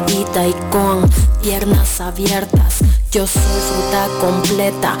calladita y con piernas abiertas. Yo soy fruta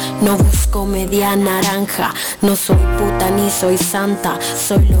completa, no busco media naranja. No soy puta ni soy santa,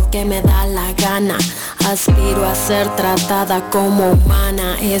 soy lo que me da la gana. Aspiro a ser tratada como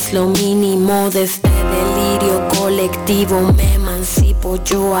humana, es lo mínimo de este delirio colectivo. Me emancipo,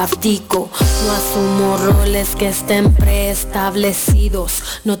 yo abdico, no asumo roles que estén preestablecidos.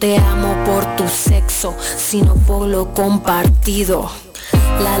 No te amo por tu sexo, sino por lo compartido.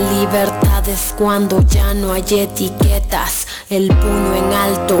 La libertad es cuando ya no hay etiquetas, el puño en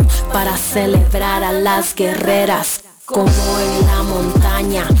alto para celebrar a las guerreras. Como en la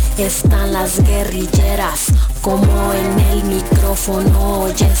montaña están las guerrilleras, como en el micrófono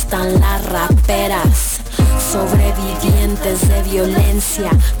hoy están las raperas. Sobrevivientes de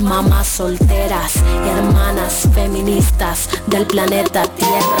violencia, mamás solteras, hermanas feministas del planeta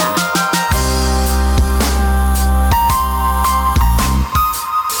Tierra.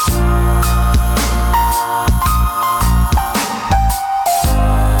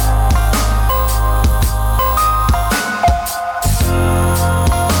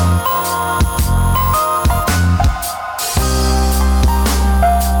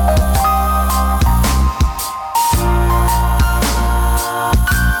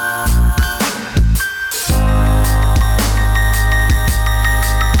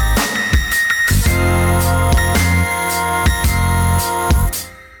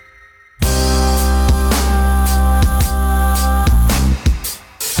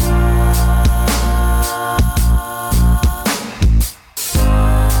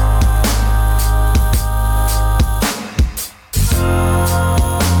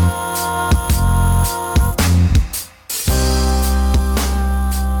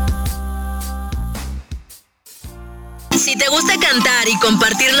 Si te gusta cantar y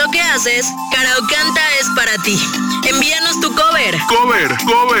compartir lo que haces, Karaokanta es para ti. Envíanos tu cover. Cover.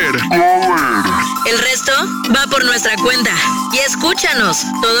 El resto va por nuestra cuenta. Y escúchanos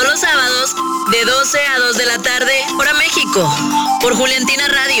todos los sábados de 12 a 2 de la tarde, hora México, por Juliantina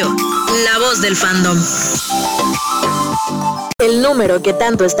Radio, la voz del fandom. El número que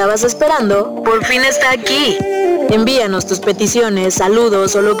tanto estabas esperando por fin está aquí. Envíanos tus peticiones,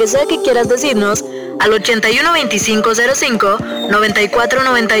 saludos o lo que sea que quieras decirnos al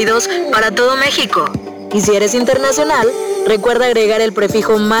 812505-9492 para todo México. Y si eres internacional, recuerda agregar el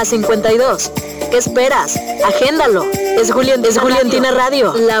prefijo más 52. ¿Qué esperas? Agéndalo. Es Juliantina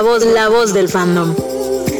Radio, la voz del fandom.